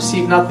don't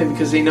receive nothing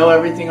because they know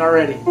everything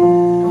already.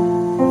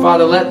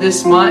 Father, let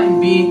this mind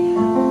be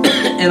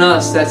in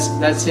us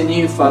that's in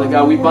you, Father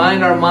God. We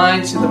bind our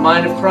minds to the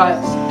mind of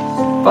Christ.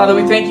 Father,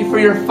 we thank you for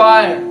your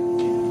fire.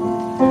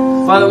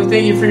 Father, we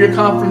thank you for your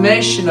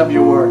confirmation of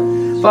your word.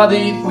 Father,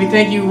 we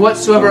thank you,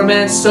 whatsoever a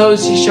man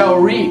sows, he shall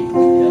reap.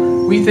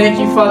 We thank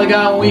you, Father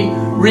God,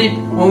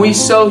 when we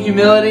sow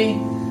humility,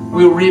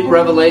 we'll reap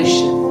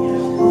revelation.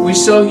 When we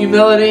sow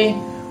humility,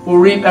 we'll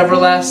reap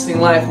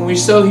everlasting life. When we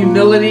sow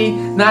humility,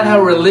 not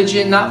how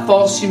religion, not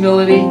false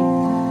humility,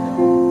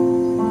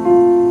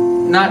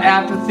 not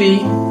apathy,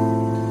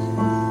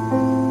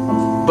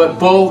 but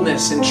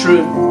boldness and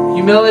truth.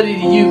 Humility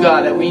to you,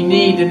 God, that we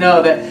need to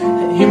know. That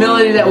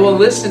humility that will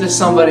listen to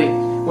somebody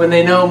when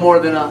they know more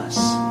than us.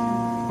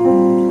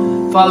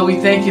 Father, we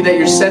thank you that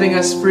you're setting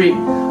us free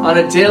on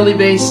a daily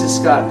basis,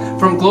 God,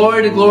 from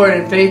glory to glory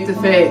and faith to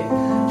faith.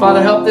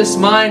 Father, help this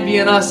mind be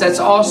in us that's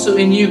also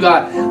in you,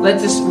 God.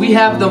 We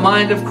have the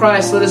mind of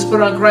Christ. Let us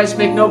put on Christ.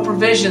 Make no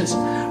provisions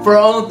for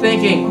our own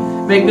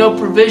thinking. Make no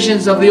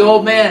provisions of the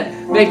old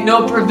man. Make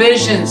no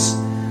provisions.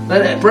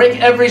 Let it break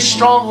every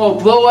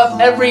stronghold. Blow up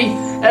every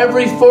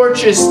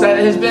fortress that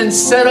has been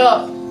set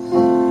up.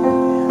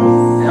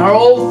 Our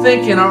old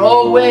thinking, our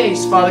old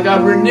ways, Father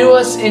God. Renew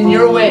us in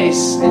your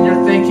ways, in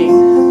your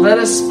thinking. Let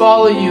us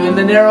follow you in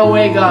the narrow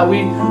way, God.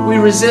 We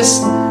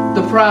resist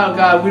the proud,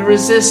 God. We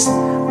resist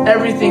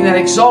everything that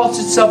exalts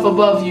itself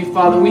above you,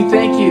 Father. We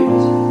thank you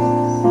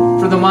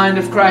for the mind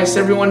of Christ.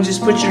 Everyone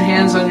just put your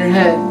hands on your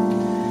head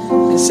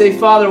and say,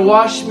 Father,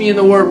 wash me in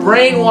the word.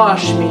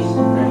 Brainwash me.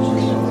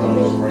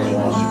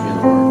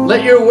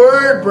 Let your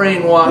word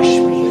brainwash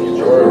me.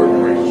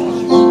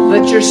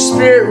 Let your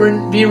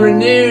spirit be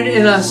renewed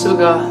in us, O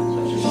God.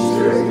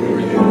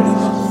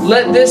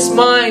 Let this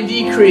mind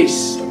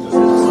decrease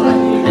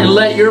and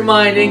let your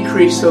mind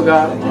increase, O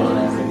God.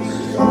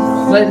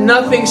 Let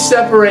nothing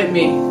separate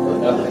me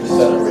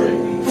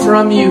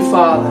from you,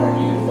 Father.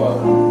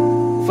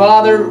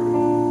 Father,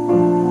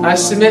 I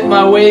submit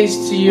my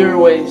ways to your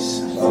ways.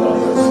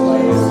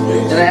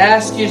 And I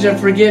ask you to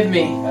forgive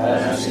me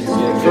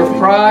for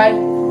pride,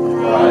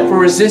 for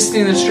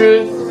resisting the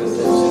truth,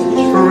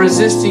 for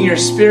resisting your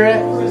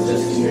spirit,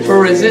 for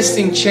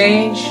resisting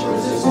change.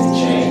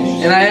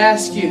 And I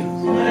ask you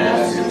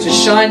to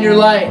shine your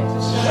light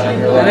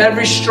on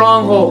every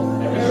stronghold,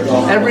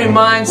 every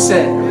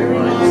mindset,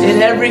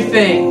 in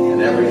everything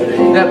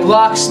that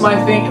blocks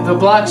that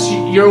blocks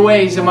your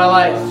ways in my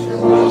life.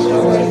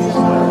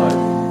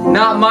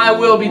 Not my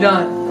will be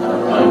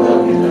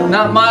done.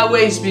 Not my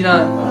ways be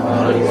done.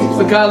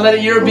 But God, let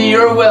it be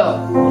your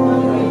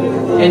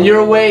will and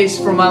your ways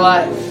for my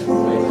life.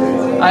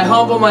 I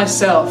humble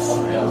myself.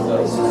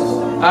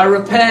 I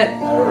repent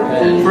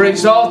for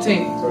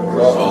exalting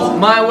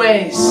my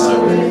ways,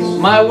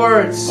 my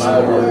words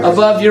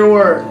above your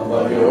word,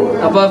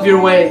 above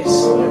your ways.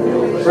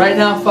 Right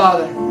now,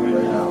 Father,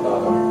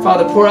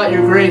 pour out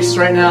your grace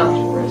right now.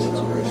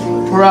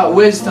 Pour out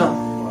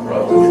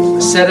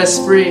wisdom. Set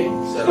us free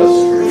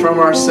from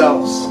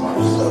ourselves.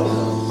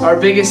 Our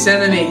biggest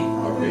enemy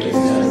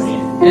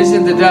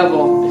isn't the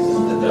devil.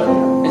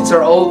 It's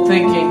our old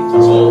thinking.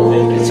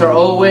 It's our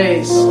old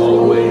ways.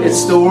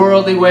 It's the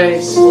worldly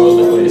ways.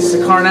 It's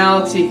the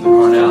carnality.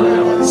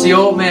 It's the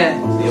old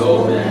man.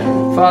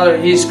 Father,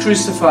 He is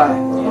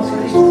crucified.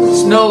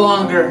 It's no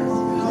longer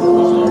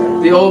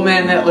the old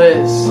man that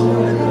lives,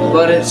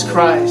 but it's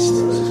Christ.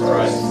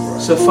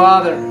 So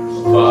Father,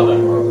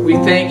 we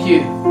thank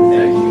you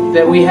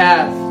that we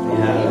have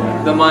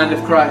the mind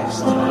of Christ.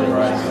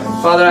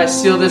 Father, I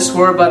seal this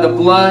word by the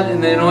blood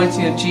and the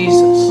anointing of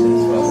Jesus.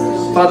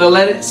 Father,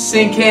 let it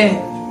sink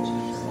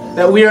in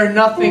that we are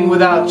nothing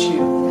without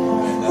you.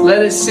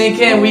 Let it sink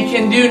in we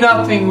can do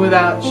nothing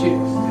without you.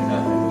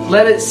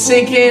 Let it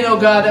sink in, oh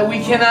God, that we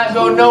cannot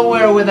go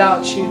nowhere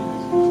without you.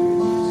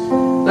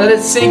 Let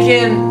it sink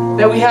in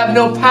that we have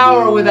no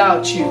power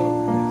without you.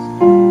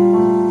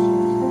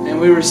 And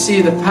we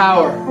receive the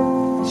power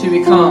to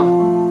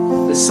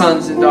become the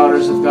sons and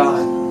daughters of God.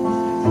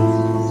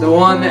 The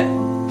one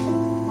that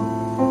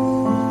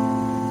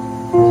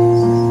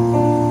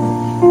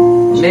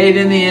made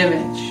in the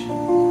image.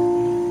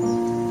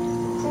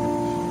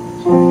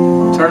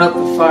 Turn up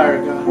the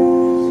fire, God.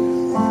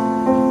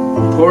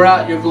 Pour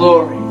out your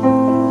glory.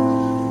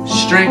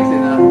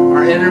 Strengthen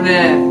our inner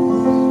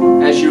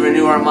man as you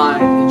renew our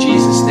mind. In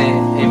Jesus'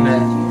 name,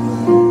 amen.